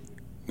countries.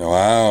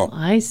 Wow.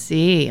 I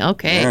see.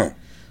 Okay. Yeah.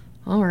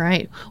 All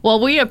right. Well,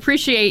 we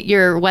appreciate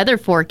your weather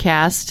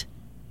forecast.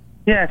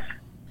 Yes.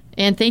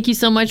 And thank you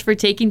so much for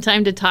taking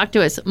time to talk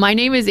to us. My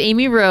name is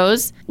Amy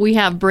Rose. We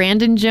have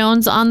Brandon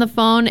Jones on the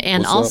phone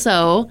and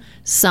also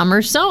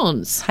Summer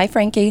Soanes. Hi,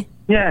 Frankie.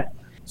 Yeah.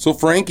 So,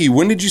 Frankie,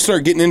 when did you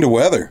start getting into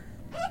weather?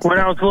 When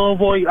I was a little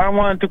boy, I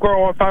wanted to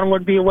grow up. I wanted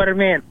to be a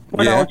weatherman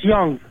when I was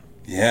young.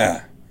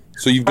 Yeah.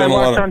 So you've I done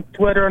watched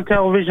weather on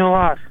television a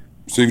lot.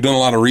 So you've done a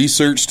lot of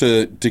research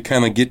to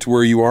kind of get to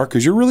where you are,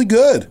 because you're really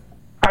good.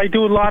 I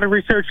do a lot of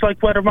research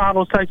like weather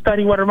models. I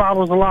study weather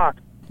models a lot.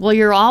 Well,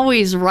 you're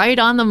always right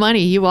on the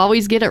money. You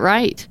always get it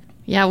right.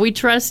 Yeah, we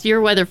trust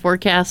your weather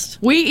forecast.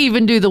 We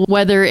even do the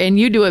weather, and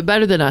you do it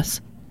better than us.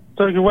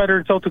 So your weather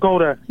in South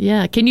Dakota.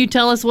 Yeah. Can you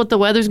tell us what the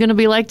weather's going to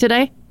be like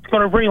today? It's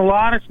going to bring a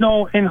lot of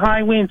snow and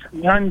high winds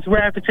on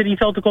Rapid City,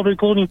 South Dakota,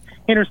 including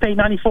Interstate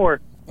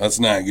 94. That's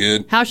not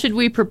good. How should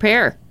we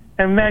prepare?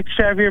 And Max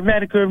Xavier,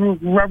 medical,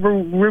 rubber,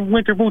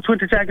 winter boots,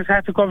 winter jackets,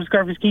 hats, and gloves,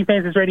 scarves, ski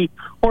pants is ready.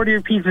 Order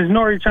your pizzas,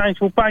 Nori Chinese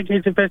food, buy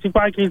kids, investing,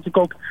 buy kids, and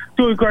Coke.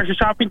 Do it grocery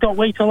shopping, don't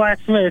wait till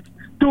last minute.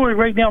 Do it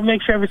right now,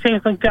 make sure every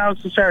Samsung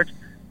Galaxy charge.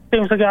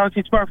 Samsung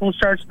Galaxy smartphone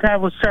charge,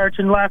 tablets charge,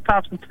 and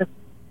laptops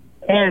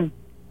and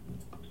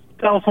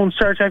telephone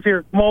charge. Have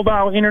your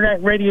mobile,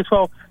 internet, radio as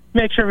well.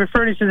 Make sure your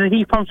furnaces and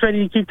heat pumps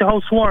ready to keep the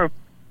house warm.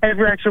 Have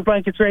your extra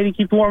blankets ready to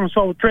keep you warm as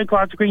well. Drink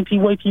lots of green tea,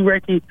 white tea,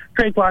 red tea.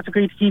 Drink lots of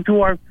green tea to keep you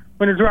warm.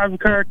 When you're driving a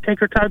car, take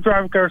your time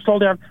driving a car, slow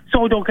down,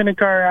 so don't get in a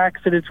car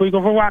accident. So you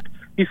go for a walk,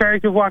 be very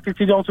good walking so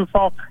you don't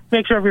fall.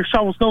 Make sure your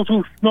shovels,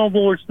 snow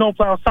blowers, snow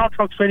plows, salt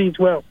trucks ready as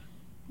well.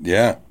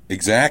 Yeah,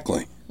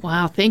 exactly.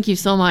 Wow, thank you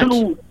so much.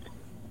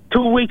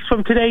 2 weeks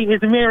from today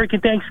is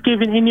American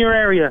Thanksgiving in your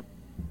area.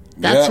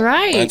 That's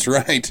right. That's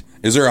right.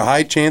 Is there a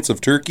high chance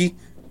of turkey?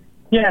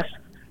 Yes.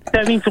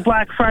 That means the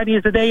Black Friday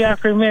is the day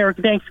after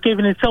American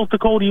Thanksgiving in South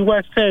Dakota,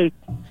 USA.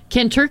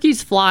 Can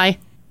turkeys fly?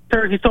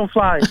 Turkeys don't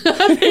fly.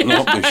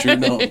 No, they sure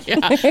don't. Yeah,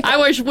 I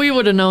wish we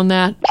would have known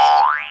that.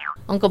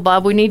 Uncle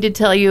Bob, we need to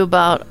tell you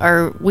about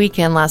our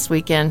weekend last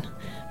weekend.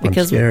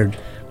 Because I'm scared.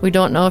 We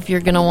don't know if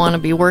you're going to want to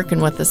be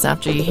working with us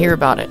after you hear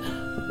about it.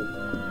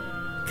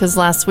 Because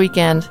last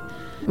weekend,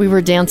 we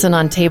were dancing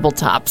on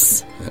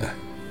tabletops.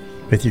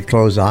 With your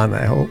clothes on,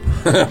 I hope.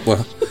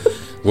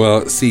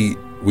 well, see,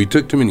 we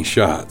took too many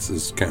shots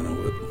is kind of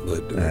what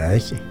led to it. I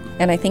see.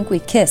 And I think we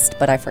kissed,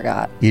 but I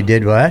forgot. You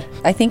did what?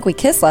 I think we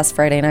kissed last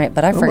Friday night,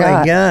 but I Oh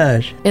forgot. my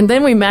gosh. And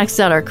then we maxed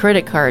out our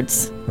credit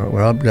cards.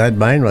 Well, I'm glad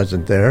mine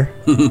wasn't there.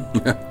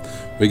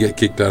 We got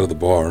kicked out of the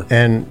bar.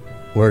 And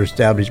what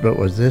establishment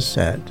was this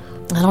at?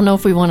 I don't know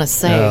if we want to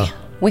say.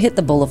 We hit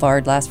the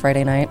Boulevard last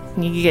Friday night.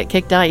 You get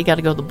kicked out, you got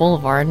to go to the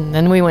Boulevard. And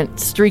then we went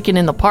streaking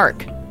in the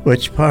park.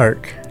 Which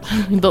park?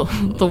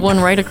 The one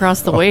right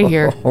across the way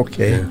here.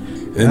 Okay.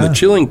 And the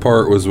chilling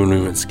part was when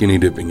we went skinny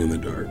dipping in the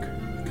dark.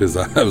 Because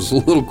I was a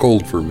little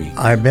cold for me.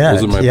 I bet.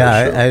 Wasn't my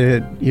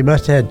best shot. You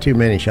must have had too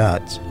many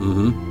shots.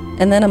 Mm-hmm.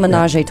 And then a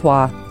menage a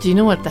trois. Do you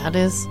know what that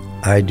is?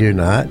 I do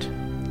not.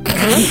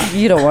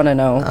 You don't want to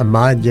know. A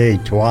menage a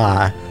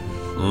trois.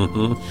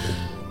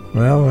 Mm-hmm.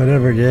 Well,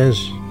 whatever it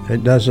is,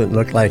 it doesn't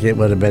look like it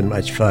would have been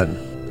much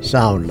fun.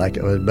 Sound like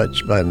it was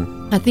much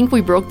fun. I think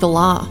we broke the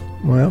law.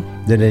 Well,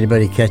 did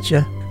anybody catch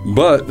you?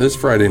 But this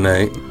Friday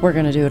night... We're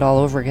going to do it all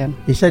over again.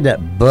 He said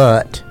that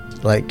but,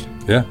 like...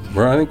 Yeah,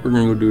 well, I think we're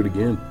going to go do it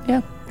again.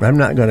 Yeah. I'm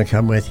not going to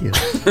come with you.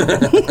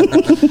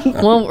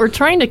 Well, we're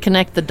trying to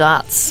connect the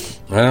dots.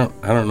 I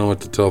don't know what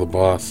to tell the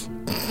boss.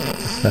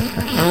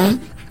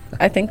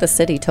 I think the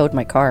city towed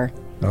my car.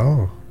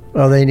 Oh.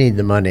 Well, they need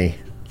the money.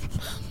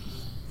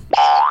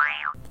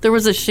 There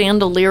was a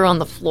chandelier on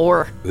the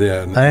floor.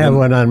 Yeah. I have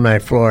one on my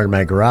floor in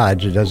my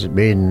garage. It doesn't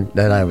mean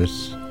that I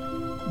was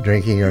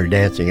drinking or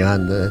dancing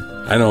on the...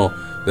 I know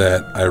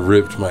that I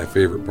ripped my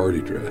favorite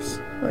party dress.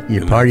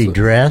 Your party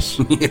dress?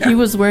 Yeah. He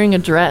was wearing a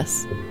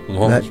dress.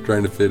 Well, I was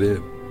trying to fit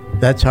in.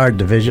 That's hard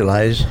to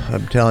visualize,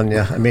 I'm telling you.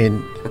 I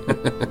mean,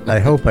 I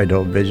hope I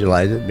don't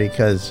visualize it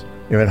because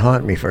it would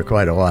haunt me for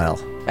quite a while.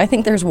 I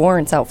think there's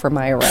warrants out for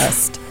my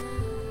arrest.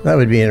 That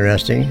would be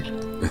interesting.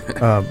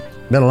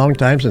 Been a long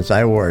time since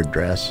I wore a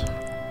dress.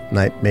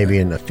 Maybe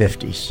in the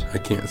 50s. I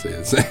can't say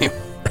the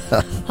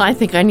same. I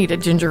think I need a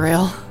ginger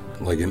ale.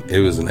 It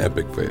was an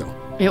epic fail.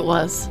 It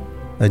was.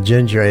 A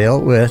ginger ale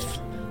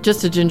with...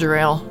 Just a ginger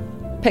ale.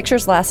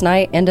 Pictures last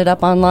night ended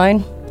up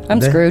online.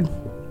 I'm screwed.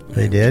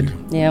 They did?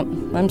 Yep,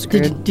 I'm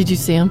screwed. Did you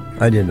see him?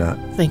 I did not.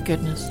 Thank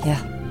goodness. Yeah.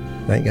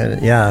 Thank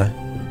goodness. Yeah.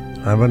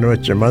 I wonder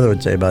what your mother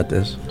would say about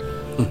this.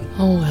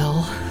 Oh,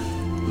 well.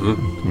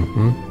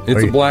 Mm-hmm.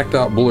 It's a blacked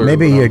out blur.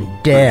 Maybe your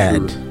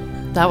dad.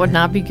 That would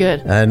not be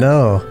good. I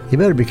know. You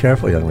better be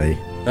careful, young lady.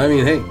 I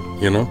mean, hey,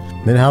 you know.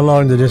 Then how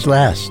long did this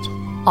last?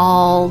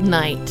 All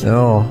night.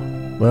 Oh.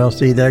 Well,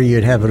 see, there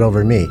you'd have it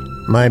over me.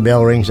 My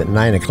bell rings at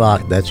 9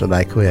 o'clock. That's when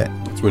I quit.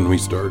 That's when we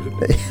started.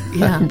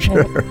 Yeah. I'm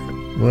sure.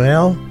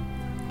 Well...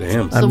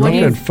 Damn. I'm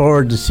looking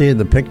forward to seeing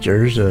the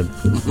pictures.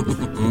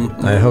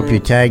 I hope you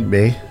tagged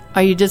me.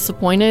 Are you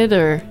disappointed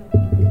or?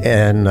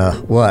 And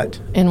what?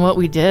 In what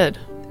we did.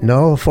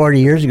 No, 40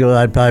 years ago,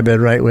 I'd probably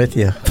been right with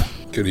you.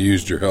 Could have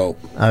used your help.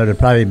 I would have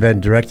probably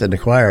been directing the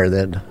choir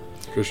then.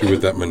 Especially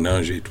with that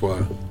menage a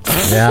trois.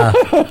 Yeah.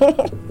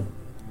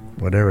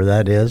 Whatever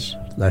that is.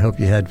 I hope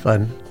you had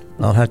fun.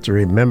 I'll have to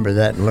remember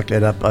that and look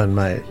it up on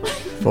my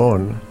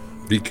phone.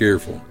 Be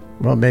careful.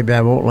 Well, maybe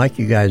I won't like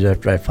you guys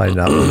after I find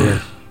out what it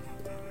is.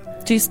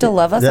 Do you still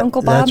love us,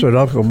 Uncle Bob? That's what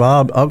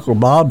Uncle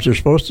Bobs are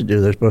supposed to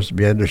do. They're supposed to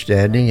be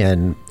understanding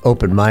and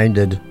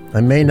open-minded. I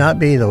may not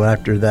be, though,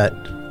 after that,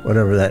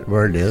 whatever that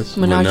word is.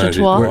 Menage a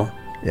trois?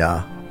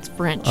 Yeah. It's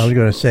French. I was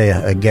going to say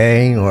a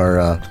gang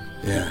or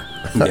Yeah.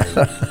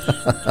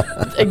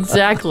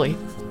 Exactly.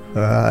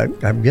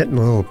 I'm getting a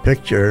little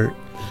picture,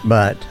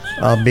 but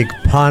I'll be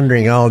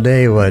pondering all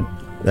day what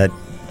that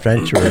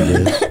French word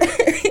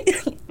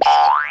is.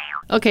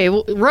 Okay,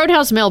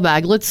 Roadhouse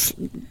mailbag. Let's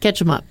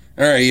catch him up.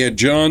 All right, yeah,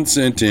 John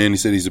sent in. He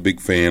said he's a big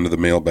fan of the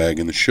mailbag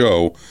and the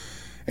show.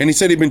 And he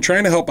said he'd been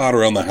trying to help out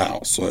around the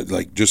house. So,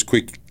 just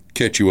quick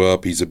catch you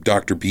up. He's a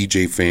Dr.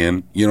 BJ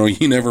fan. You know,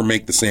 you never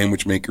make the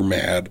sandwich maker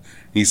mad,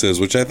 he says,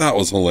 which I thought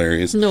was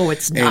hilarious. No,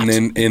 it's not.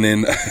 And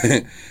then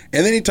and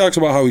then he talks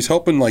about how he's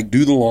helping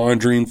do the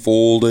laundry and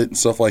fold it and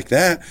stuff like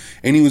that.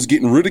 And he was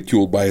getting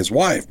ridiculed by his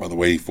wife by the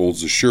way he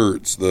folds the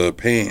shirts, the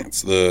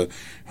pants,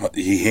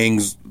 he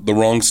hangs the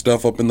wrong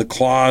stuff up in the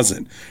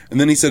closet. And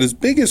then he said his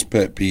biggest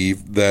pet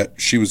peeve that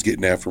she was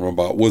getting after him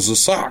about was the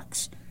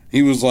socks.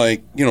 He was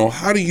like,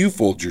 how do you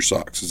fold your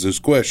socks is his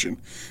question.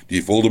 Do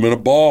you fold them in a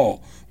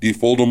ball? Do you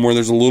fold them where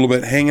there's a little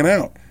bit hanging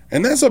out?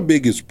 And that's a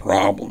biggest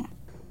problem.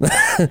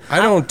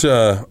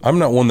 I'm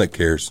not one that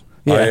cares.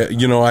 Yeah.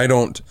 I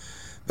don't,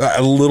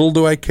 a little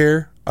do I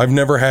care. I've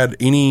never had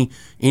any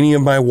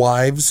of my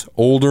wives,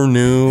 old or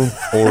new,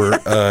 or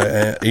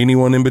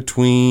anyone in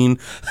between,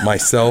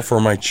 myself or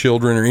my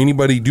children or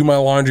anybody do my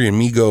laundry and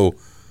me go,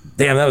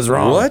 damn, that was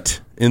wrong. What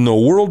in the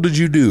world did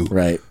you do?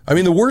 Right. I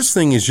mean, the worst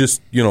thing is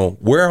just,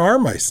 where are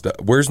my stuff?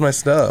 Where's my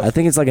stuff? I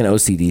think it's like an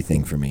OCD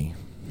thing for me.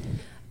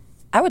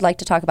 I would like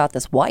to talk about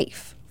this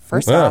wife.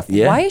 First off,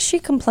 why is she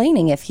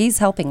complaining if he's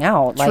helping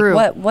out? True.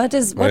 What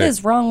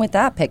is wrong with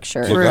that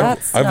picture?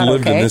 Look, I've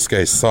lived in this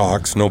guy's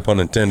socks, no pun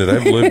intended.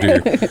 I've lived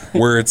here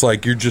where it's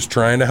like you're just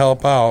trying to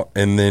help out,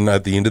 and then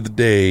at the end of the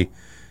day,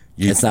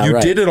 you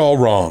did it all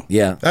wrong.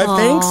 Yeah.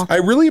 Thanks. I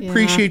really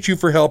appreciate you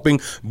for helping,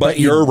 but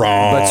you're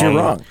wrong. But you're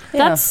wrong.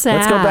 Yeah. That's sad.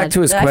 Let's go back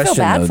to his question. I feel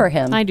bad though. for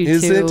him. I do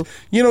Is too. it?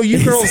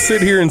 You girls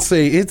sit here and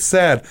say it's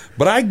sad,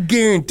 but I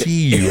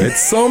guarantee you, at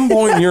some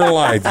point in your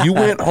life, you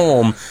went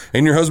home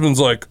and your husband's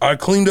like, "I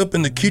cleaned up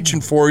in the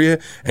kitchen for you,"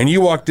 and you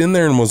walked in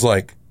there and was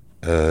like,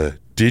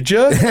 "Did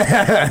you?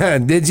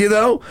 Did you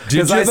though?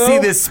 Because I see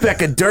this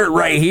speck of dirt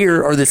right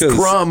here, or this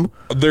crumb.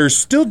 There's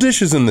still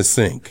dishes in the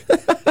sink."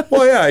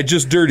 Well, yeah, I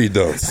just dirtied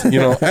those. You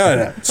know,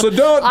 so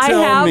don't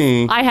tell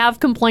me. I have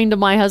complained to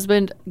my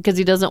husband because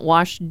he doesn't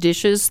wash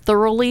dishes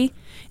thoroughly.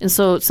 And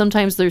so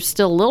sometimes they're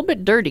still a little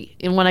bit dirty.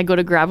 And when I go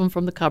to grab them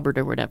from the cupboard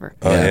or whatever.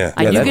 Oh, yeah.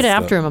 I do get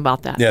after him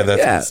about that. Yeah,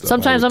 that's good stuff.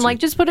 Sometimes I'm like,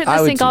 just put it in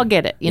the sink, I'll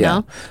get it, you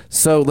know?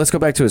 So let's go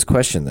back to his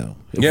question, though.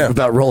 Yeah.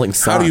 About rolling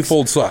socks. How do you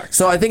fold socks?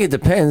 So I think it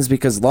depends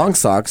because long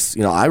socks,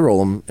 you know, I roll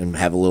them and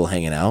have a little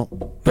hanging out.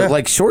 But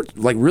like short,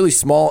 like really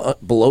small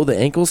below the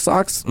ankle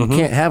socks, you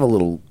can't have a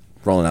little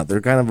rolling out. They're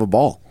kind of a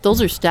ball.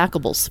 Those are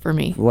stackables for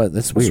me. What?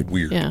 That's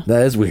weird. Yeah.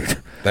 That is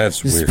weird.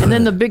 That's weird. And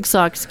then the big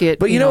socks get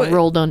But you know,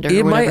 rolled under.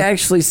 It or might whatever.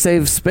 actually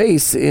save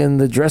space in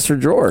the dresser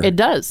drawer. It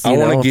does. You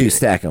know, if you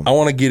stack them. I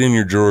want to get in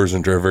your drawers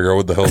and try to figure out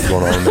what the hell's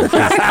going on there.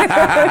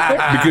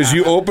 Because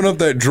you open up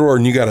that drawer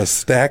and you got a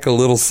stack of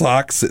little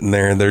socks sitting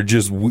there and they're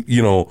just,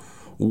 you know,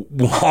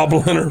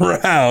 wobbling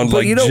around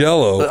like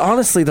Jello.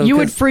 Honestly, though, You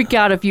would freak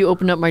out if you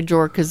opened up my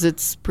drawer because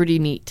it's pretty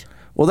neat.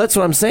 Well, that's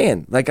what I'm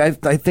saying. Like, I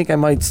think I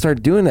might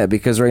start doing that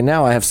because right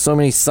now I have so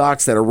many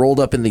socks that are rolled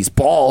up in these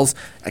balls,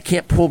 I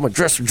can't pull my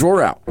dresser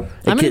drawer out.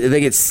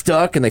 They get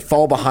stuck and they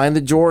fall behind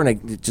the drawer, and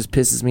it just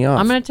pisses me off.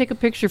 I'm going to take a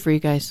picture for you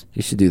guys.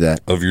 You should do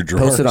that. Of your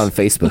drawers. Post it on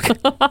Facebook.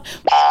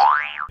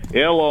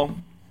 Hello.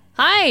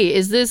 Hi,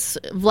 is this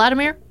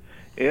Vladimir?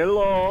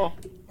 Hello.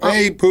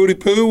 Hey, Pooty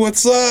Poo,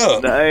 what's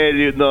up?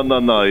 Hey,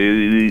 no.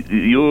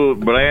 You,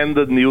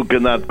 Brandon, you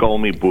cannot call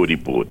me Pooty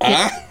Poo.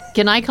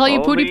 Can I call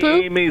you Pooty Poo?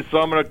 Amy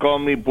Summer call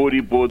me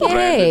Pooty Poo.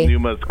 Brandon, you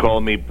must call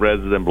me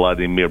President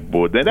Vladimir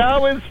Putin. And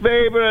our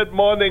favorite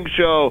morning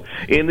show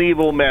in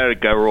Evil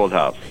America,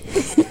 Roadhouse.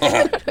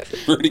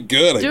 Pretty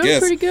good, I Doing guess.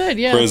 pretty good,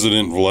 yeah.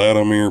 President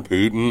Vladimir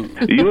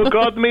Putin. You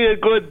caught me a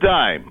good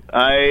time.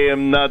 I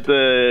am not,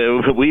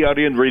 we are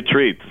in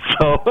retreat,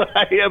 so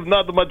I have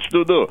not much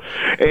to do.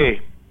 Hey,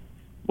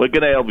 what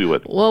can I help you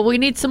with? Well, we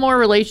need some more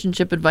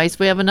relationship advice.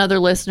 We have another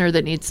listener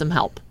that needs some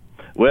help.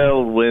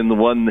 Well, when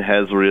one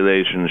has a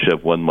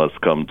relationship, one must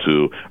come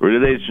to a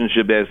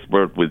relationship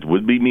expert, which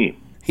would be me.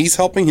 He's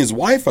helping his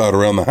wife out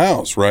around the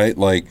house, right?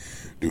 Like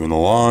doing the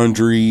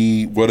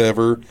laundry,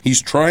 whatever. He's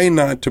trying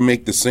not to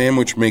make the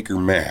sandwich maker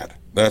mad.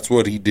 That's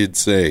what he did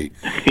say.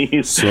 John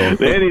is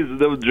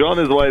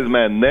a wise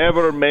man.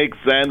 Never make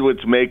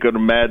sandwich maker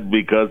mad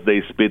because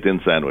they spit in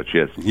sandwich.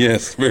 Yes.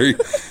 Yes, very.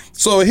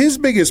 So his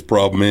biggest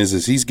problem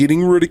is he's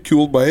getting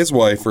ridiculed by his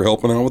wife for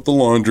helping out with the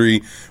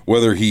laundry,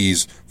 whether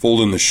he's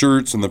folding the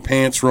shirts and the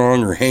pants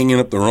wrong or hanging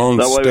up the wrong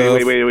stuff.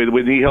 Wait.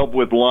 When he help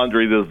with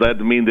laundry, does that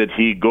mean that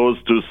he goes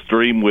to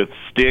stream with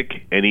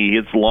stick and he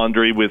hits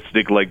laundry with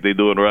stick like they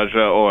do in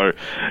Russia, or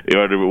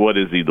what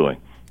is he doing?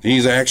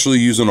 He's actually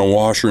using a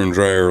washer and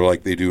dryer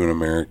like they do in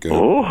America.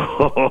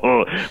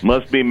 Oh,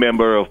 must be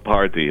member of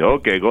party.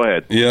 Okay, go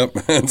ahead. Yep.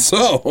 And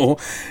so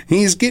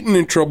he's getting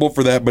in trouble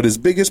for that, but his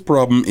biggest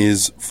problem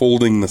is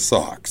folding the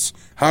socks.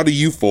 How do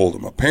you fold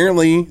them?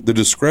 Apparently, the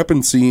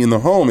discrepancy in the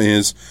home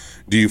is,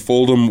 do you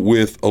fold them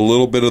with a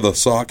little bit of the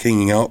sock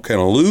hanging out kind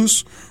of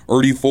loose,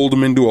 or do you fold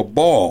them into a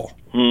ball?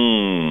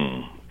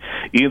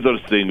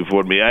 Interesting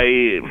for me.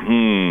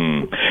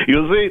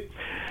 You see,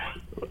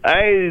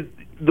 I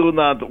do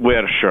not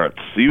wear shirts.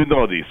 You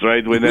know this,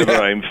 right? Whenever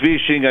I'm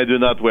fishing, I do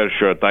not wear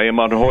shirt. I am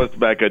on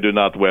horseback, I do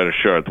not wear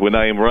shirt. When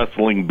I am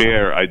wrestling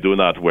bear, I do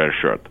not wear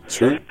shirt.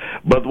 Sure.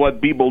 But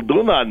what people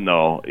do not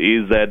know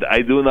is that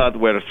I do not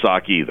wear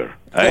sock either.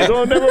 I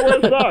don't never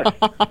wear socks.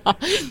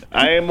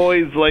 I am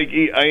always like,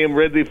 I am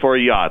ready for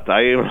a yacht.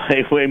 I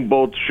am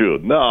boat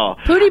shoot. No.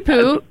 Pooty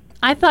Poo,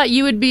 I thought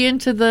you would be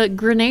into the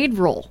grenade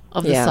roll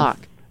of the sock.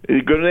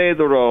 Grenade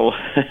roll.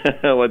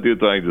 What are you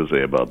trying to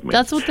say about me?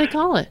 That's what they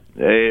call it.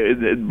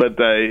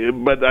 But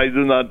I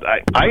do not.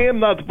 I am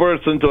not the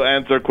person to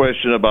answer a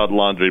question about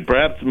laundry.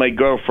 Perhaps my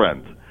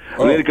girlfriend.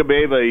 Lena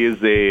Kabeva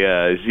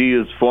she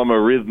is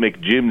former rhythmic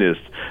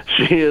gymnast.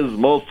 She is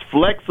most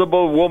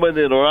flexible woman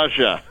in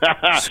Russia.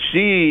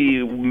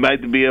 She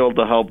might be able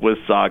to help with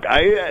sock.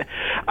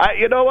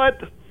 You know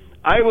what?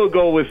 I will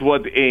go with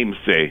what Ames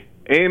say.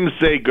 Ames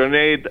say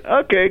grenade.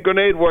 Okay,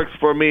 grenade works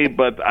for me,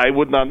 but I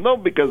would not know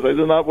because I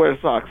do not wear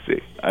socks.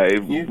 See, I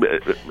would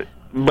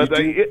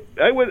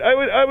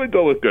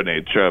go with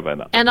grenade. Sure, why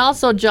not? And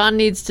also, John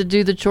needs to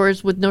do the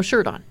chores with no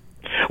shirt on.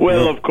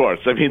 Well, of course.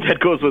 I mean, that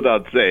goes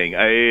without saying.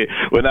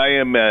 When I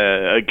am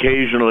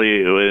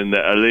occasionally, when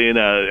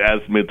Elena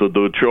asks me to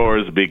do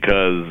chores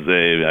because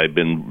I've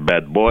been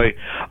bad boy,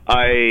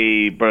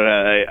 I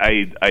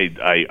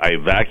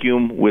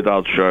vacuum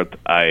without shirt.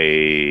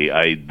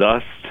 I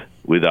dust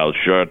without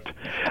shirt.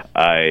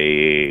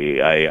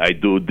 I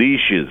do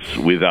dishes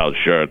without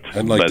shirt.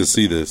 I'd like to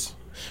see this.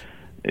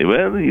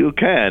 Well, you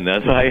can.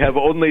 I have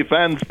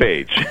OnlyFans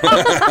page.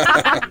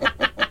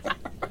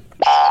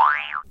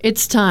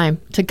 It's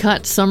time to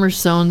cut Summer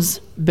Sone's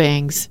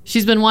bangs.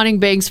 She's been wanting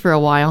bangs for a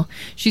while.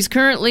 She's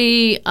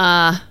currently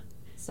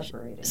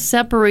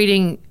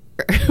separating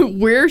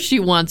where she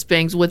wants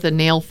bangs with a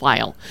nail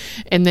file.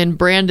 And then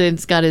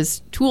Brandon's got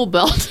his tool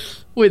belt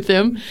with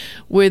him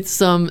with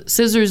some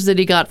scissors that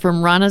he got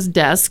from Rana's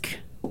desk.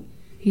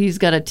 He's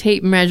got a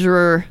tape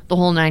measure, the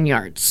whole 9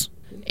 yards.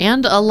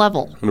 And a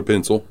level. And a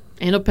pencil.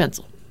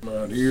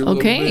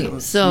 Okay,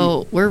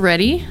 so we're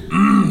ready.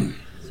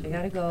 So you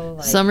gotta go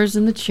like. Summer's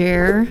in the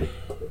chair.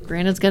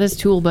 Brandon's got his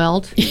tool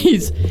belt.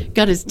 He's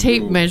got his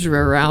tape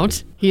measurer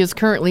out. He is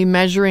currently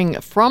measuring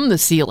from the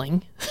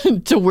ceiling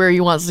to where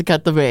he wants to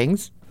cut the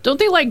bangs. Don't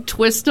they like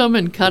twist them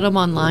and cut them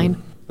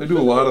online? They do a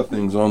lot of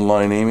things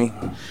online, Amy.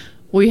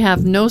 We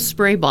have no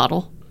spray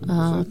bottle.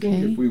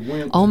 Okay.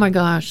 Oh my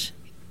gosh.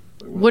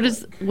 What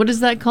is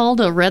that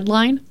called? A red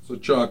line? It's a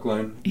chalk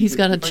line. He's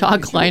got a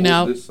chalk line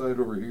out. This side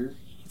over here.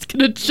 He's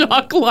gonna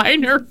chalk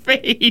line her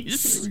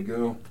face. There we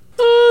go.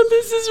 Oh,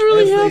 this is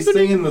really happening. As they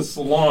say in the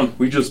salon,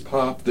 we just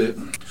popped it.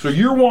 So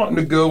you're wanting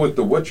to go with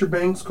the what's your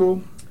bangs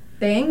called?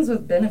 Bangs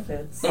with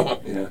benefits.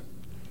 Oh yeah.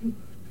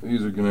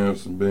 These are gonna have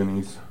some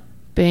bennies.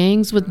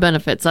 Bangs with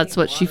benefits. That's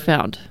what she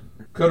found.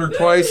 Cut her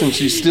twice and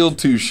she's still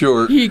too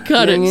short. He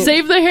cut it.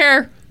 Save the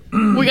hair.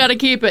 We got to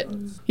keep it.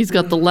 He's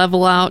got the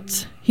level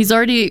out. He's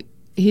already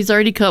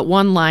cut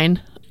one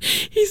line.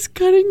 He's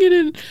cutting it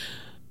in.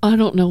 I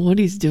don't know what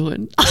he's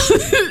doing.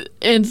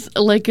 And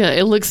like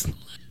it looks.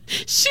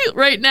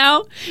 Right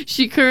now,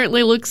 she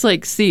currently looks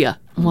like Sia.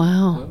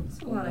 Wow.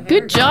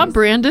 Good job,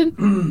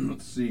 Brandon.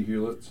 Let's see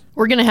here.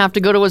 We're going to have to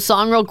go to a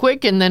song real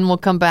quick, and then we'll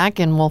come back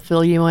and we'll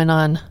fill you in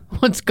on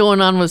what's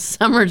going on with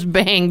Summer's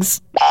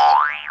bangs.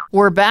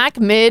 We're back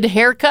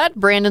mid-haircut.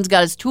 Brandon's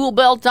got his tool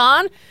belt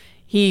on.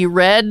 He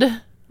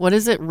red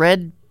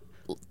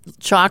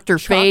chalked her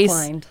face.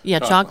 Chalk-lined. Yeah,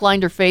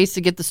 chalk-lined her face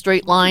to get the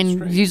straight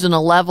line using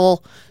a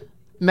level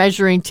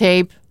measuring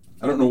tape.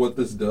 I don't know what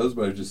this does,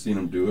 but I've just seen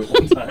him do it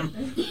one time.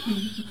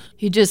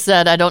 He just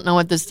said, I don't know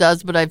what this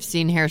does, but I've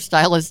seen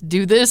hairstylists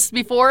do this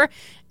before,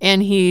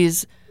 and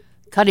he's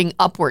cutting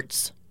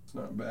upwards. It's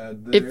not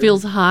bad there. It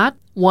feels hot.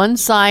 One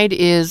side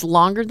is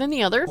longer than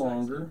the other.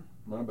 Longer.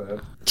 Not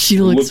bad. She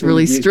looks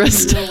really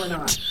stressed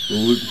out. We're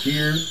looking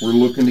here. We're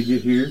looking to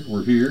get here.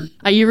 We're here.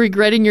 Are you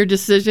regretting your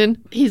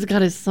decision? He's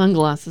got his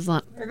sunglasses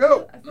on. There you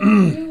go. I feel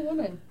like a new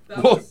woman.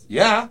 Well,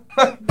 yeah.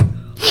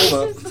 Hold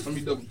up. Let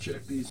me double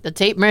check these. The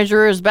tape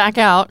measurer is back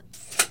out.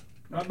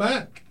 Not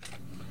bad.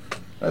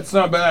 That's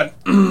not bad.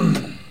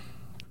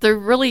 They're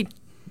really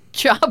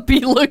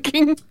choppy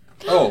looking.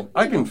 Oh,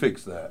 I can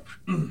fix that.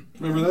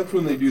 Remember, that's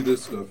when they do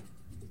this stuff.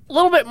 A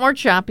little bit more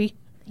choppy.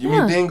 Give me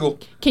a dingle.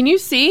 Can you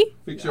see?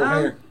 Fix your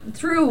hair.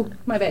 Through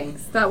my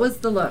bangs. That was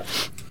the look.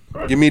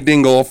 Give me a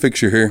dingle. I'll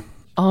fix your hair.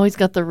 Oh, he's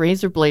got the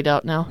razor blade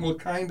out now. Well,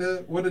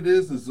 kinda. What it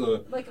is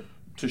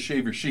to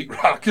shave your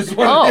sheetrock is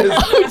what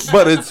it is.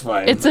 But it's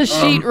fine. It's a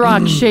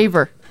sheetrock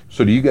shaver.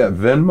 So do you got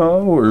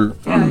Venmo or?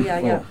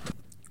 Yeah.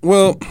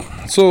 Well,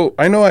 so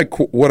I know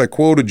what I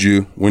quoted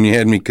you when you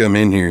had me come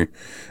in here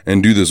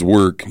and do this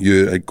work.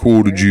 I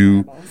quoted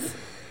you,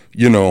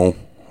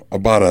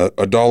 about a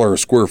 $1 a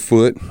square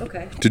foot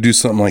to do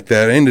something like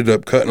that. I ended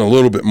up cutting a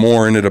little bit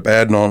more, ended up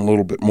adding on a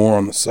little bit more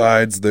on the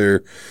sides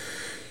there.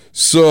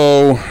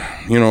 So,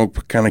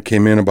 kind of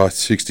came in about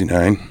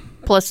 69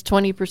 plus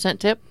 20%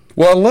 tip.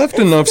 Well, I left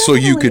enough so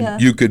you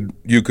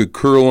could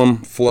curl them,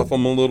 fluff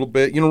them a little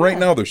bit. Right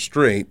now they're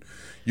straight.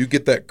 You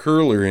get that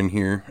curler in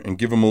here and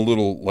give them a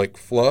little like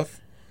fluff,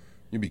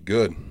 you'd be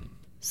good.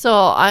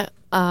 So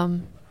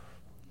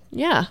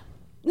yeah,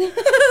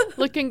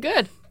 looking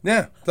good.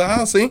 Yeah,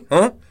 I'll see,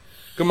 huh?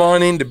 Come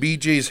on into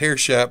BJ's Hair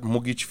Shop and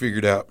we'll get you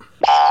figured out.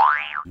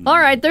 All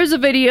right, there's a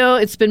video.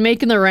 It's been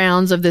making the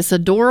rounds of this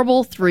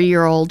adorable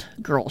 3-year-old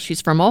girl.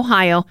 She's from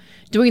Ohio,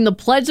 doing the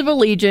Pledge of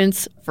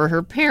Allegiance for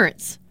her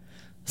parents.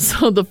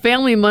 So the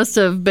family must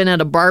have been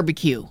at a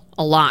barbecue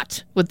a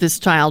lot with this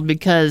child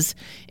because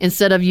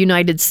instead of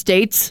United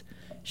States,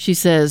 she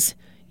says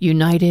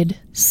United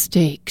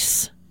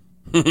Steaks.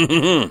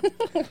 I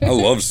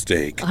love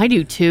steak. I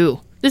do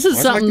too. This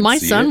is something my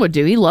son would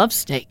do. He loves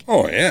steak.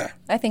 Oh, yeah.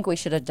 I think we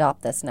should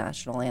adopt this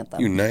national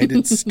anthem.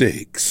 United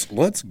Steaks.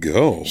 Let's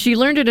go. She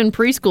learned it in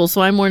preschool,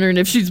 so I'm wondering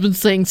if she's been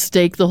saying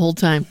steak the whole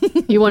time.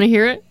 You want to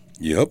hear it?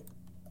 Yep.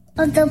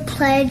 Of the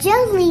Pledge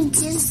of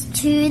Allegiance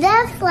to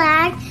the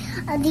flag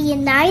of the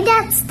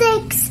United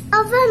States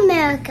of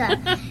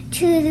America,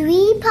 to the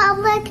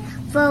republic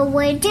for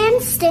which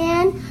it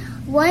stands,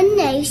 one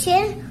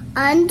nation,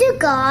 under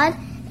God,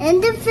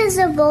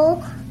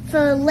 indivisible,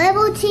 for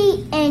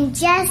liberty and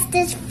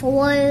justice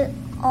for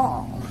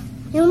all.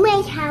 You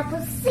may have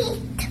a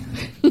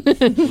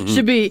seat.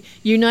 Should be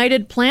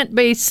United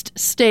Plant-Based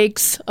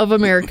Steaks of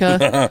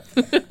America.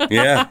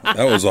 Yeah,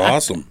 that was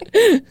awesome.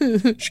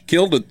 She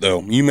killed it,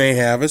 though. You may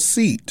have a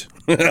seat.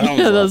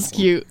 That's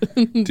cute.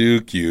 Too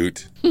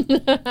cute.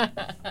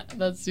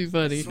 That's too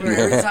funny. I swear,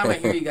 every time I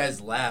hear you guys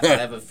laugh, I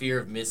have a fear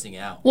of missing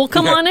out. Well,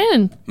 come on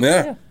in.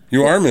 Yeah.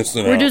 You are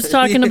missing out. We're just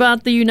talking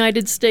about the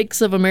United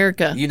Steaks of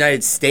America.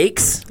 United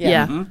Steaks?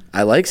 Yeah. Mm-hmm.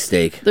 I like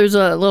steak. There's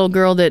a little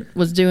girl that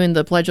was doing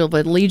the Pledge of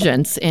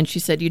Allegiance, and she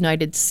said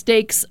United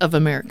Steaks of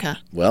America.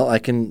 Well, I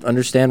can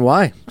understand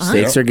why.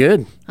 Steaks are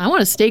good. I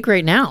want a steak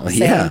right now.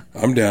 Yeah.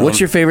 I'm down. What's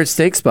your favorite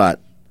steak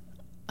spot?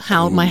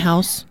 My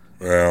house.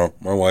 Well,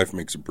 my wife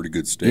makes a pretty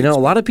good steak. A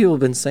lot of people have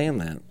been saying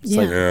that. It's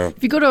Yeah.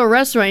 If you go to a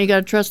restaurant, you got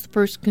to trust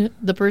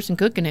the person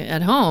cooking it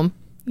at home.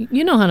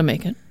 You know how to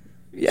make it.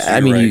 Yeah, So I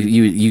you're mean, right.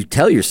 you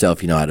tell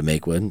yourself you know how to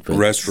make one. But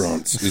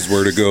Restaurants is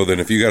where to go then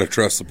if you got to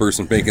trust the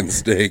person making the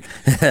steak.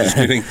 Just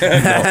kidding.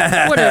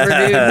 No. Whatever,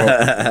 dude.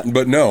 Well,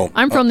 but no.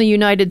 I'm from the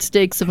United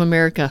States of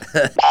America.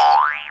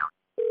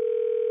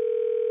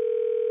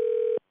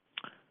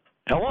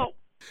 Hello?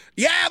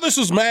 Yeah, this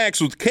is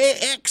Max with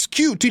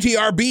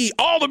KXQTTRB.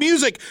 All the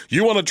music.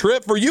 You want a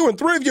trip for you and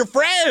 3 of your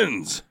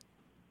friends?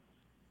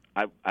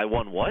 I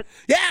won what?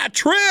 Yeah,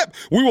 trip.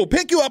 We will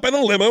pick you up in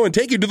a limo and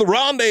take you to the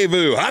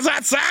rendezvous. How's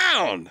that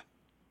sound?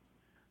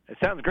 It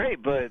sounds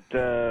great, but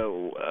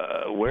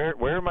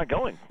where am I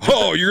going?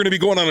 Oh, you're going to be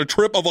going on a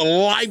trip of a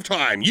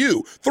lifetime.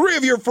 You, 3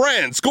 of your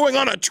friends, going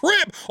on a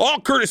trip,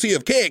 all courtesy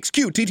of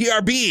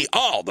KXQTTRB.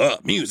 All the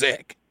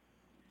music.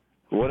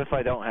 What if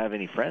I don't have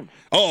any friends?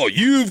 Oh,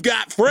 you've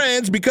got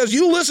friends because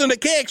you listen to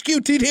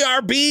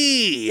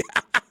KXQTTRB.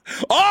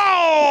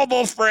 All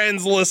the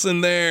friends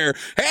listen there.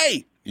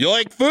 Hey, you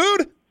like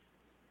food?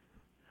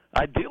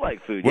 I do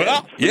like food.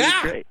 Well, Food is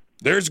yeah. great.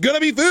 There's going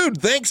to be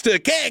food thanks to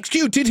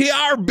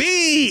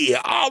KXQTTRB.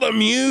 All the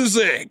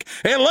music.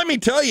 And let me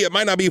tell you, it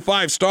might not be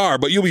 5-star,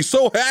 but you'll be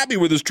so happy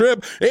with this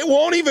trip, it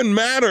won't even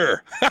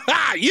matter.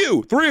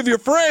 You, 3 of your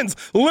friends,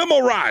 limo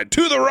ride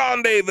to the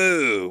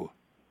rendezvous.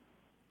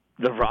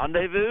 The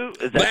rendezvous?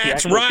 Is that That's the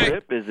actual right.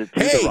 trip? Is it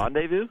to Hey. the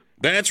rendezvous?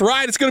 That's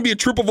right. It's going to be a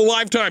trip of a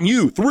lifetime.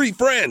 You, 3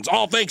 friends,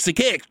 all thanks to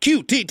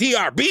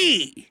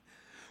KXQTTRB.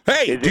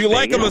 Hey, do you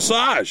like a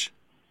massage?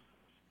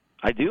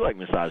 I do like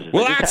massages.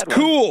 Well, I just that's had one.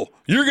 cool.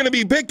 You're going to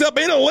be picked up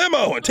in a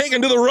limo and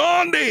taken to the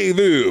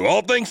rendezvous.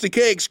 All thanks to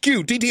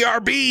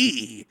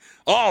KXQTTRB.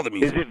 All the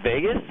music. Is it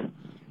Vegas?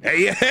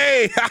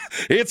 Hey,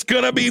 it's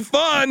going to be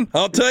fun.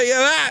 I'll tell you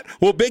that.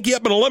 We'll pick you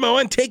up in a limo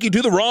and take you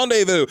to the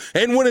rendezvous.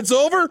 And when it's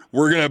over,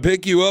 we're going to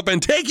pick you up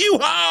and take you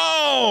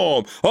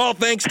home. All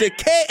thanks to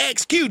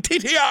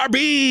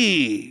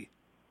KXQTTRB.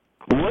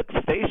 What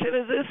station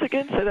is this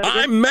again? Say that again.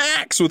 I'm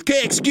Max with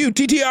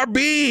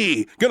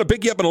KXQTTRB. Gonna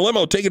pick you up in a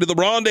limo, take you to the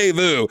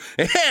rendezvous.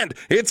 And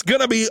it's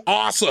gonna be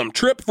awesome.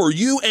 Trip for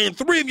you and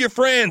 3 of your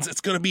friends. It's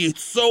gonna be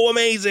so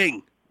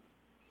amazing.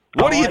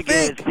 What do you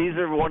think? These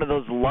are one of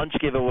those lunch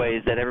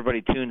giveaways that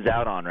everybody tunes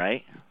out on,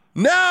 right?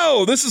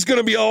 No, this is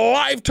gonna be a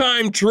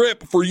lifetime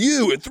trip for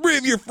you and 3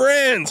 of your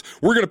friends.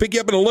 We're gonna pick you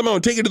up in a limo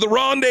and take you to the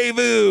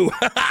rendezvous.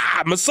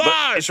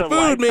 Massage, It's a food,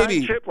 lifetime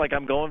maybe. trip, like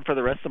I'm going for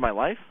the rest of my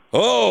life?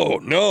 Oh,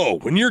 no.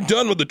 When you're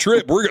done with the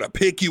trip, we're going to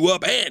pick you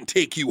up and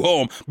take you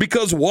home.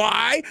 Because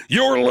why?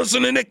 You're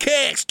listening to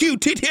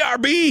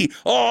KXQTTRB.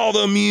 All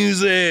the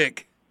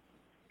music.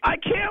 I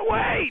can't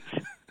wait.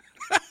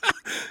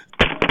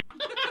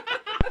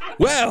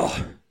 Well,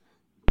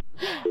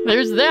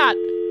 There's that.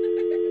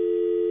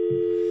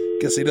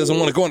 guess he doesn't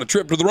want to go on a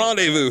trip to the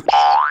rendezvous.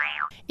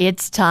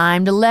 It's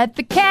time to let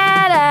the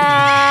cat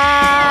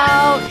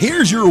out.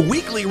 Here's your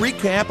weekly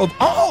recap of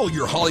all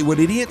your Hollywood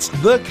idiots.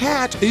 The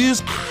cat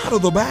is out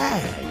of the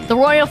bag. The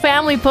royal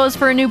family posed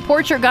for a new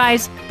portrait,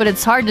 guys, but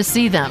it's hard to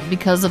see them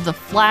because of the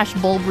flash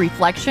bulb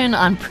reflection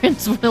on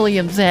Prince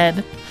William's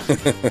head.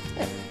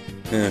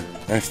 Yeah,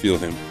 I feel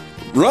him.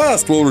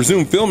 Rust will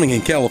resume filming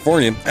in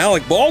California.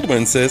 Alec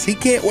Baldwin says he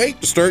can't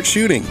wait to start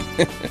shooting.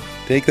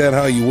 Take that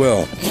how you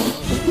will.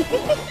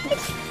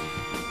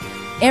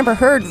 Amber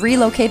Heard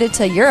relocated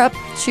to Europe.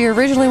 She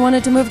originally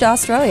wanted to move to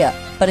Australia,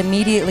 but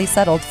immediately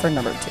settled for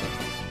number 2.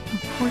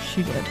 Of course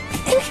she did.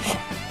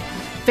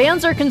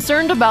 Fans are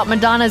concerned about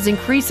Madonna's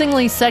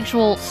increasingly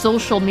sexual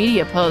social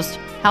media post.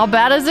 How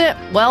bad is it?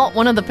 Well,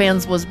 one of the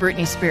fans was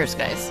Britney Spears,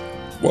 guys.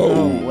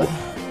 Whoa.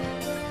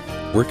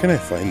 Where can I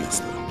find this,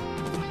 though?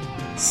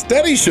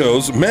 Study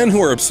shows men who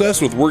are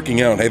obsessed with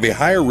working out have a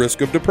higher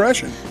risk of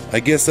depression. I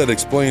guess that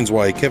explains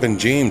why Kevin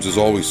James is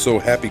always so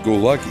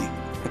happy-go-lucky.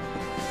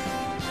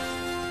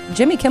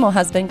 Jimmy Kimmel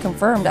has been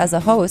confirmed as a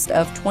host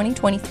of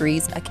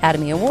 2023's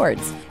Academy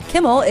Awards.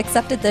 Kimmel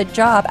accepted the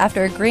job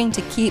after agreeing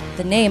to keep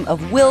the name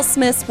of Will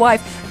Smith's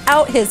wife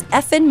out his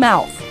effing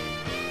mouth.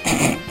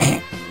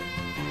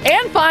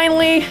 And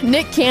finally,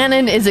 Nick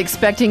Cannon is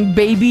expecting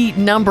baby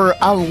number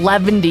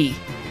 11.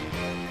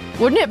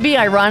 Wouldn't it be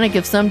ironic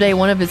if someday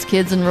one of his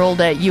kids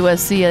enrolled at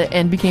USC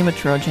and became a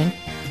Trojan?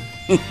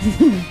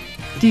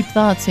 Deep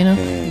thoughts, you know?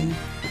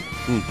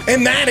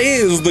 And that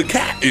is the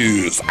cat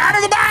is out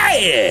of the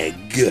bag.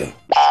 Do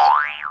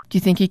you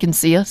think he can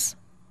see us?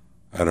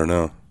 I don't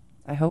know.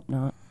 I hope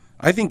not.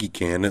 I think he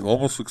can. It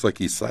almost looks like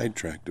he's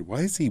sidetracked.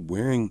 Why is he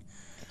wearing...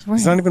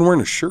 He's not even wearing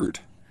a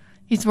shirt.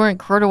 He's wearing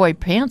corduroy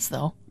pants,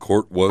 though.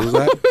 What was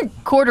that?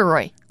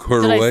 Corduroy.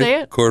 Corduroy? Did I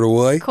say it?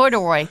 Corduroy?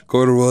 Corduroy.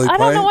 Corduroy I don't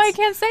know pants? why I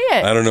can't say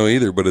it. I don't know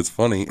either, but it's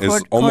funny.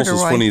 It's almost as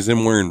corduroy. funny as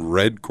him wearing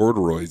red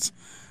corduroys.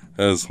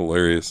 That is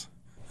hilarious.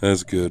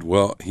 That's good.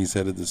 Well, he's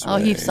headed this way. Oh,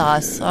 he saw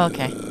us.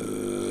 Okay.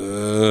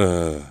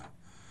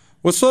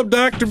 What's up,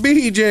 Dr.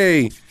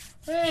 BJ?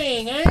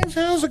 Hey, guys.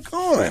 How's it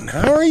going?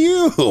 How are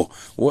you?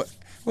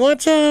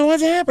 What's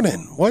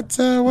happening? What's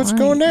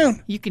going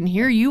down? You can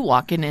hear you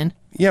walking in.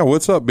 Yeah,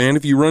 what's up, man?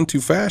 If you run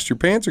too fast, your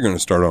pants are going to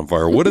start on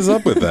fire. What is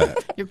up with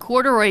that? Your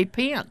corduroy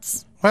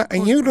pants.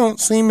 You don't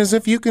seem as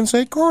if you can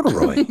say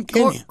corduroy,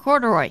 can you?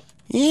 Corduroy.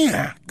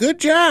 Yeah, good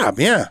job.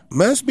 Yeah,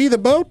 must be the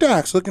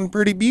Botox looking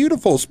pretty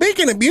beautiful.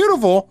 Speaking of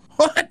beautiful,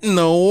 what in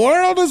the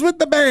world is with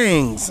the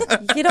bangs?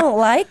 You don't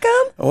like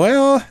them?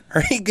 Well,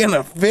 are you going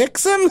to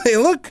fix them? They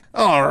look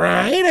all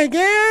right, I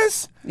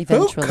guess.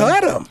 Eventually. Who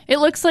cut them? It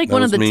looks like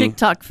one of the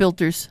TikTok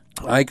filters.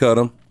 I cut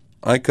them.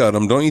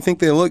 Don't you think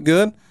they look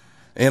good?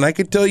 And I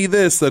could tell you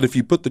this, that if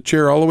you put the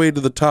chair all the way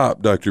to the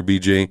top, Dr.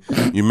 BJ,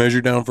 you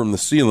measure down from the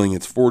ceiling,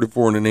 it's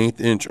 44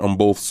 1/8 inch on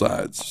both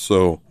sides.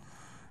 So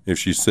if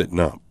she's sitting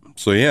up.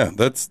 So yeah,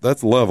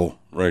 that's level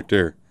right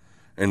there.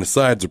 And the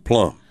sides are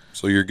plumb.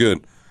 So you're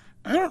good.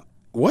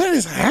 What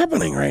is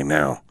happening right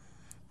now?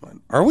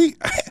 Are we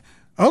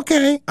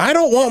okay? I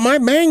don't want my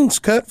bangs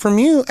cut from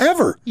you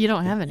ever. You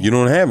don't have any. You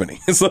don't have any.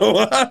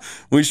 So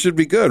we should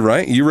be good,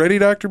 right? You ready,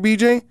 Dr.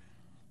 BJ?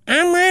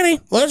 I'm ready.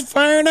 Let's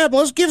fire it up.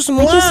 Let's give some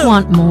love. I just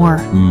want more.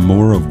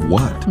 More of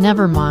what?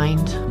 Never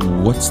mind.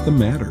 What's the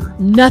matter?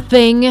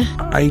 Nothing.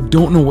 I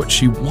don't know what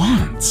she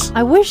wants.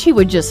 I wish he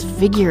would just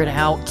figure it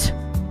out.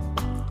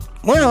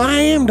 Well, I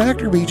am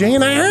Dr. BJ,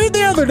 and I heard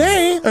the other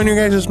day on your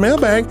guys'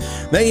 mailbag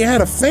that you had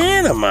a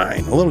fan of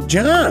mine, a little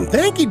John.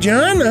 Thank you,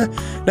 John.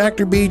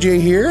 Dr. BJ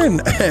here, and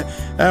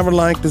I would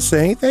like to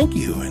say thank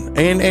you.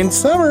 And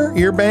Summer,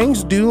 your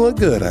bangs do look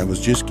good. I was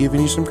just giving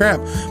you some crap.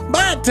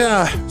 But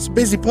it's a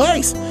busy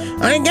place.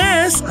 I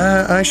guess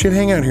I should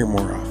hang out here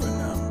more often.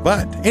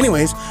 But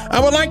anyways, I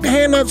would like to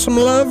hand out some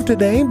love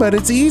today, but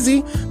it's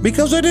easy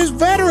because it is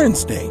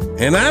Veterans Day.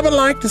 And I would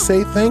like to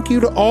say thank you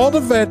to all the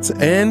vets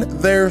and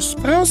their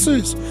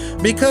spouses,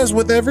 because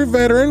with every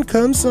veteran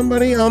comes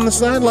somebody on the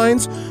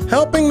sidelines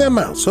helping them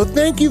out. So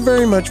thank you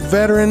very much,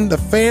 veteran, the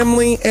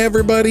family,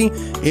 everybody.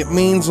 It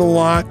means a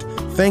lot.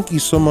 Thank you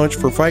so much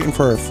for fighting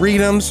for our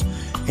freedoms,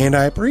 and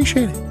I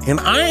appreciate it. And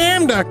I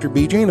am Dr.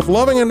 BJ, and if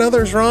loving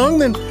another is wrong,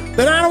 then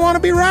I don't want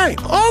to be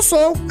right.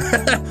 Also,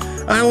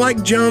 I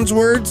like John's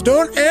words,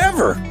 don't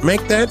ever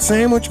make that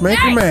sandwich make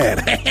her mad.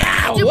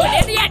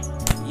 Stupid idiot!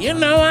 You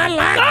know I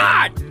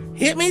like it.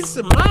 Hit me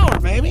some more,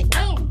 baby.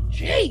 Oh,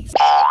 jeez.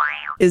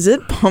 Is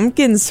it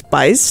pumpkin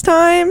spice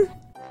time?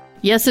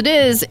 Yes, it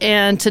is.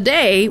 And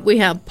today we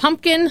have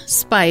pumpkin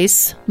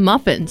spice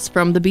muffins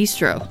from the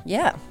bistro.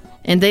 Yeah.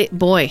 And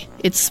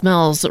it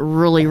smells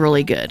really,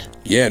 really good.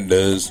 Yeah, it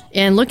does.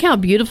 And look how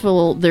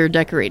beautiful they're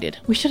decorated.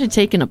 We should have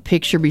taken a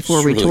picture before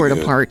It's we really tore it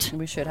good. apart.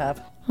 We should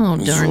have. Oh,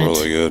 It's darn it.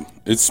 really good.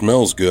 It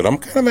smells good. I'm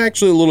kind of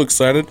actually a little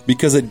excited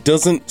because it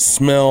doesn't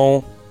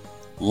smell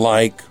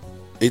like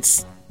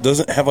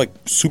doesn't have like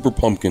super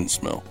pumpkin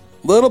smell.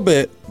 Little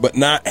bit, but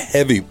not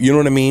heavy. You know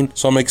what I mean?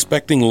 So I'm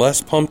expecting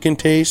less pumpkin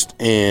taste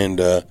and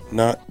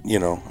not,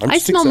 I'm I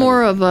just smell excited.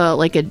 more of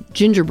like a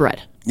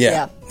gingerbread.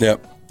 Yeah.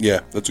 Yep.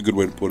 Yeah, that's a good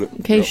way to put it.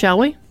 Okay, Yep. shall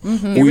we?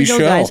 Mm-hmm. Here we We go,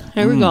 shall. guys.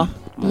 Here we go.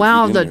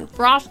 Wow, get the in there.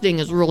 frosting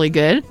is really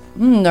good.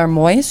 They're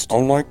moist. I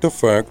like the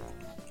fact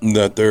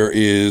that there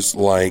is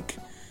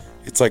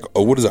it's like,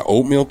 what is that,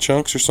 oatmeal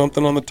chunks or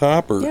something on the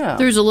top? Or Yeah.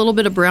 There's a little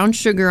bit of brown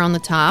sugar on the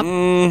top.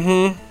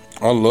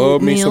 I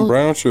love me some Oatmeal.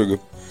 brown sugar.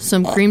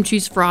 Some cream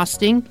cheese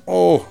frosting.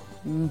 Oh,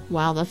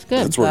 Wow, that's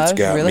good. that's where it's That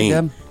is got really me.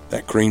 good.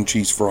 That cream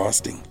cheese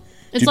frosting.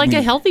 It's like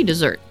a healthy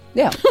dessert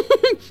Yeah.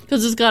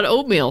 because it's got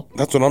oatmeal.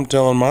 That's what I'm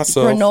telling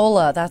myself.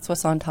 Granola. That's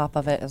what's on top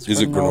of it. Is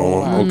it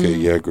granola? Okay,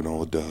 yeah,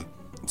 granola duh.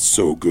 It's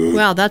so good.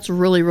 Wow, that's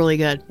really, really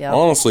good. Yeah.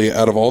 Honestly,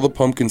 out of all the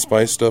pumpkin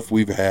spice stuff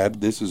we've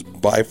had, this is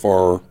by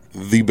far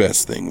the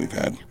best thing we've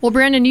had. Well,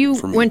 Brandon, you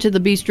me. went to the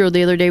bistro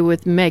the other day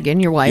with Megan,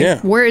 your wife. Yeah.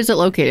 Where is it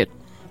located?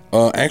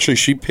 Actually,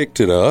 she picked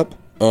it up,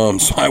 so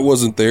I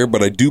wasn't there,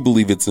 but I do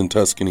believe it's in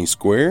Tuscany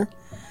Square.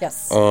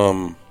 Yes.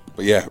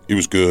 But yeah, it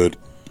was good.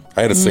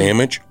 I had a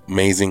sandwich.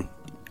 Amazing.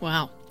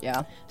 Wow.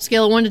 Yeah.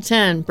 Scale of 1 to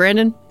 10.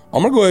 Brandon?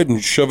 I'm gonna go ahead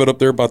and shove it up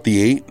there about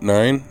the 8,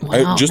 9,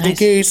 Wow, just in nice.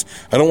 case.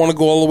 I don't want to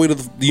go all the way to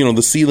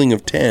the ceiling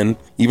of 10.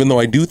 Even though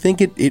I do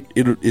think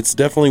it's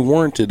definitely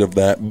warranted of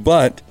that,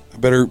 but I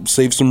better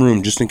save some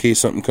room just in case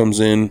something comes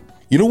in.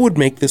 You know what would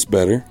make this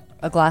better?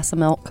 A glass of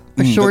milk.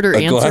 A shorter a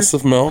answer? glass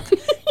of milk,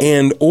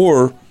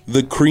 or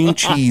the cream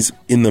cheese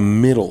in the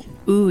middle.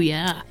 Ooh,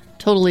 yeah.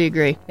 Totally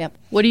agree. Yep.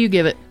 What do you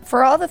give it?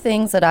 For all the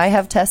things that I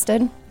have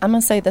tested, I'm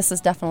going to say this is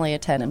definitely a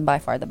 10 and by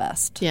far the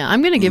best. Yeah,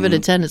 I'm going to give Mm-hmm. it a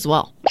 10 as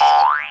well.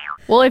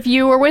 Well, if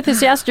you were with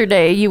us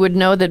yesterday, you would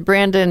know that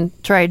Brandon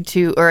tried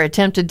to or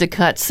attempted to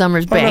cut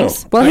Summer's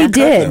bangs. Well, Yeah. he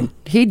did.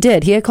 He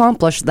did. He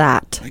accomplished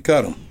that. I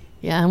got them.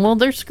 Yeah, well,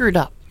 they're screwed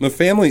up. The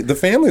family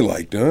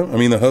liked it. I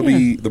mean, the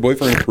hubby, the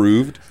boyfriend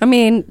approved. I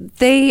mean,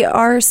 they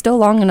are still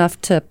long enough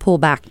to pull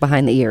back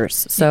behind the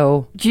ears.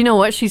 So, Do you know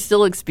what? She still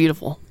looks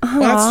beautiful.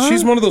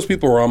 She's one of those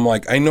people where I'm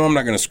like, I know I'm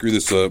not going to screw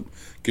this up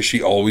because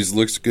she always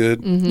looks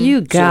good. you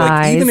So,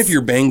 guys. even if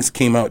your bangs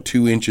came out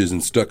 2 inches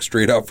and stuck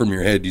straight out from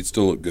your head, you'd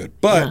still look good.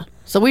 But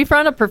So we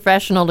found a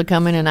professional to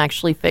come in and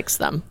actually fix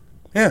them.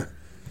 yeah.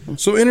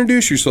 So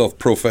introduce yourself,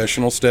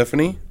 professional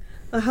Stephanie.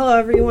 Hello,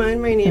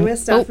 everyone. My name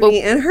is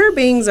Stephanie, and her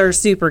bangs are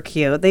super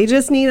cute. They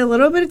just need a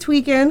little bit of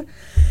tweaking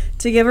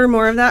to give her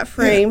more of that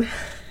frame.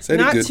 Said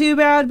it Not good. too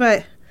bad,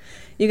 but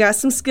You got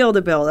some skill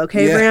to build,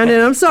 okay, Yeah. Brandon?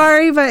 I'm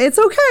sorry, but it's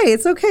okay.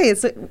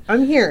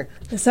 I'm here.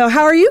 So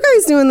how are you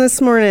guys doing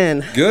this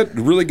morning? Good,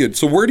 really good.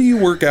 So where do you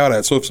work out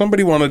at? So if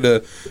somebody wanted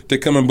to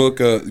come and book,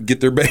 get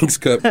their bangs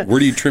cut, where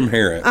do you trim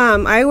hair at?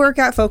 I work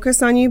at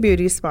Focus on You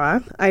Beauty Spa.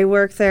 I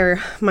work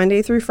there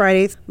Monday through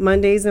Friday.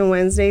 Mondays and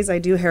Wednesdays, I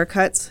do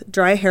haircuts,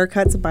 dry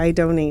haircuts by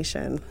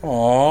donation.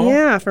 Aww.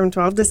 Yeah, from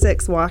 12 to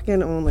 6,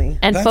 walk-in only.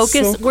 And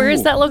Focus, where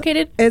is that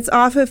located? It's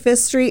off of 5th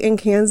Street and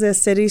Kansas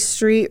City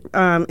Street,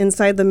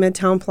 inside the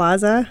Midtown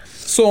Plaza.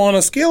 So on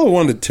a scale of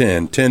 1 to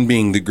 10, 10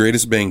 being the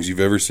greatest bangs you've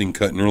ever seen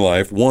cut in your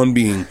life, 1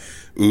 being,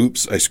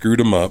 oops, I screwed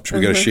them up, we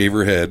got to shave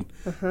her head.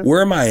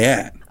 Where am I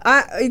at?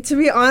 To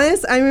be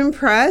honest, I'm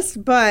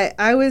impressed, but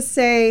I would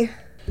say,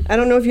 I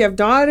don't know if you have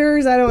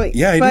daughters. I don't.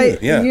 Yeah, I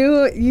but do. Yeah.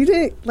 You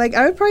didn't like.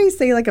 I would probably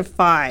say like a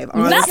 5.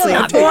 Honestly,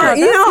 That's not bad.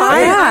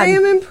 I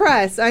am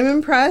impressed. I'm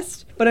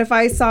impressed. But if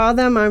I saw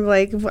them, I'm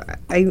like,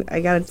 I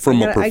gotta.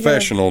 From a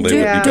professional, they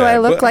would be Do I bad,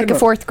 look but- like a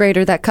 4th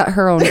grader that cut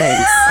her own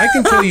bangs? I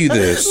can tell you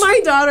this.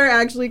 My daughter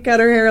actually cut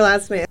her hair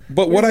last night.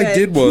 But what I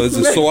did was,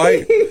 so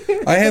I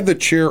had the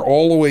chair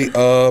all the way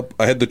up.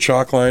 I had the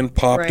chalk line,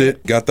 popped Right.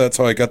 it, that's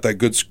how I got that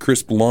good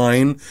crisp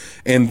line.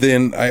 And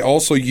then I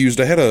also I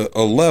had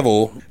a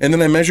level, and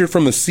then I measured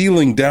from the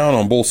ceiling down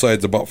on both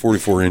sides about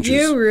 44 inches.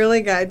 You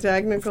really got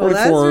technical.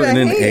 44 and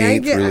an Hey, I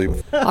eighth, get-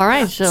 really. All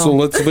right, So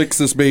let's fix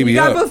this baby You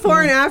got up.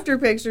 before and after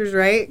pictures,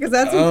 right? Because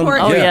that's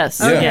important. Oh, yes.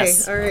 Okay.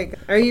 Yes. All right.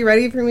 Are you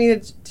ready for me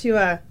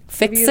to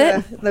Fix give you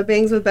it? The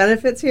bangs with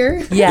benefits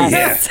here?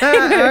 Yes. All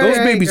Those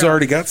right, babies girl.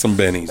 already got some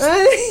bennies.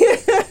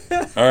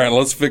 All right,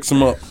 let's fix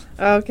them up.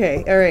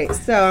 Okay. All right.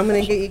 So I'm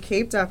gonna get you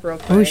caped up real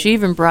quick. Oh, she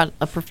even brought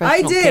a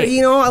professional I did. cape.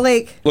 You know,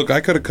 like Look,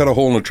 I could have cut a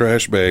hole in a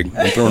trash bag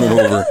and thrown it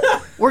over.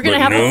 We're going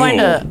to But have to find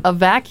no. a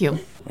vacuum.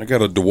 I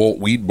got a DeWalt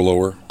weed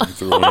blower.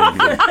 Throw it in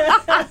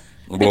here.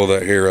 Blow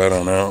that hair out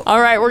on out. All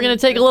right, we're going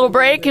to take a little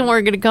break and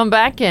we're going to come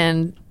back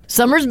and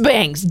Summer's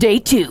Bangs, day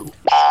 2.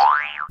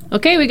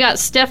 Okay, we got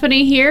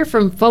Stephanie here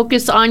from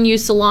Focus on You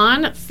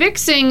Salon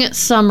fixing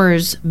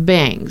Summer's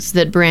bangs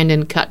that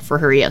Brandon cut for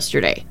her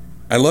yesterday.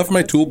 I left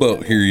my tool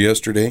belt here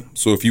yesterday,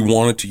 so if you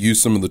wanted to use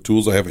some of the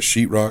tools, I have a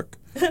sheetrock,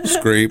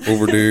 scrape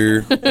over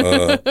there,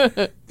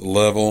 the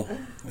level.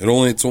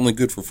 It's only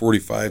good for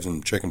 45s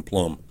and check and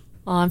plumb.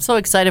 Oh, I'm so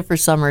excited for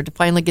Summer to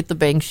finally get the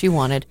bangs she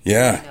wanted.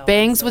 Yeah.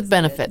 Bangs with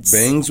benefits.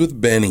 Bangs with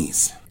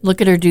bennies.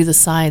 Look at her do the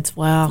sides.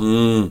 Wow.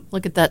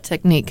 Look at that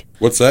technique.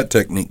 What's that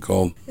technique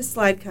called? it's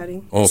slide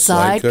cutting. Oh,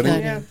 slide Side cutting?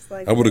 cutting. Yeah,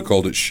 slide I would have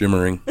called it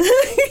shimmering.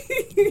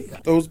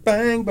 Those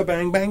bang,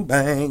 ba-bang, bang,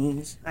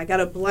 bangs. I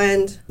gotta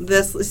blend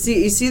this.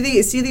 See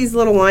these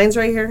little lines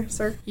right here,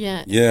 sir?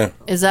 Yeah. Yeah.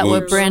 Is that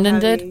what Whoops.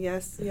 Brandon Heavy. did?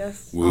 Yes,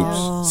 yes. Whoops.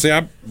 Oh. See,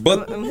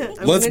 but I'm let's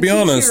gonna be teach you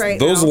honest, right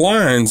those now.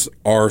 lines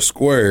are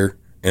square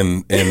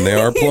and they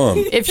are plumb.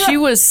 If she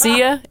was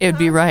Sia, it would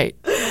be right.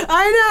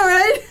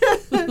 I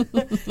know,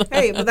 right?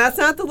 Hey, but that's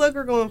not the look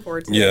we're going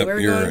for today. Yep, we're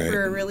you're going right.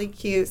 for a really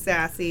cute,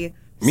 sassy.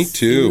 Me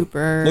too.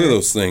 Super. Look at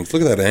those things.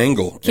 Look at that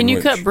angle. Can in you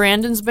which- cut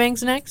Brandon's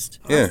bangs next?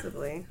 Yeah.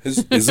 Possibly.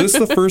 Is this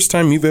the first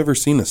time you've ever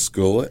seen a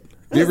skullet?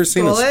 Have you ever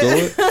seen a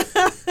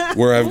skullet?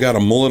 Where I've got a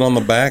mullet on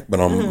the back, but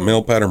on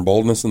male pattern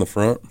baldness in the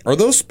front? Are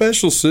those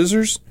special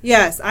scissors?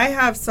 Yes, I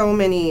have so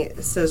many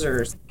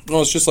scissors.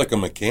 No, it's just like a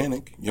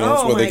mechanic. You know,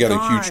 that's Oh why they my got a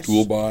gosh. huge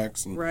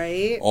toolbox and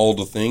Right. all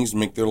the things to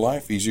make their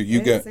life easier. You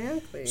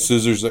Exactly. got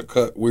scissors that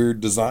cut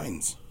weird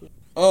designs.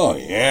 Oh,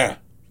 yeah.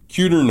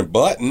 Cuter than a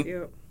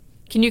button.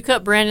 Can you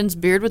cut Brandon's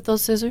beard with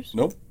those scissors?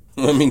 Nope.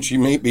 I mean, she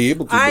may be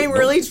able to. I'm but no.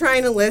 really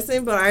trying to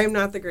listen, but I am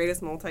not the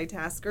greatest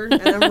multitasker,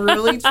 and I'm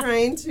really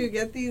trying to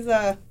get these.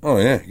 Oh,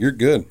 yeah. You're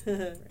good.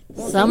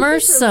 Summer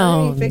Fix your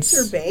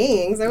Sones.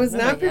 bangs. I was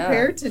not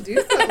prepared to do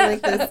something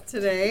like this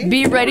today.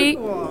 Be ready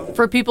Cool.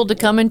 for people to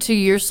come into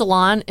your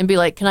salon and be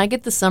like, "Can I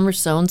get the Summer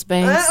Sones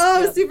bangs?"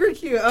 Oh, super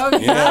cute. Oh,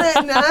 Yeah.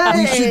 got it. Nice.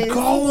 We should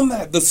call them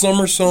that. The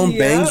summer sewn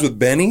bangs with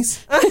bennies.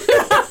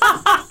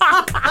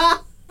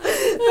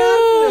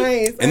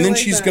 Nice. And then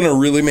she's going to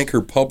really make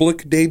her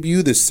public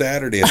debut this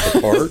Saturday at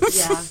the park.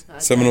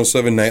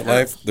 707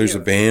 Nightlife. There's a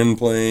band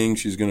playing.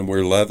 She's going to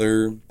wear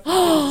leather.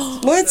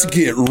 Let's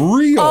get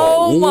real.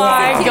 Oh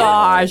my Wow.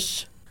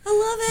 gosh.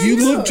 You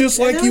look just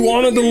like you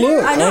wanted to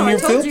look I know, on I your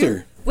told you.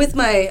 filter. With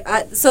my,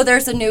 so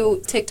there's a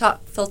new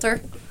TikTok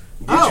filter.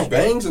 Get your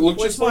bangs. It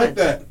looks just like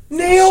that.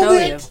 Nailed Show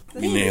it.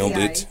 You nailed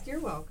it. You're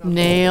welcome.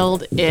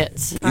 Nailed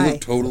it. You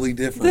look totally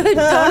different.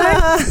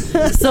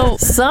 So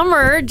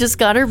Summer just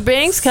got her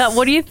bangs cut.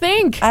 What do you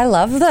think? I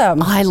love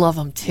them. I love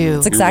them too.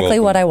 It's exactly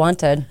what I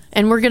wanted.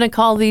 And we're gonna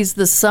call these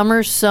the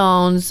Summer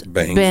Sones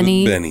Bangs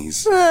Benny. with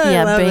bennies. I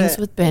Yeah, love bangs it.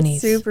 with bennies.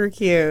 Super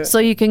cute. So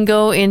you can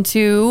go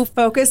into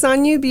Focus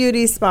on You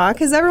Beauty Spa,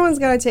 because everyone's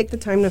got to take the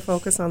time to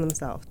focus on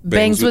themselves.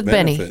 Bangs with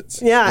Benny.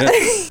 benefits. Yeah.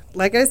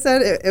 Like I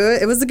said,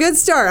 it was a good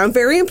start. I'm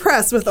very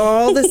impressed with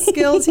all the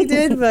skills he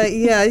did, but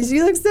yeah,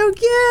 she looks so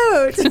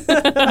cute.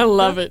 I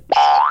love it.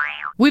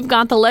 We've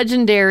got the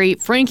legendary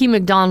Frankie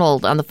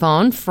McDonald on the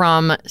phone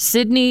from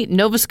Sydney,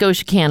 Nova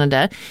Scotia,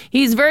 Canada.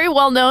 He's very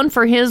well known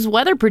for his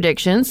weather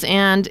predictions,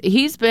 and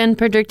he's been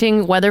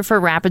predicting weather for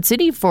Rapid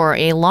City for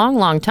a long,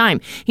 long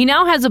time. He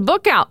now has a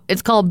book out.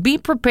 It's called Be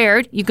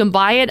Prepared. You can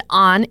buy it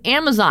on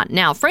Amazon.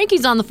 Now,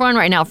 Frankie's on the phone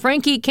right now.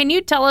 Frankie, can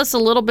you tell us a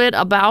little bit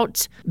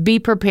about Be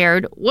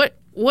Prepared?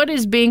 What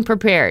is being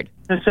prepared?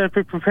 Instead of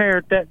be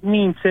prepared, that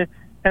means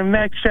and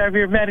Max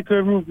Xavier,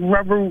 medical,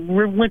 rubber,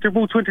 winter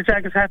boots, winter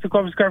jackets, hats, and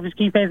gloves, scarves,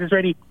 ski pants is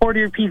ready. Order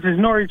your pieces,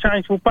 nor your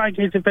Chinese food, buy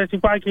kids, invest in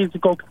buy kids to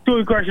go. Do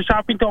it grocery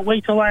shopping, don't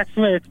wait till last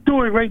minute.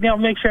 Do it right now,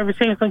 make sure every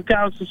Samsung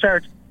Galaxy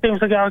search,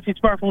 Samsung Galaxy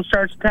smartphone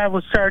search,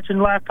 tablet search, and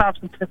laptops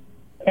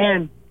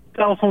and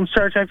telephone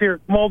search. Have your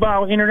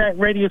mobile, internet,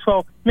 radio as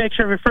well. Make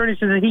sure every furnace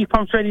is a heat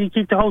pump's ready to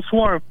keep the house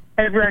warm.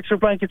 Have your extra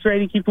blankets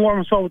ready to keep you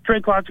warm as well.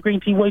 Drink lots of green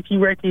tea, white tea,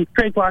 red tea.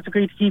 Drink lots of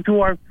green tea to keep you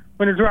warm.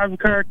 When you're driving a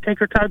car,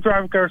 take your time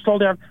driving a car, slow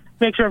down.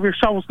 Make sure your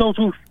shovels, snow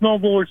tooth,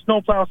 snowblowers,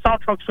 snowplow, salt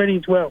trucks ready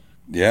as well.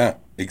 Yeah,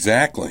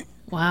 exactly.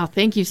 Wow,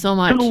 thank you so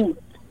much.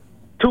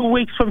 2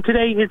 weeks from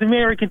today is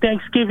American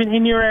Thanksgiving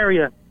in your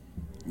area.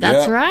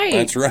 That's right.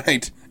 That's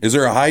right. Is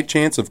there a high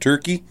chance of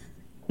turkey?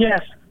 Yes.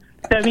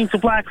 That means the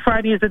Black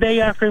Friday is the day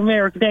after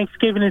American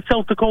Thanksgiving in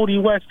South Dakota,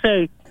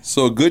 USA.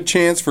 So a good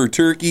chance for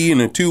turkey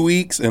in 2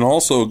 weeks, and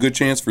also a good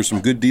chance for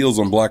some good deals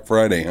on Black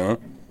Friday, huh?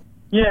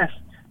 Yes.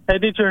 I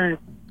did your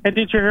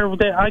hear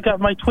that. I got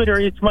my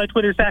Twitter. My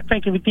Twitter is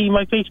 @FrankieMcD.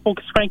 My Facebook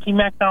is Frankie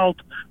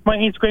McDonald. My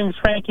Instagram is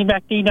Frankie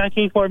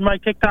McD984. My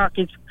TikTok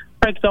is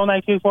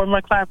FrankDonald984.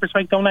 My Clapper is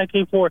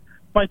FrankDonald984.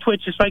 My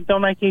Twitch is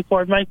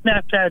FrankDonald984. My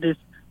Snapchat is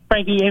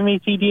Frankie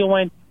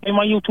MacDon. And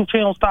my YouTube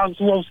channel is Dogs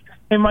Wolves.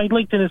 And my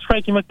LinkedIn is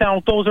Frankie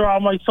McDonald. Those are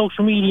all my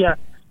social media.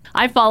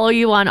 I follow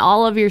you on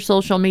all of your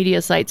social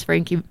media sites,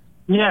 Frankie.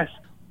 Yes.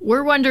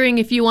 We're wondering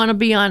if you want to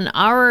be on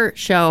our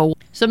show.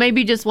 So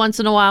maybe just once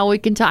in a while we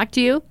can talk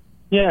to you?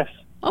 Yes.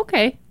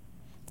 Okay.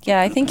 Yeah,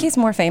 I think he's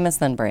more famous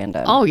than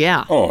Brandon. Oh,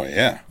 yeah. Oh,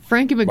 yeah.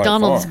 Frankie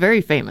McDonald's very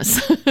famous.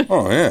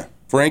 Oh, yeah.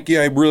 Frankie,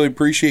 I really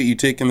appreciate you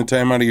taking the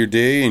time out of your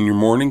day and your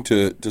morning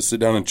to sit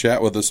down and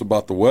chat with us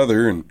about the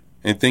weather.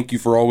 And thank you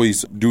for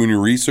always doing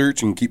your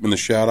research and keeping the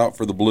shout out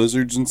for the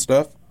blizzards and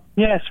stuff.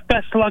 Yes,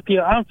 best of luck to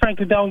you. I'm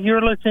Frankie Down.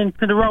 You're listening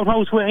to The Road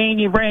Host with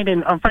Amy and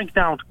Brandon. I'm Frankie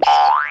Down.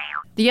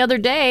 The other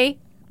day,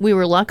 we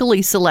were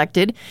luckily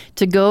selected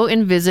to go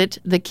and visit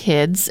the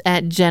kids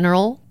at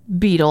General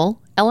Beadle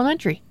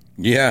Elementary.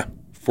 Yeah,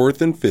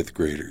 4th and 5th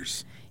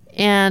graders.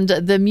 And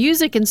the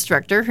music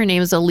instructor, her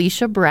name is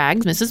Alicia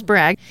Bragg, Mrs.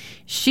 Bragg,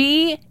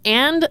 she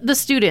and the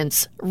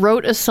students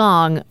wrote a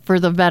song for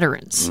the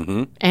veterans.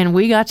 Mm-hmm. And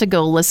we got to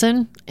go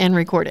listen and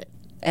record it.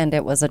 And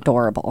it was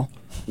adorable.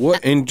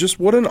 What an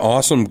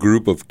awesome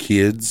group of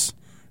kids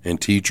and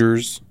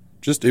teachers.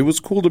 It was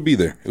cool to be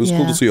there. It was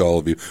cool to see all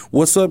of you.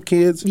 What's up,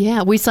 kids?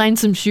 Yeah, we signed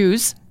some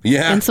shoes.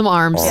 Yeah. And some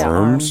arms.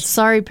 Arms.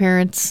 Sorry,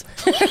 parents.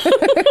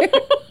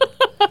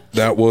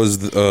 That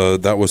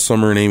was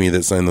Summer and Amy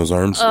that signed those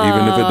arms,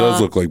 even if it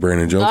does look like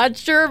Brandon Jones. Not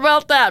sure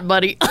about that,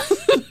 buddy.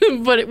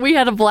 But we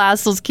had a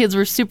blast. Those kids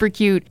were super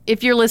cute.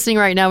 If you're listening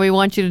right now, we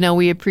want you to know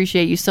we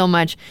appreciate you so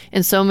much.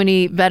 And so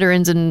many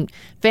veterans and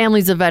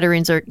families of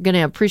veterans are going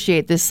to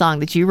appreciate this song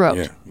that you wrote.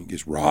 Yeah, you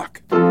just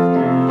rock.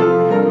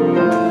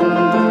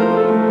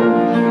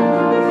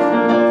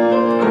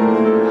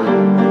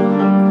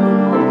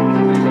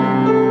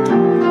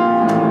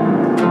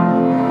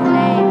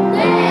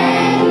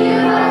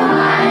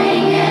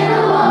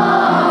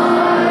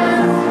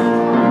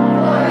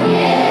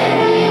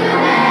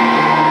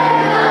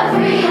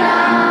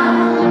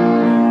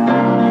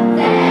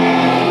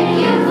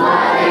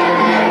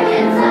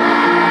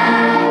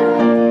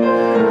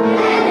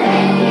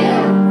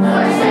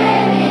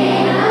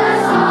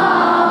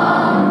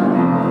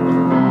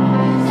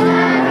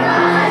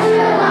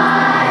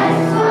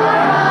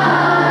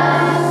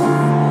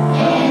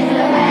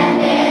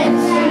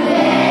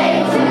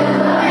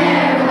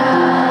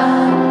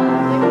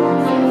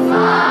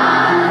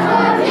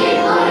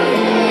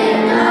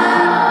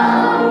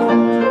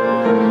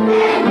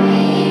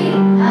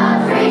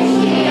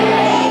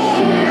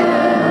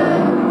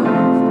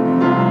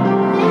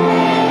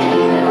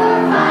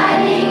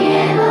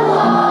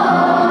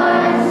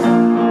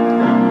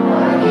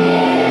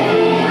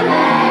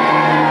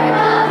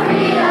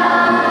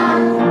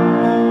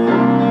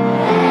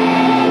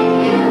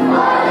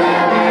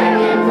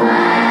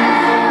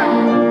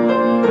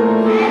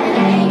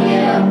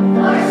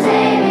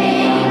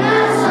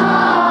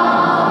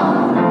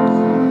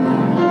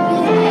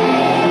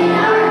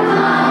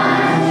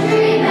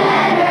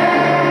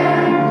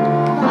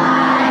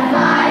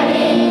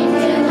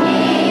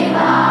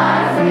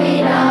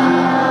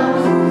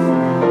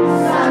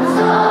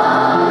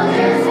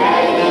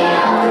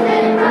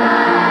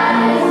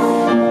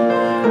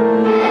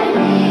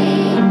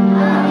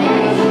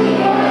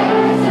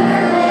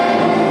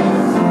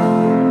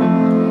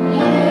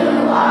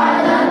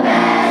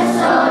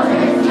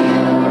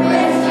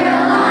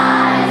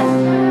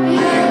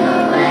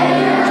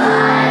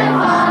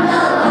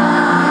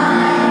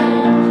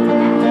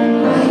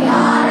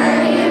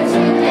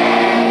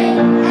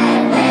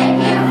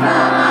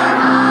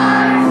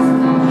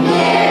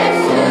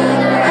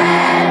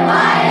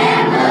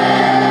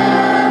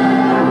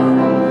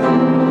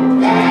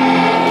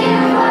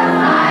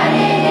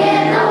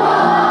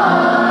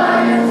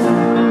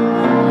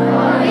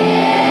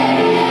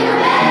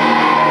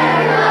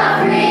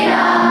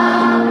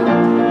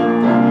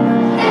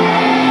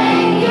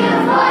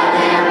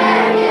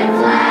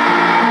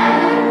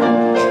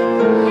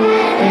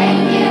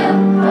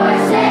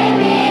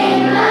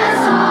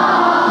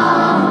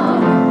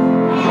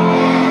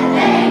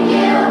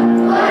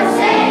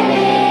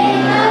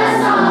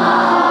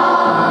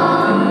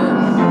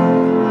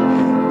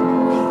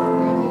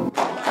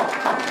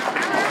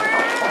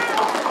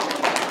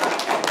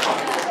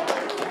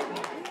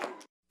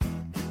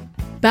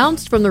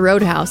 Bounced from the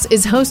Roadhouse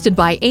is hosted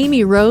by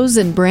Amy Rose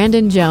and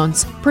Brandon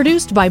Jones.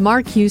 Produced by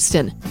Mark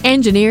Houston.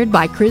 Engineered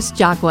by Chris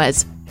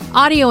Jacquez.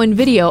 Audio and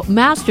video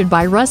mastered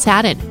by Russ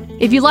Haddon.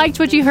 If you liked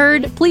what you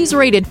heard, please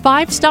rate it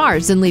 5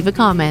 stars and leave a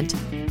comment.